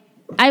 Like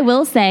I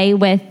will say,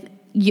 with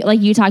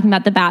you talking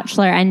about the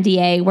Bachelor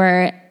NDA,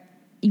 where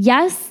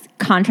yes,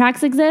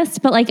 contracts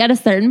exist, but like at a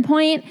certain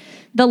point,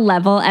 the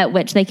level at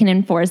which they can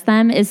enforce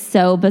them is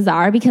so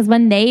bizarre, because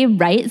when they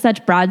write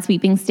such broad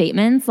sweeping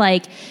statements,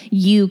 like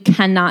you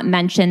cannot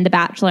mention the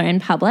Bachelor in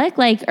public,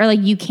 like, or like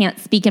you can't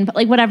speak in,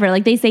 like whatever,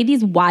 like they say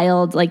these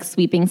wild, like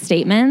sweeping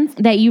statements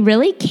that you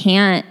really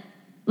can't.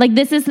 Like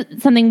this is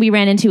something we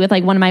ran into with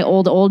like one of my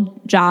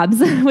old jobs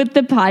with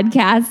the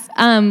podcast,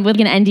 with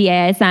an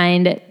NDA I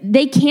signed.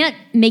 They can't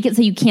make it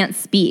so you can't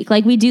speak.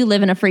 Like we do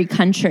live in a free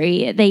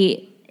country.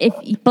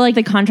 but like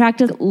the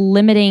contract is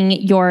limiting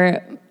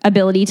your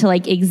ability to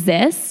like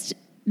exist,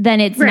 then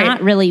it's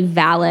not really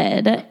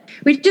valid.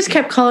 We just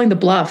kept calling the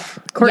bluff.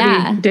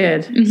 Courtney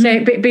did say,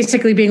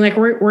 basically being like,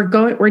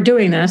 we're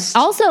doing this.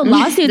 Also,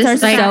 lawsuits are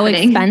so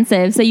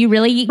expensive. So you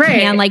really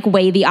can like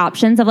weigh the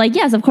options of like,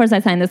 yes, of course I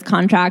signed this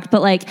contract,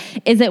 but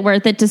like, is it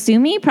worth it to sue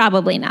me?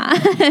 Probably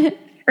not.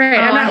 Right.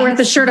 I'm not worth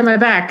the shirt on my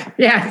back.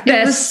 Yeah.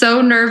 It was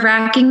so nerve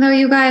wracking though,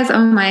 you guys.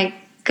 Oh my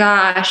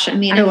gosh. I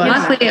mean,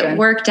 luckily it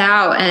worked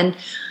out, and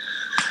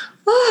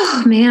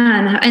oh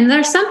man. And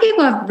there's some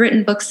people who have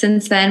written books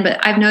since then,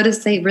 but I've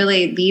noticed they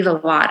really leave a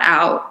lot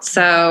out.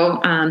 So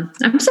I'm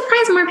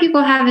surprised more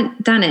people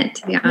haven't done it,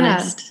 to be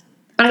honest. Yeah.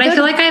 But I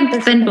feel like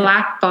I've been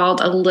blackballed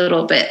a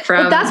little bit from.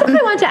 Well, that's what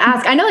I wanted to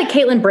ask. I know like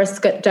Caitlin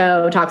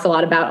Briscoe talks a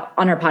lot about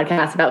on her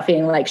podcast about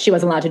feeling like she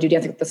wasn't allowed to do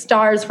Dancing with the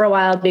Stars for a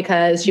while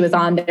because she was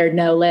on their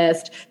no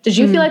list. Did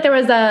you feel like there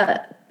was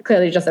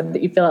clearly just that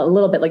you feel a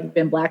little bit like you've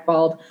been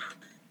blackballed?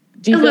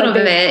 A little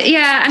bit.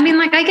 Yeah. I mean,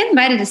 like I get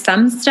invited to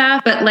some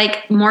stuff, but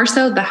like more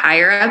so the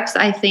higher ups,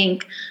 I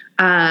think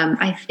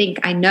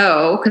I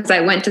know because I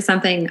went to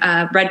something,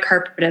 red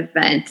carpet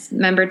event.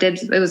 Remember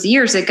Dibs? It was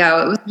years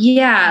ago. It was,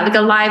 like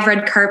a live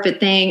red carpet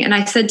thing. And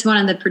I said to one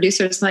of the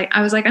producers,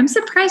 I was like, I'm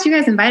surprised you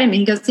guys invited me.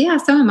 He goes, yeah,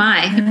 so am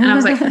I. And I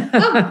was like,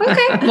 oh,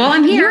 okay. Well,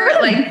 I'm here.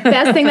 Like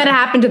best thing that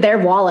happened to their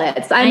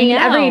wallets. I mean,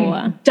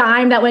 every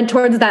dime that went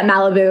towards that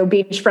Malibu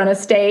beachfront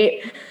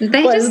estate.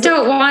 They just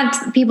don't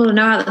want people to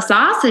know how the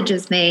sausage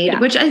is made,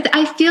 which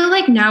I feel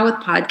like now with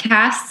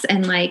podcasts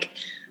and like,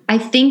 I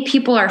think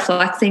people are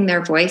flexing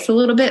their voice a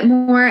little bit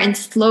more, and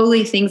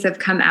slowly things have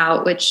come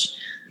out, which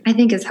I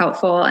think is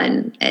helpful.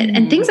 And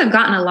things have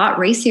gotten a lot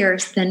racier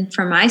than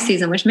from my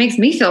season, which makes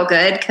me feel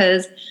good.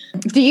 Because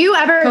do you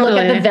ever look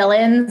at the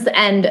villains,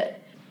 and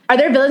are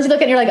there villains you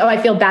look at and you're like, oh,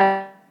 I feel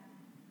bad?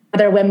 Are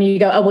there women you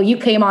go, oh, well, you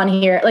came on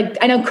here. Like,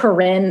 I know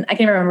Corinne, I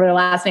can't remember what her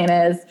last name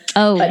is.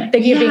 Oh, but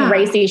thinking of being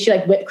racy, she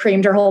like whipped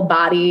creamed her whole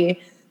body.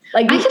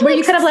 Like, where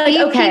you kind of like,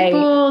 okay,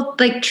 people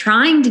like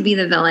trying to be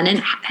the villain,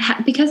 and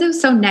because it was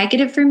so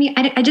negative for me,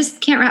 I just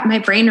can't wrap my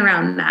brain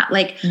around that.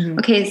 Like,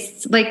 okay,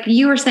 like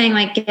you were saying,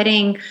 like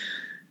getting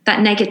that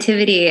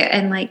negativity,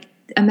 and like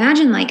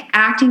imagine like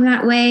acting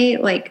that way,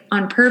 like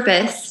on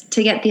purpose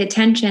to get the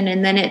attention,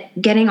 and then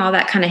it getting all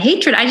that kind of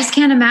hatred. I just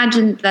can't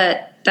imagine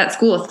that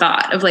school of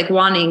thought of like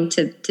wanting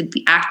to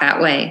act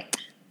that way.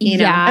 You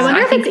know? I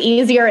wonder if it's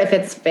easier if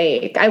it's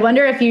fake. I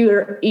wonder if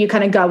you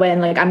kind of go in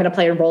like, I'm going to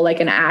play a role like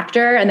an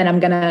actor, and then I'm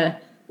going to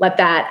let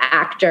that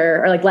actor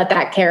or like let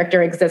that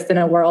character exist in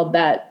a world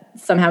that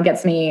somehow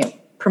gets me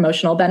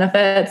promotional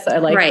benefits or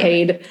like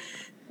paid.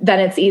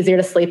 Then it's easier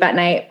to sleep at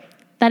night.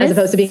 As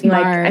opposed to being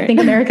like, I think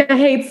America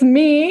hates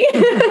me.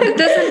 It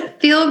doesn't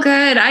feel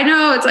good. I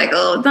know. It's like,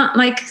 oh, it's not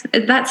like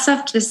that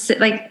stuff just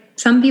like,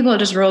 some people it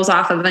just rolls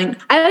off of. Like,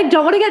 I like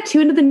don't want to get too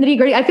into the nitty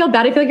gritty. I feel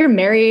bad. I feel like you're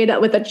married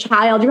with a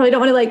child. You probably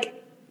don't want to like.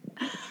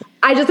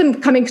 I just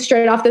am coming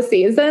straight off the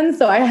season,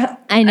 so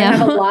I know I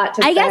have a lot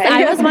to say. I guess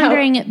I was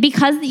wondering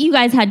because you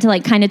guys had to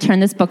like kind of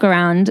turn this book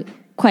around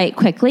quite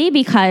quickly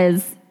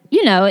because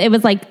you know it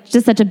was like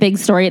just such a big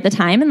story at the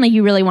time, and like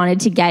you really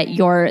wanted to get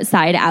your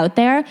side out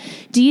there.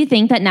 Do you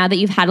think that now that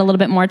you've had a little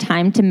bit more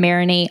time to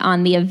marinate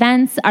on the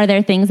events, are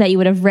there things that you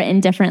would have written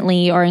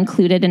differently or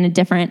included in a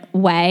different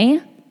way?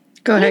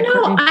 Go ahead.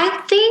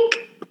 I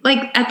think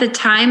like at the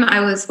time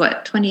I was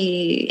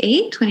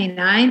 28,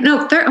 29.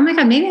 No, oh my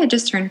God, maybe I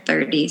just turned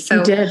 30. So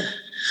you did.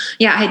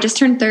 Yeah, I just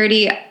turned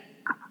 30.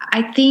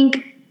 I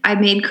think I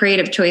made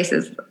creative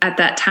choices at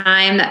that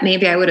time that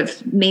maybe I would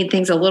have made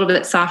things a little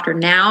bit softer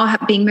now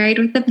being married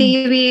with a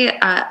baby.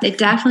 It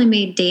definitely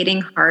made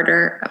dating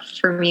harder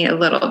for me a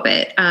little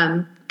bit.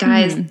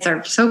 Guys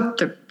are so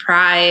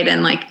pride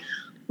and like,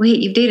 wait,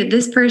 you've dated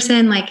this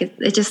person, like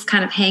it just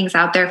kind of hangs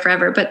out there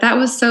forever. But that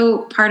was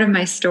so part of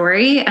my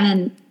story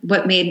and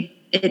what made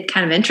it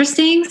kind of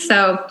interesting.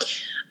 So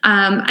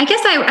I guess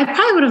I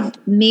probably would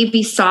have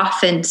maybe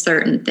softened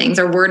certain things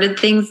or worded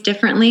things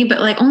differently,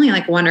 but like only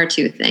like one or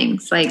two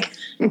things like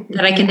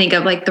that I can think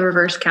of, like the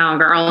reverse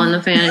cowgirl in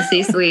the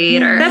fantasy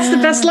suite. Or that's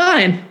the best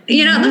line.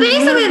 You know,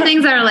 basically the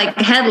things that are like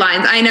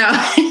headlines. I know.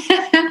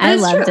 I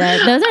loved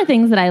it. Those are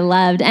things that I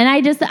loved. And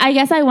I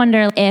guess I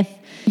wonder if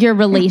your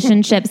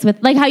relationships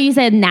with, like how you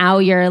said now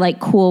you're like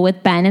cool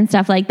with Ben and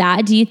stuff like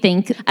that. Do you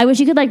think, I wish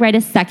you could like write a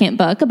second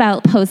book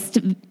about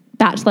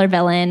post-Bachelor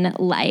villain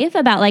life,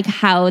 about like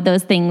how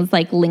those things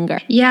like linger?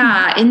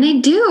 Yeah, and they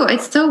do.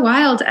 It's so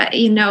wild.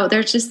 You know,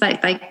 there's just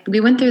like we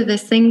went through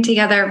this thing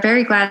together,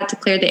 very glad to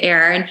clear the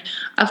air. And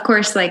of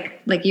course,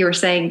 like you were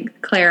saying,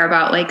 Claire,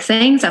 about like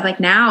saying stuff like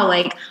now,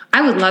 like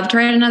I would love to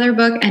write another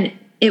book, and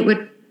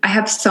I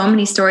have so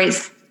many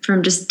stories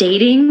from just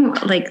dating,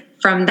 like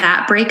from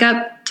that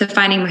breakup to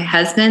finding my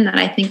husband that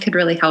I think could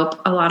really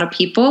help a lot of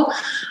people.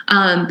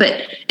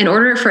 But in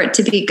order for it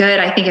to be good,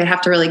 I think I'd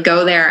have to really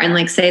go there and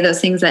like say those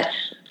things that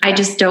I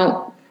just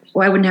don't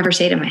I would never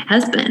say to my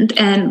husband.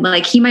 And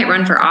like, he might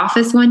run for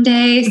office one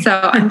day.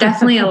 So I'm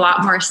definitely a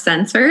lot more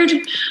censored.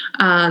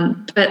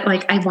 But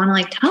like, I want to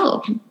like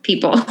tell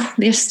people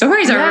their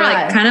stories are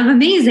like kind of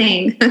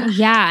amazing.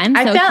 Yeah. I'm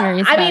so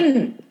curious.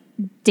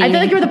 I feel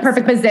like you were the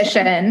perfect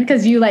position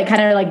because you like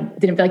kind of like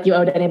didn't feel like you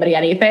owed anybody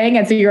anything.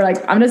 And so you were like,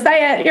 I'm going to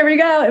say it. Here we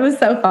go. It was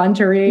so fun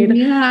to read.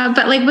 Yeah.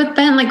 But like with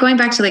Ben, like going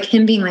back to like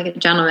him being like a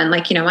gentleman,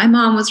 like, you know, my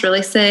mom was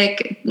really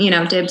sick, you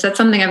know, Dibs, that's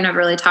something I've never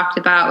really talked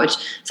about, which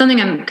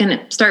something I'm going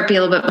to start be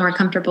a little bit more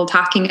comfortable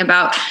talking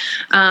about.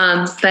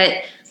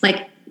 But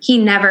like he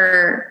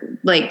never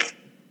like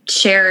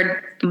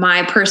shared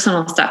my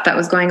personal stuff that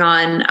was going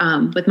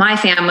on with my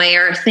family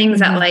or things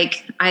that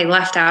like I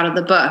left out of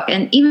the book,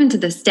 and even to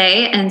this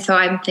day. And so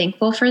I'm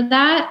thankful for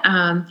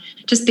that,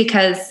 just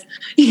because,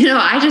 you know,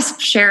 I just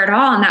share it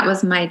all, and that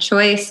was my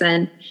choice.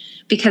 And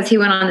because he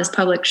went on this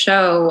public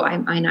show,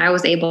 I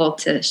was able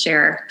to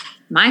share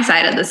my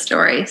side of the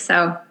story.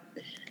 So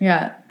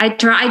yeah, I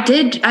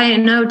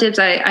know Dibs,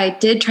 I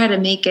did try to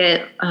make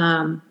it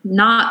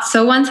not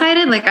so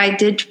one-sided. Like I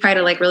did try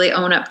to like really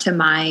own up to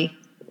my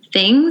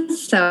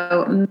things.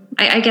 So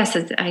I guess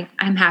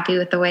I'm happy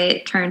with the way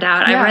it turned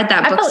out. Yeah, I read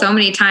that book so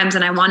many times,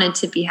 and I wanted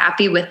to be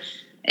happy with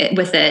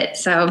it.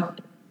 So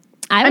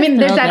I mean,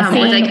 there's that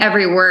scene with like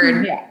every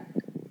word. Yeah.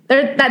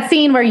 There's that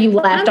scene where you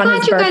left on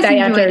his birthday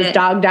after his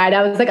dog died.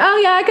 I was like, oh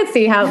yeah, I could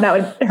see how that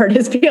would hurt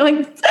his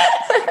feelings.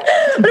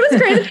 But it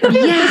was crazy. If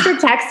your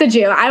sister texted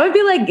you, I would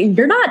be like,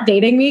 you're not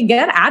dating me.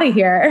 Get out of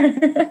here.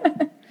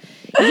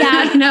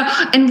 Yeah, you know,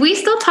 and we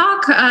still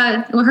talk.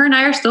 Her and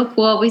I are still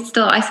cool.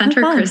 I sent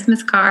her a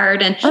Christmas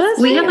card, and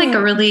we had like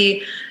a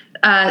really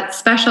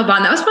special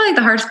bond. That was probably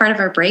the hardest part of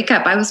our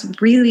breakup. I was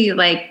really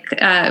like,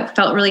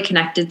 felt really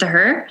connected to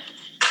her.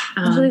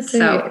 Really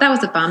so that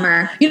was a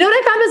bummer. You know what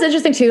I found was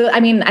interesting too? I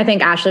mean, I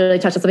think Ashley really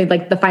touched on something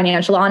like the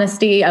financial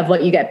honesty of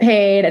what you get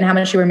paid and how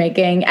much you were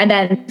making. And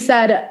then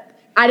said,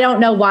 I don't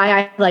know why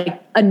I like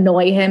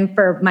annoy him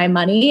for my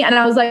money. And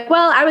I was like,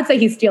 well, I would say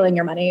he's stealing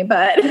your money,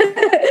 but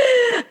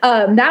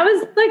that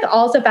was like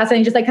also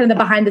fascinating, just like kind of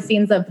the behind the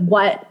scenes of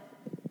what,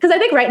 because I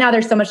think right now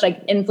there's so much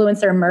like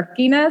influencer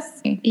murkiness.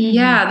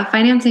 Yeah, the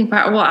financing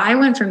part. Well, I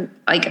went from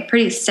like a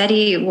pretty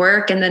steady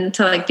work and then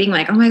to like being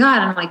like, oh my God,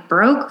 I'm like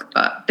broke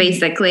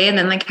basically. And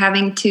then like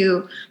having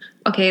to,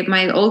 okay,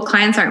 my old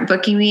clients aren't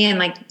booking me, and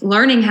like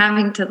learning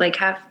having to like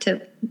have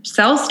to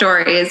sell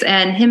stories,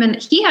 and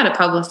he had a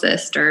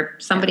publicist or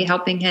somebody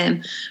helping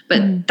him,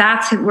 but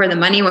that's where the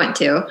money went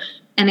to.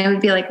 And it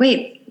would be like,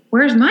 wait,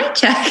 where's my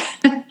check?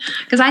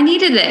 Because I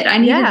needed it. I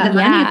needed the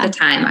money at the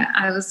time.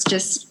 I was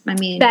just,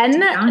 Ben,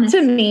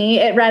 to me,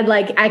 it read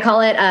like, I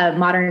call it a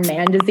modern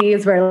man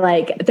disease, where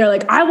like, they're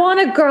like, I want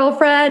a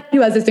girlfriend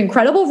who has this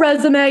incredible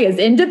resume, is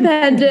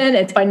independent,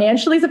 it's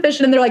financially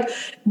sufficient. And they're like,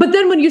 but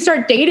then when you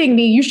start dating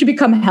me, you should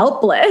become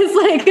helpless.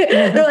 Like,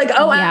 they're like,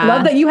 oh, I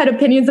love that you had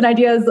opinions and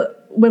ideas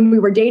when we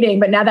were dating,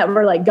 but now that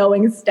we're like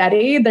going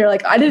steady, they're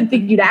like, I didn't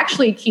think you'd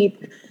actually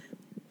keep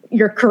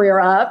your career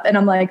up. And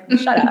I'm like,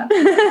 shut up.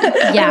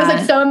 It was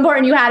like so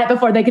important you had it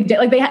before they could date.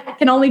 Like they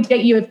can only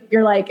date you if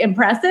you're like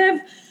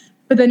impressive,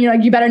 but then you're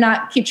like, you better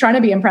not keep trying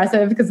to be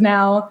impressive, because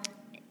now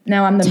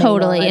I'm the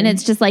totally. And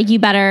it's just like, you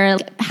better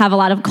have a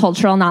lot of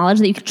cultural knowledge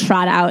that you could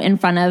trot out in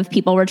front of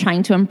people we're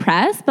trying to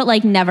impress, but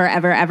like never,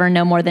 ever, ever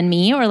know more than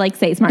me, or like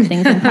say smart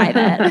things in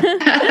private.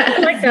 I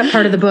like that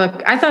part of the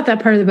book. I thought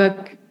that part of the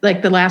book,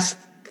 like the last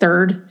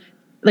third,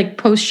 like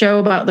post show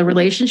about the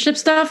relationship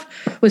stuff,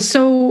 was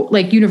so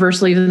like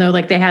universal, even though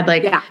like they had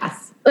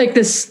like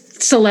this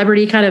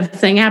celebrity kind of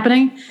thing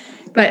happening.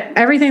 But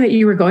everything that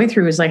you were going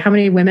through is like, how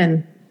many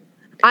women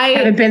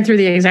haven't been through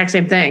the exact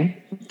same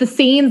thing? The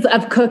scenes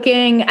of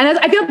cooking, and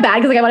I feel bad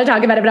because like I want to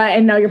talk about it, but I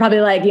know you're probably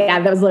like, yeah,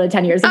 that was literally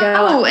 10 years ago.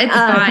 Oh, it's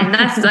fine.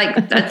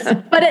 That's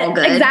but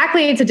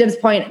exactly to Dibs'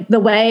 point, the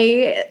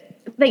way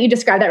that you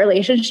describe that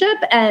relationship,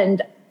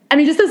 and I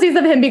mean, just the scenes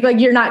of him being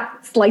like, you're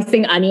not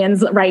slicing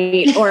onions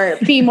right, or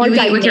be more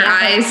dynamic with your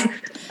eyes.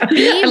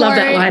 I love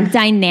that line.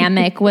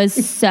 Dynamic was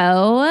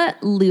so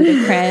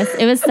ludicrous.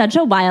 It was such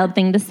a wild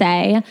thing to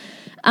say.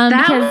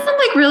 That one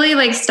like really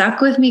like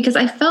stuck with me, because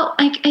I felt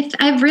like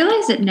I've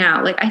realized it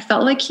now. Like I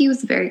felt like he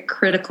was very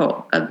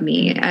critical of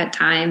me at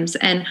times,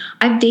 and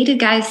I've dated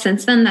guys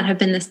since then that have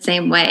been the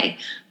same way.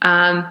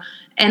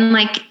 And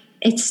like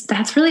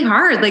that's really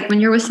hard. Like when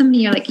you're with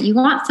somebody, you're like, you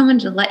want someone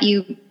to let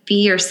you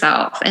be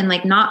yourself and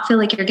like not feel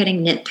like you're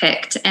getting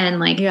nitpicked. And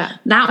like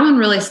that one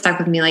really stuck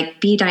with me. Like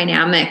be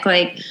dynamic,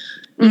 like.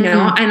 You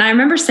know, and I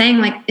remember saying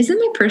like, isn't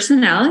my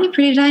personality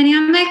pretty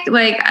dynamic?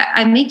 Like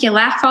I make you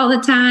laugh all the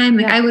time.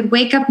 Like I would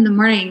wake up in the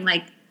morning,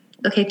 like,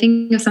 okay,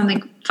 think of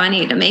something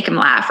funny to make him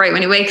laugh right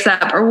when he wakes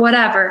up or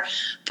whatever.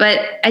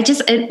 But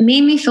it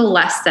made me feel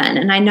less than.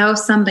 And I know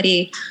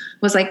somebody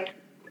was like,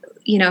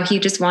 you know, he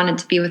just wanted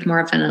to be with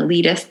more of an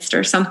elitist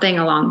or something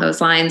along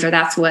those lines, or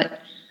that's what,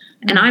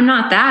 and I'm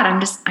not that.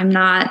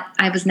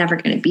 I was never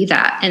going to be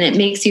that. And it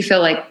makes you feel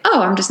like,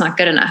 oh, I'm just not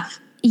good enough.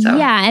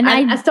 Yeah,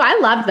 and so I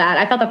loved that.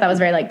 I felt that was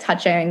very like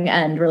touching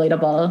and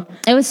relatable.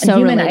 It was so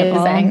humanizing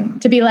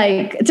relatable. to be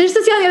like, just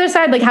to see on the other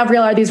side, like how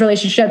real are these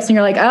relationships? And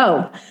you're like,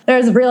 oh, they're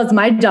as real as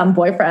my dumb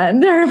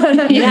boyfriend.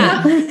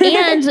 Yeah.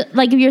 And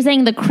like if you're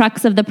saying the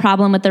crux of the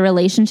problem with the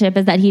relationship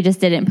is that he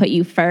just didn't put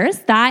you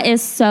first, that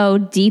is so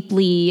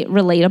deeply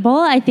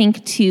relatable, I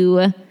think,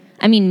 to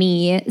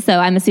me, so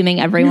I'm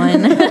assuming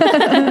everyone.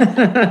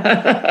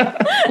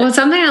 Well,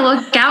 something to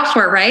look out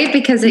for, right?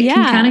 Because it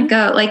can kind of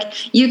go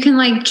like, you can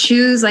like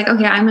choose like,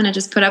 okay, I'm going to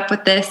just put up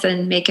with this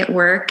and make it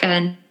work, or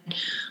I'm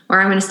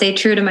going to stay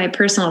true to my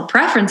personal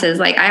preferences.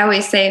 Like I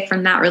always say,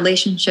 from that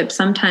relationship,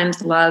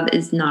 sometimes love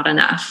is not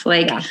enough.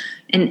 Like,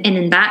 and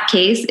in that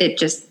case, it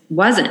just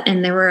wasn't.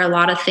 And there were a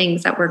lot of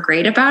things that were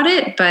great about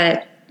it, but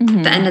at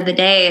the end of the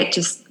day,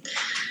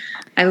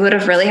 I would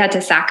have really had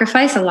to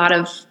sacrifice a lot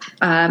of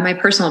my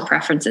personal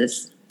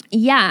preferences.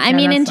 Yeah. I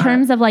mean, in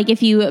terms of like,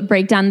 if you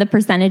break down the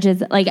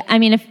percentages, like, I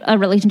mean, if a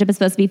relationship is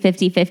supposed to be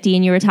 50-50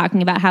 and you were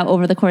talking about how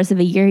over the course of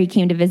a year, he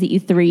came to visit you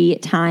 3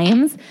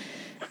 times,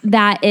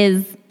 that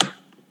is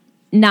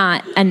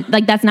not, and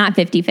like, that's not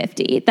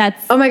 50-50.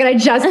 That's, oh my God. I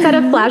just had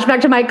a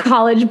flashback to my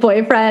college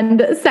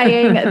boyfriend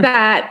saying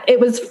that it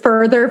was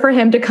further for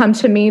him to come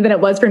to me than it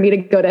was for me to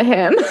go to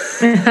him.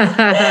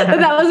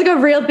 That was like a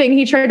real thing.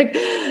 He tried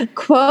to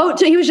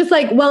quote, he was just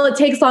like, well, it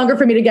takes longer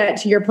for me to get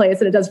to your place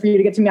than it does for you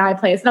to get to my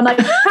place. And I'm like,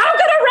 how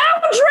good a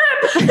round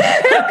trip?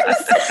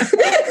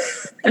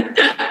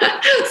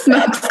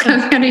 Smoke's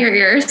coming out of your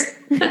ears. So,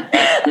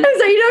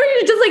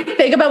 you just like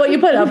think about what you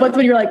put up with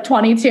when you're like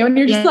 22 and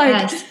you're just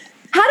like,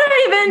 how did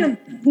I even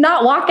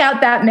not walk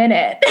out that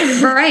minute?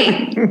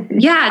 Right.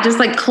 Yeah. Just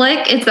like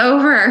click, it's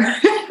over.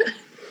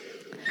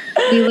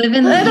 We live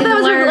in the I thought that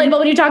was relatable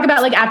when you talk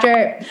about like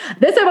after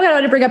this, I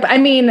wanted to bring up, I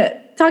mean,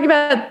 talking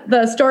about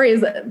the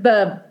stories,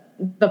 the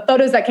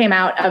photos that came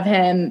out of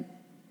him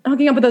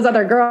hooking up with those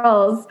other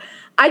girls.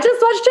 I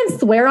just watched him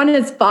swear on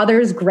his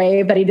father's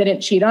grave that he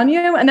didn't cheat on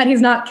you and that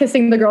he's not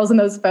kissing the girls in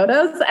those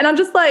photos. And I'm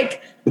just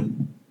like,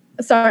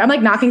 sorry, I'm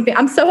like knocking things.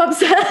 I'm so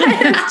upset.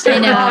 I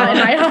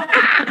know.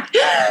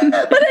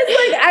 But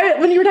it's like,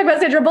 when you were talking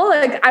about Sandra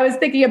Bullock, I was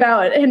thinking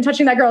about him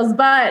touching that girl's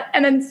butt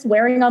and then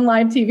swearing on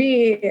live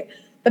TV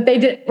that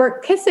they were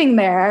kissing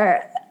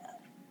there.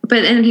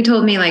 And he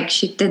told me like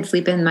she did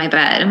sleep in my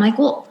bed. I'm like,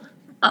 well,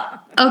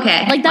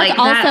 okay. Like that's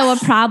also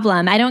a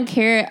problem. I don't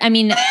care. I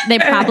mean, they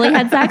probably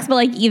had sex, but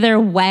like either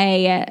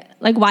way,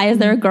 like why is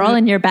there a girl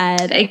in your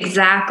bed?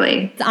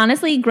 Exactly. It's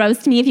honestly gross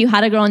to me if you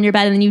had a girl in your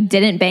bed and then you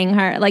didn't bang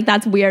her. Like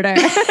that's weirder.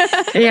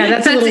 Yeah,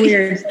 that's a little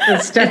weird.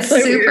 That's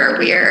super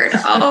weird.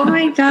 Oh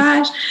my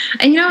gosh.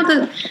 And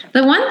the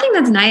one thing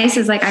that's nice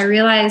is like I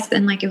realized,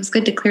 and like it was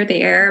good to clear the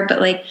air,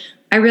 but like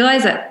I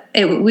realized that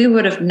we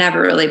would have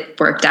never really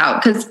worked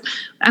out, because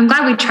I'm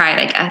glad we tried,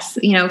 I guess,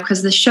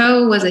 because the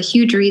show was a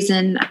huge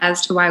reason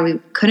as to why we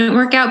couldn't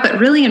work out. But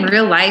really in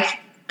real life,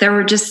 there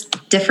were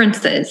just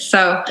differences.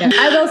 So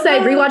I will say,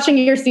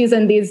 rewatching your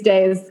season these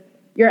days,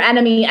 your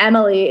enemy,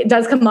 Emily,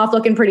 does come off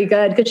looking pretty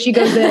good because she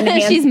goes in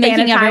and she's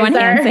making everyone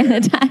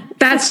hand sanitize.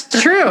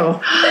 That's true.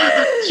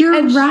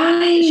 You're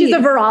right. She's a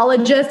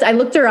virologist. I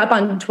looked her up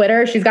on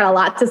Twitter. She's got a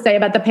lot to say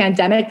about the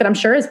pandemic that I'm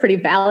sure is pretty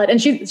valid.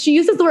 And she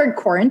uses the word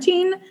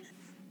quarantine.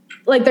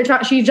 Like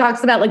she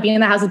talks about like being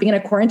in the house as being in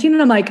a quarantine.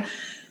 And I'm like,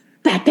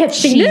 that bitch,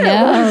 she knew.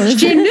 Knows.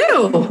 She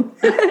knew.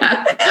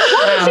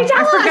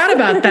 I forgot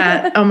about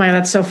that. Oh my,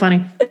 that's so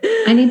funny.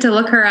 I need to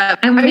look her up.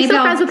 Are you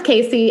still friends with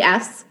Casey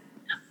S?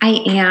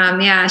 I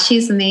am. Yeah,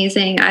 she's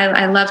amazing.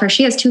 I love her.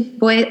 She has 2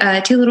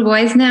 little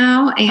boys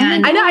now,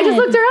 and I know. I just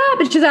looked her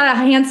up, and she's got a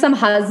handsome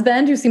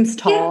husband who seems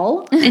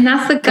tall. And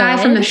that's the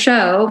guy from the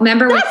show.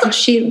 Remember when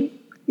she?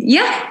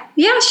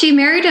 Yeah, she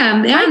married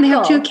him. Yeah, and they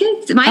have 2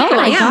 kids. Michael,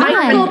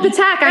 Michael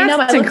Patak. I know.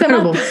 That's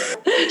incredible.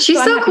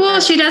 She's so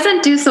cool. She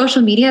doesn't do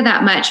social media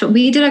that much.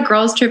 We did a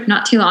girls' trip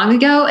not too long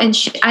ago, and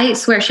I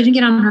swear she didn't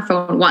get on her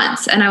phone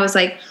once. And I was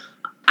like,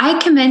 I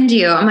commend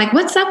you. I'm like,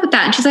 what's up with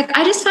that? And she's like,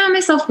 I just found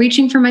myself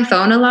reaching for my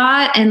phone a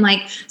lot. And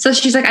like, so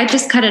she's like, I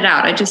just cut it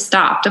out. I just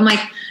stopped. I'm like,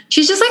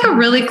 she's just like a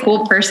really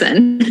cool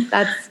person.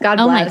 That's God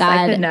bless. Oh my God.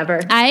 I could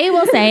never. I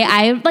will say,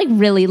 I like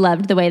really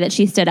loved the way that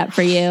she stood up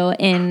for you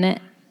in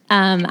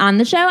on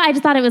the show. I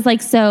just thought it was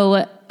like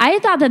so. I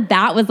thought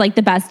that was like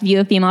the best view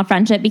of female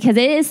friendship, because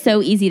it is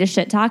so easy to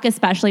shit talk,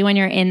 especially when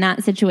you're in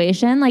that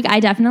situation. Like I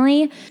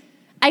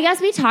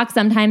guess we talk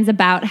sometimes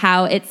about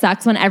how it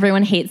sucks when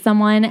everyone hates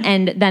someone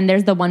and then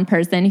there's the one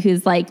person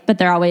who's like, but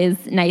they're always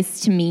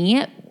nice to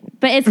me.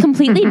 But it's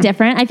completely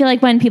different. I feel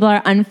like when people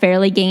are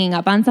unfairly ganging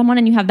up on someone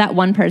and you have that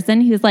one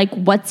person who's like,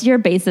 what's your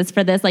basis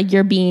for this? Like,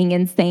 you're being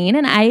insane.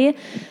 And I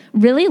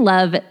really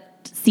love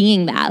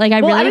seeing that. Like, I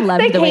really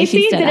loved the way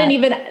she stood up.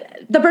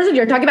 The person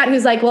you're talking about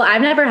who's like, well,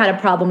 I've never had a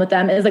problem with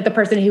them, is like the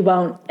person who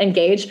won't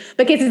engage.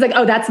 But Casey's like,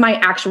 oh, that's my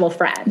actual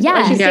friend. Yeah.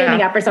 Like she's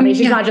standing up for somebody.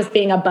 She's not just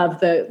being above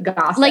the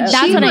gossip. Like,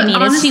 that's what I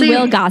mean. Is she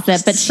will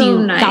gossip, but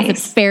so she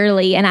gossips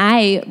fairly. And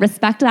I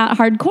respect that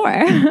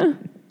hardcore.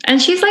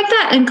 And she's like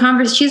that in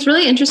converse. She's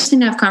really interesting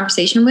to have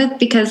conversation with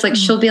because like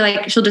she'll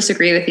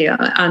disagree with you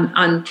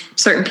on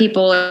certain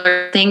people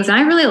or things. And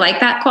I really like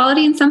that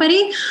quality in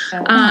somebody.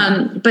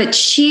 But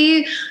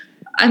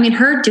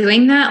her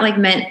doing that like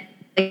meant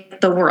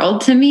like the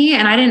world to me.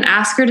 And I didn't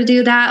ask her to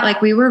do that.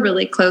 Like we were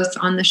really close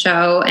on the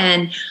show.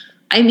 And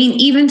I mean,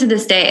 even to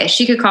this day,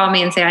 she could call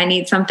me and say, I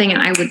need something,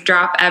 and I would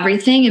drop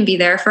everything and be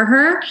there for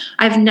her.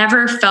 I've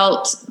never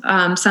felt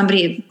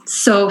somebody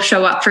so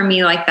show up for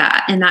me like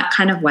that in that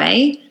kind of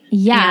way.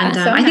 Yeah. And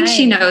I think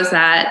she knows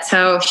that.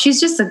 So she's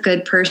just a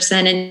good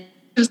person. And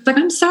she was like,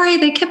 I'm sorry,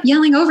 they kept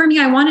yelling over me.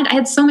 I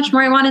had so much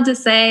more I wanted to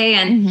say.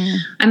 And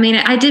I mean,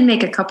 I did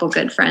make a couple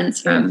good friends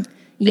from.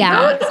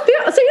 Yeah. So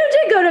you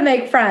did go to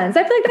make friends.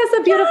 I feel like that's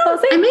a beautiful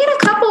thing. I made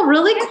a couple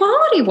really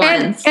quality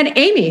ones. And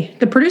Amy,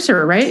 the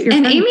producer, right?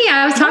 And Amy,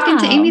 I was talking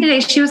to Amy today.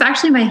 She was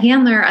actually my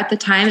handler at the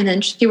time. And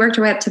then she worked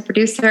her way up to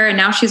producer. And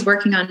now she's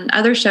working on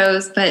other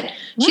shows. But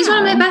she's one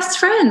of my best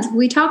friends.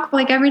 We talk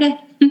like every day.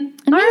 Amazing.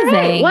 All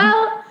right.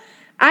 Well,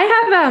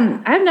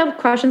 I have no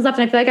questions left.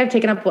 And I feel like I've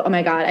taken up, oh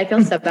my God, I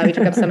feel so bad. We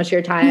took up so much of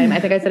your time. I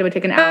think I said it would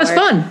take an hour. That was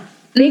fun.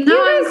 Thank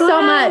you guys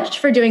so much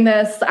for doing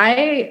this.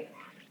 I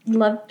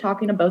love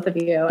talking to both of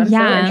you. I'm so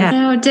Yeah. excited.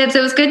 No, Dibs,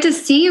 it was good to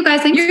see you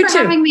guys. Thanks for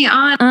having me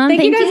on.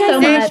 Thank you guys so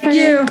much. Thank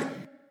you.